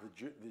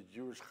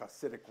Jewish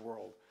Hasidic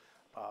world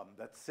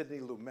that Sidney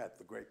Lumet,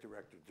 the great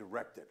director,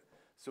 directed.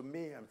 So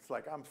it's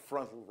like I'm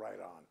frontal right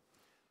on.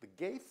 The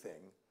gay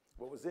thing,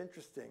 what was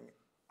interesting,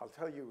 I'll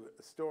tell you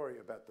a story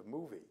about the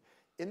movie.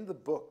 In the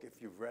book,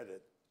 if you've read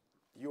it,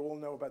 you all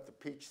know about the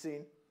peach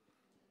scene?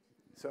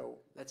 So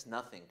that's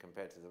nothing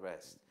compared to the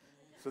rest.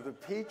 So the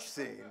peach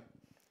scene,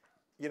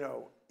 you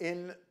know,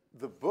 in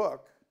the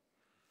book,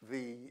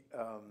 the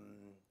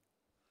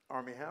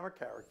Armie Hammer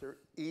character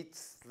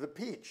eats the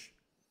peach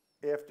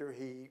after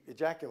he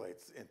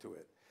ejaculates into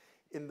it.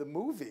 In the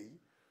movie,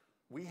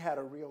 we had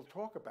a real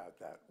talk about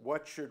that.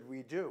 What should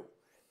we do?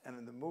 And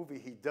in the movie,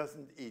 he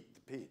doesn't eat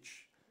the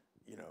peach.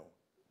 You know,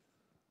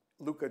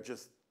 Luca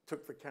just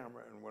took the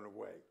camera and went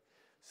away.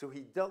 So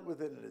he dealt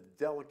with it in a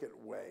delicate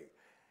way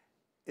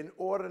in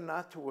order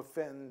not to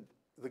offend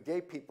the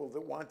gay people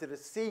that wanted to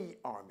see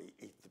Armie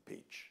eat the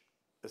peach,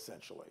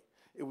 essentially.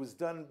 It was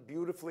done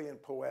beautifully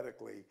and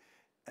poetically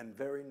and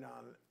very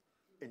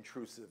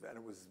non-intrusive, and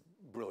it was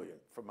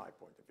brilliant from my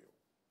point of view.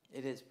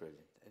 It is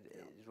brilliant.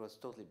 It was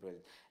totally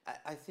brilliant.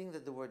 I think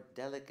that the word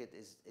delicate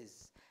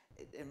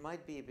it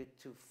might be a bit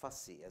too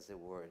fussy as a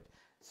word.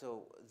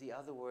 So the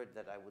other word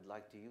that I would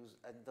like to use,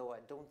 and though I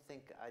don't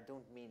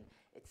mean,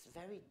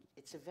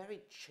 it's a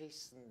very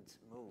chastened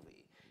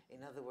movie.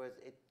 In other words,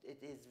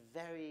 it is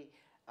very,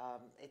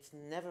 it's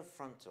never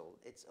frontal.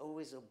 It's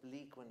always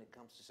oblique when it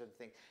comes to certain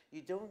things.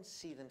 You don't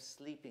see them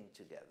sleeping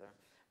together,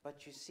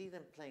 but you see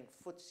them playing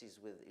footsies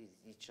with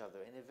each other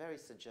in a very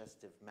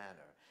suggestive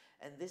manner.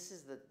 And this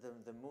is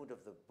the mood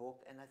of the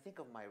book. And I think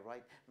of my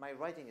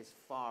writing is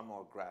far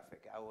more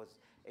graphic. I was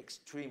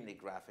extremely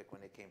graphic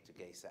when it came to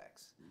gay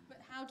sex. But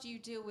how do you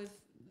deal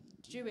with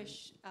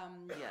Jewish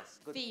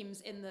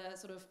themes in the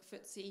sort of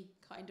footsie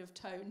kind of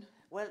tone?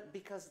 Well,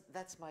 because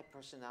that's my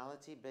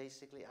personality,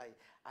 basically.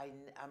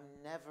 I'm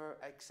never,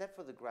 except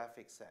for the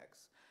graphic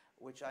sex,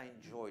 which I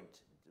enjoyed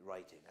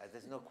writing.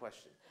 There's no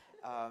question.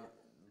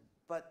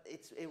 But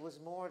it was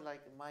more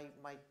like my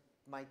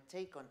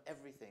take on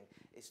everything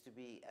is to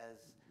be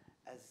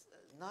as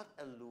not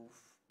aloof,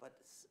 but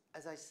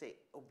as I say,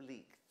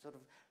 oblique. Sort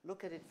of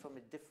look at it from a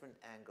different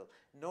angle.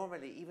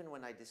 Normally, even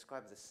when I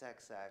describe the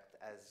sex act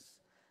as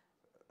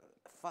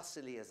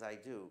fussily as I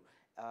do,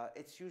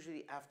 it's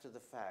usually after the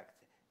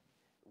fact,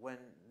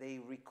 when they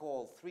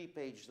recall 3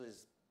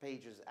 pages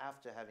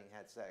after having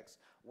had sex,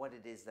 what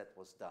it is that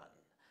was done.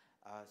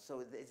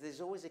 So there's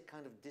always a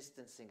kind of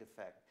distancing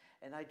effect.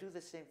 And I do the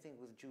same thing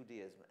with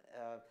Judaism.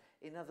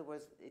 In other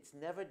words, it's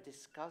never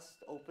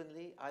discussed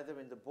openly, either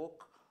in the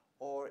book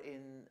or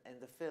in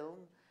the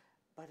film,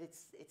 but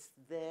it's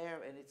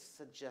there and it's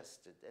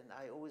suggested. And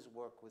I always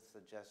work with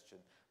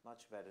suggestion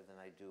much better than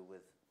I do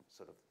with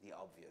sort of the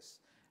obvious,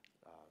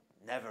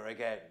 never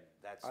again,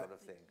 that sort of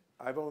thing.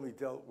 I've only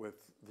dealt with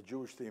the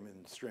Jewish theme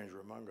in Stranger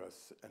Among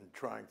Us and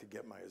trying to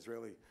get my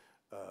Israeli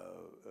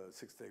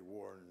Six-Day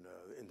War and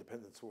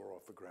Independence War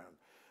off the ground.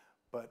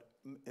 But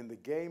in the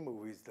gay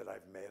movies that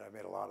I've made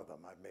a lot of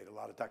them. I've made a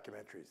lot of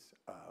documentaries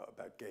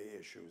about gay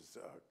issues,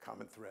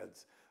 Common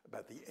Threads,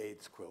 about the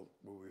AIDS quilt,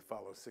 where we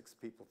follow 6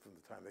 people from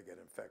the time they get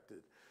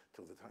infected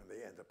till the time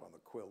they end up on the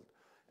quilt,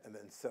 and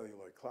then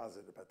Celluloid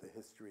Closet, about the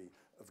history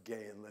of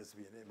gay and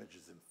lesbian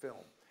images in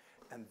film.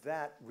 And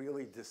that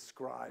really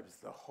describes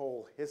the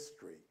whole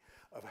history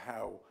of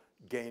how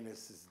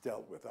gayness is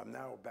dealt with. I'm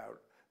now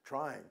about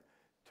trying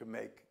to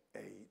make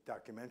a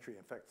documentary.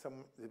 In fact,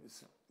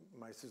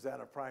 my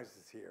Susanna Price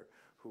is here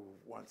who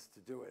wants to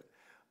do it,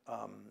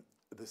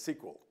 the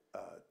sequel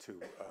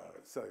to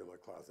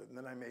Celluloid Closet. And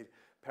then I made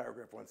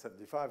Paragraph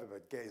 175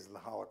 about gays and the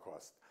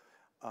Holocaust.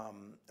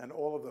 And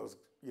all of those,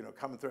 you know,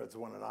 Common Threads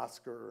won an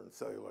Oscar and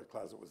Celluloid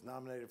Closet was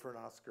nominated for an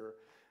Oscar.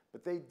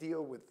 But they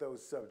deal with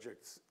those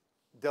subjects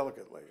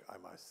delicately, I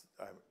might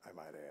add,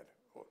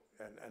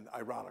 and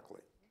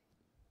ironically.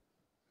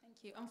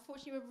 Thank you.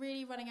 Unfortunately, we're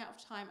really running out of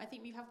time. I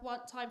think we have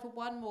time for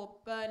one more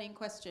burning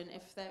question,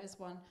 if there is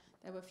one.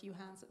 There were a few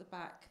hands at the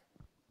back.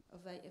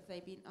 Have they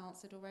been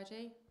answered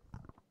already?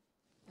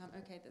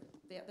 Okay,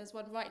 there's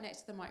one right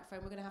next to the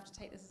microphone. We're going to have to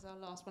take this as our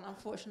last one.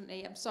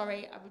 Unfortunately, I'm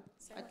sorry.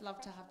 I'd love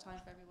to have time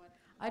for everyone.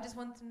 I just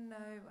want to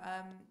know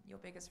your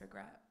biggest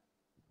regret.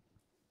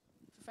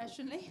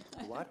 Professionally?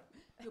 What?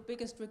 Your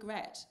biggest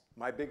regret.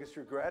 My biggest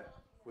regret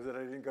was that I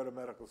didn't go to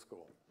medical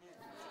school.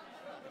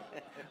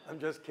 I'm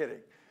just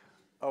kidding.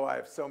 Oh, I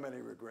have so many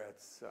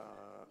regrets.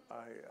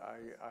 I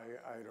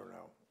don't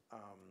know.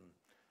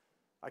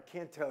 I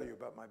can't tell you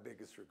about my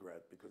biggest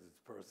regret because it's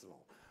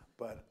personal,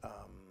 but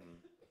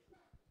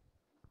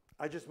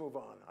I just move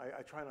on.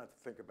 I try not to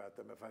think about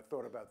them. If I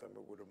thought about them,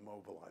 it would have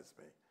mobilized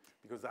me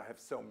because I have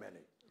so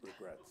many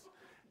regrets.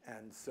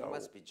 And so, you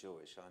must be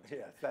Jewish, aren't you?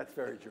 Yes, that's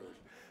very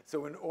Jewish.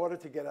 So in order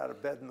to get out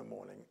of bed in the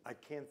morning, I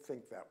can't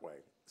think that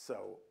way.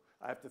 So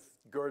I have to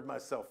gird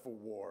myself for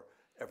war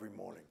every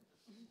morning.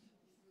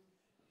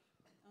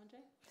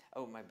 Andre?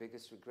 Oh, my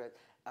biggest regret.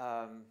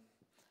 I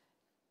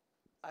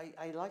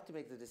like to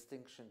make the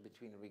distinction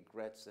between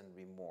regrets and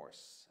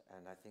remorse,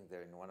 and I think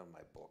they're in one of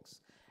my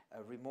books.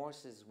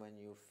 Remorse is when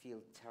you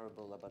feel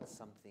terrible about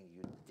something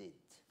you did.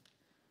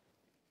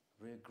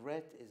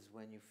 Regret is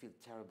when you feel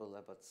terrible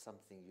about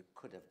something you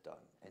could have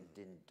done and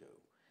didn't do.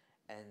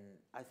 And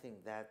I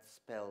think that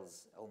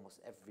spells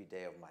almost every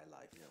day of my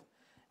life.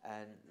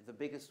 And the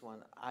biggest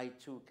one, I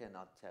too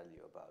cannot tell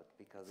you about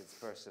because it's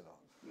personal.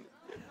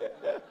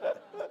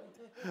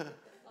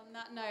 On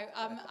that note,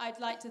 I'd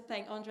like to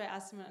thank André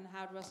Aciman and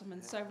Howard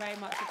Rosenman so very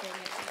much for being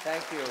here.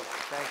 Thank you,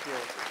 thank you.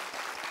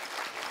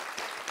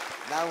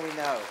 Now we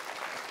know.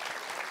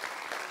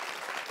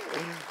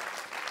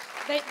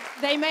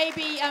 They may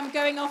be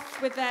going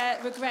off with their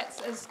regrets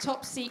as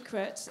top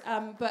secret,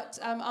 but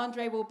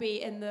André will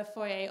be in the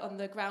foyer on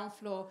the ground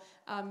floor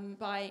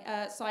by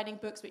signing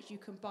books which you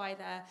can buy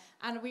there.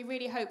 And we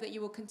really hope that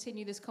you will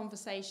continue this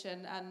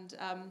conversation and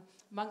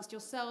amongst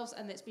yourselves,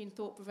 and it's been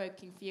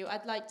thought-provoking for you.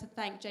 I'd like to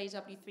thank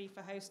JW3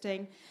 for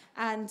hosting,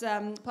 and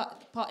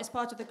as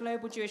part of the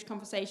Global Jewish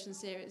Conversation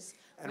series.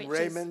 And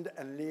Raymond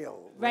and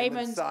Neil.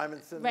 Raymond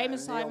Simonson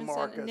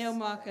and Neil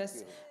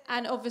Marcus.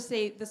 And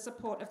obviously the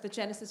support of the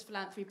Genesis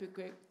Philanthropy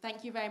Group.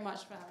 Thank you very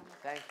much for having me.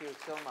 Thank you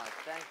so much.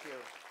 Thank you.